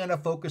really going to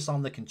focus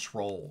on the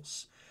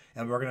controls.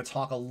 And we're going to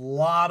talk a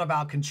lot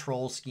about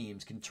control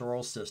schemes,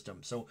 control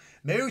systems. So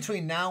maybe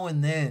between now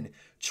and then,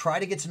 try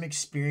to get some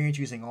experience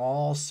using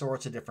all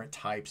sorts of different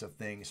types of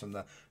things, from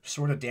the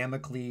sword of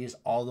Damocles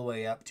all the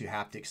way up to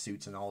haptic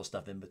suits and all the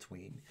stuff in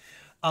between.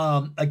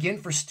 Again,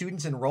 for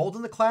students enrolled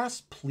in the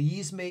class,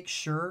 please make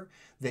sure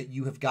that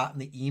you have gotten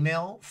the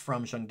email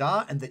from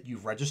Zhengda and that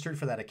you've registered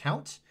for that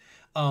account.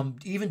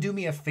 Even do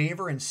me a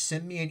favor and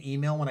send me an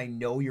email when I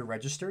know you're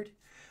registered.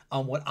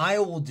 What I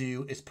will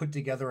do is put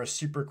together a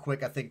super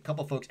quick, I think a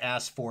couple folks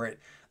asked for it,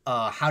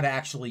 how to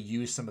actually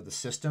use some of the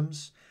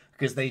systems,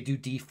 because they do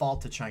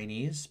default to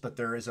Chinese, but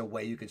there is a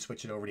way you can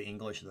switch it over to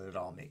English so that it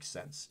all makes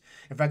sense.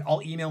 In fact,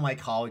 I'll email my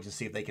colleagues and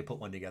see if they can put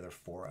one together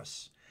for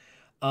us.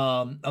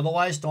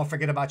 Otherwise, don't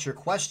forget about your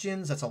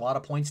questions. That's a lot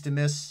of points to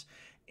miss.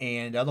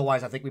 And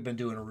otherwise, I think we've been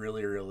doing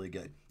really, really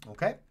good.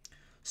 Okay.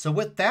 So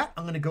with that,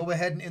 I'm going to go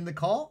ahead and end the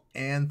call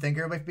and thank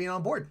everybody for being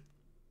on board.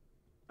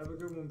 Have a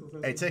good one,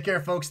 Professor. Hey, take care,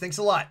 folks. Thanks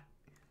a lot.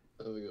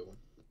 Have a good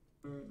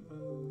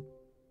one.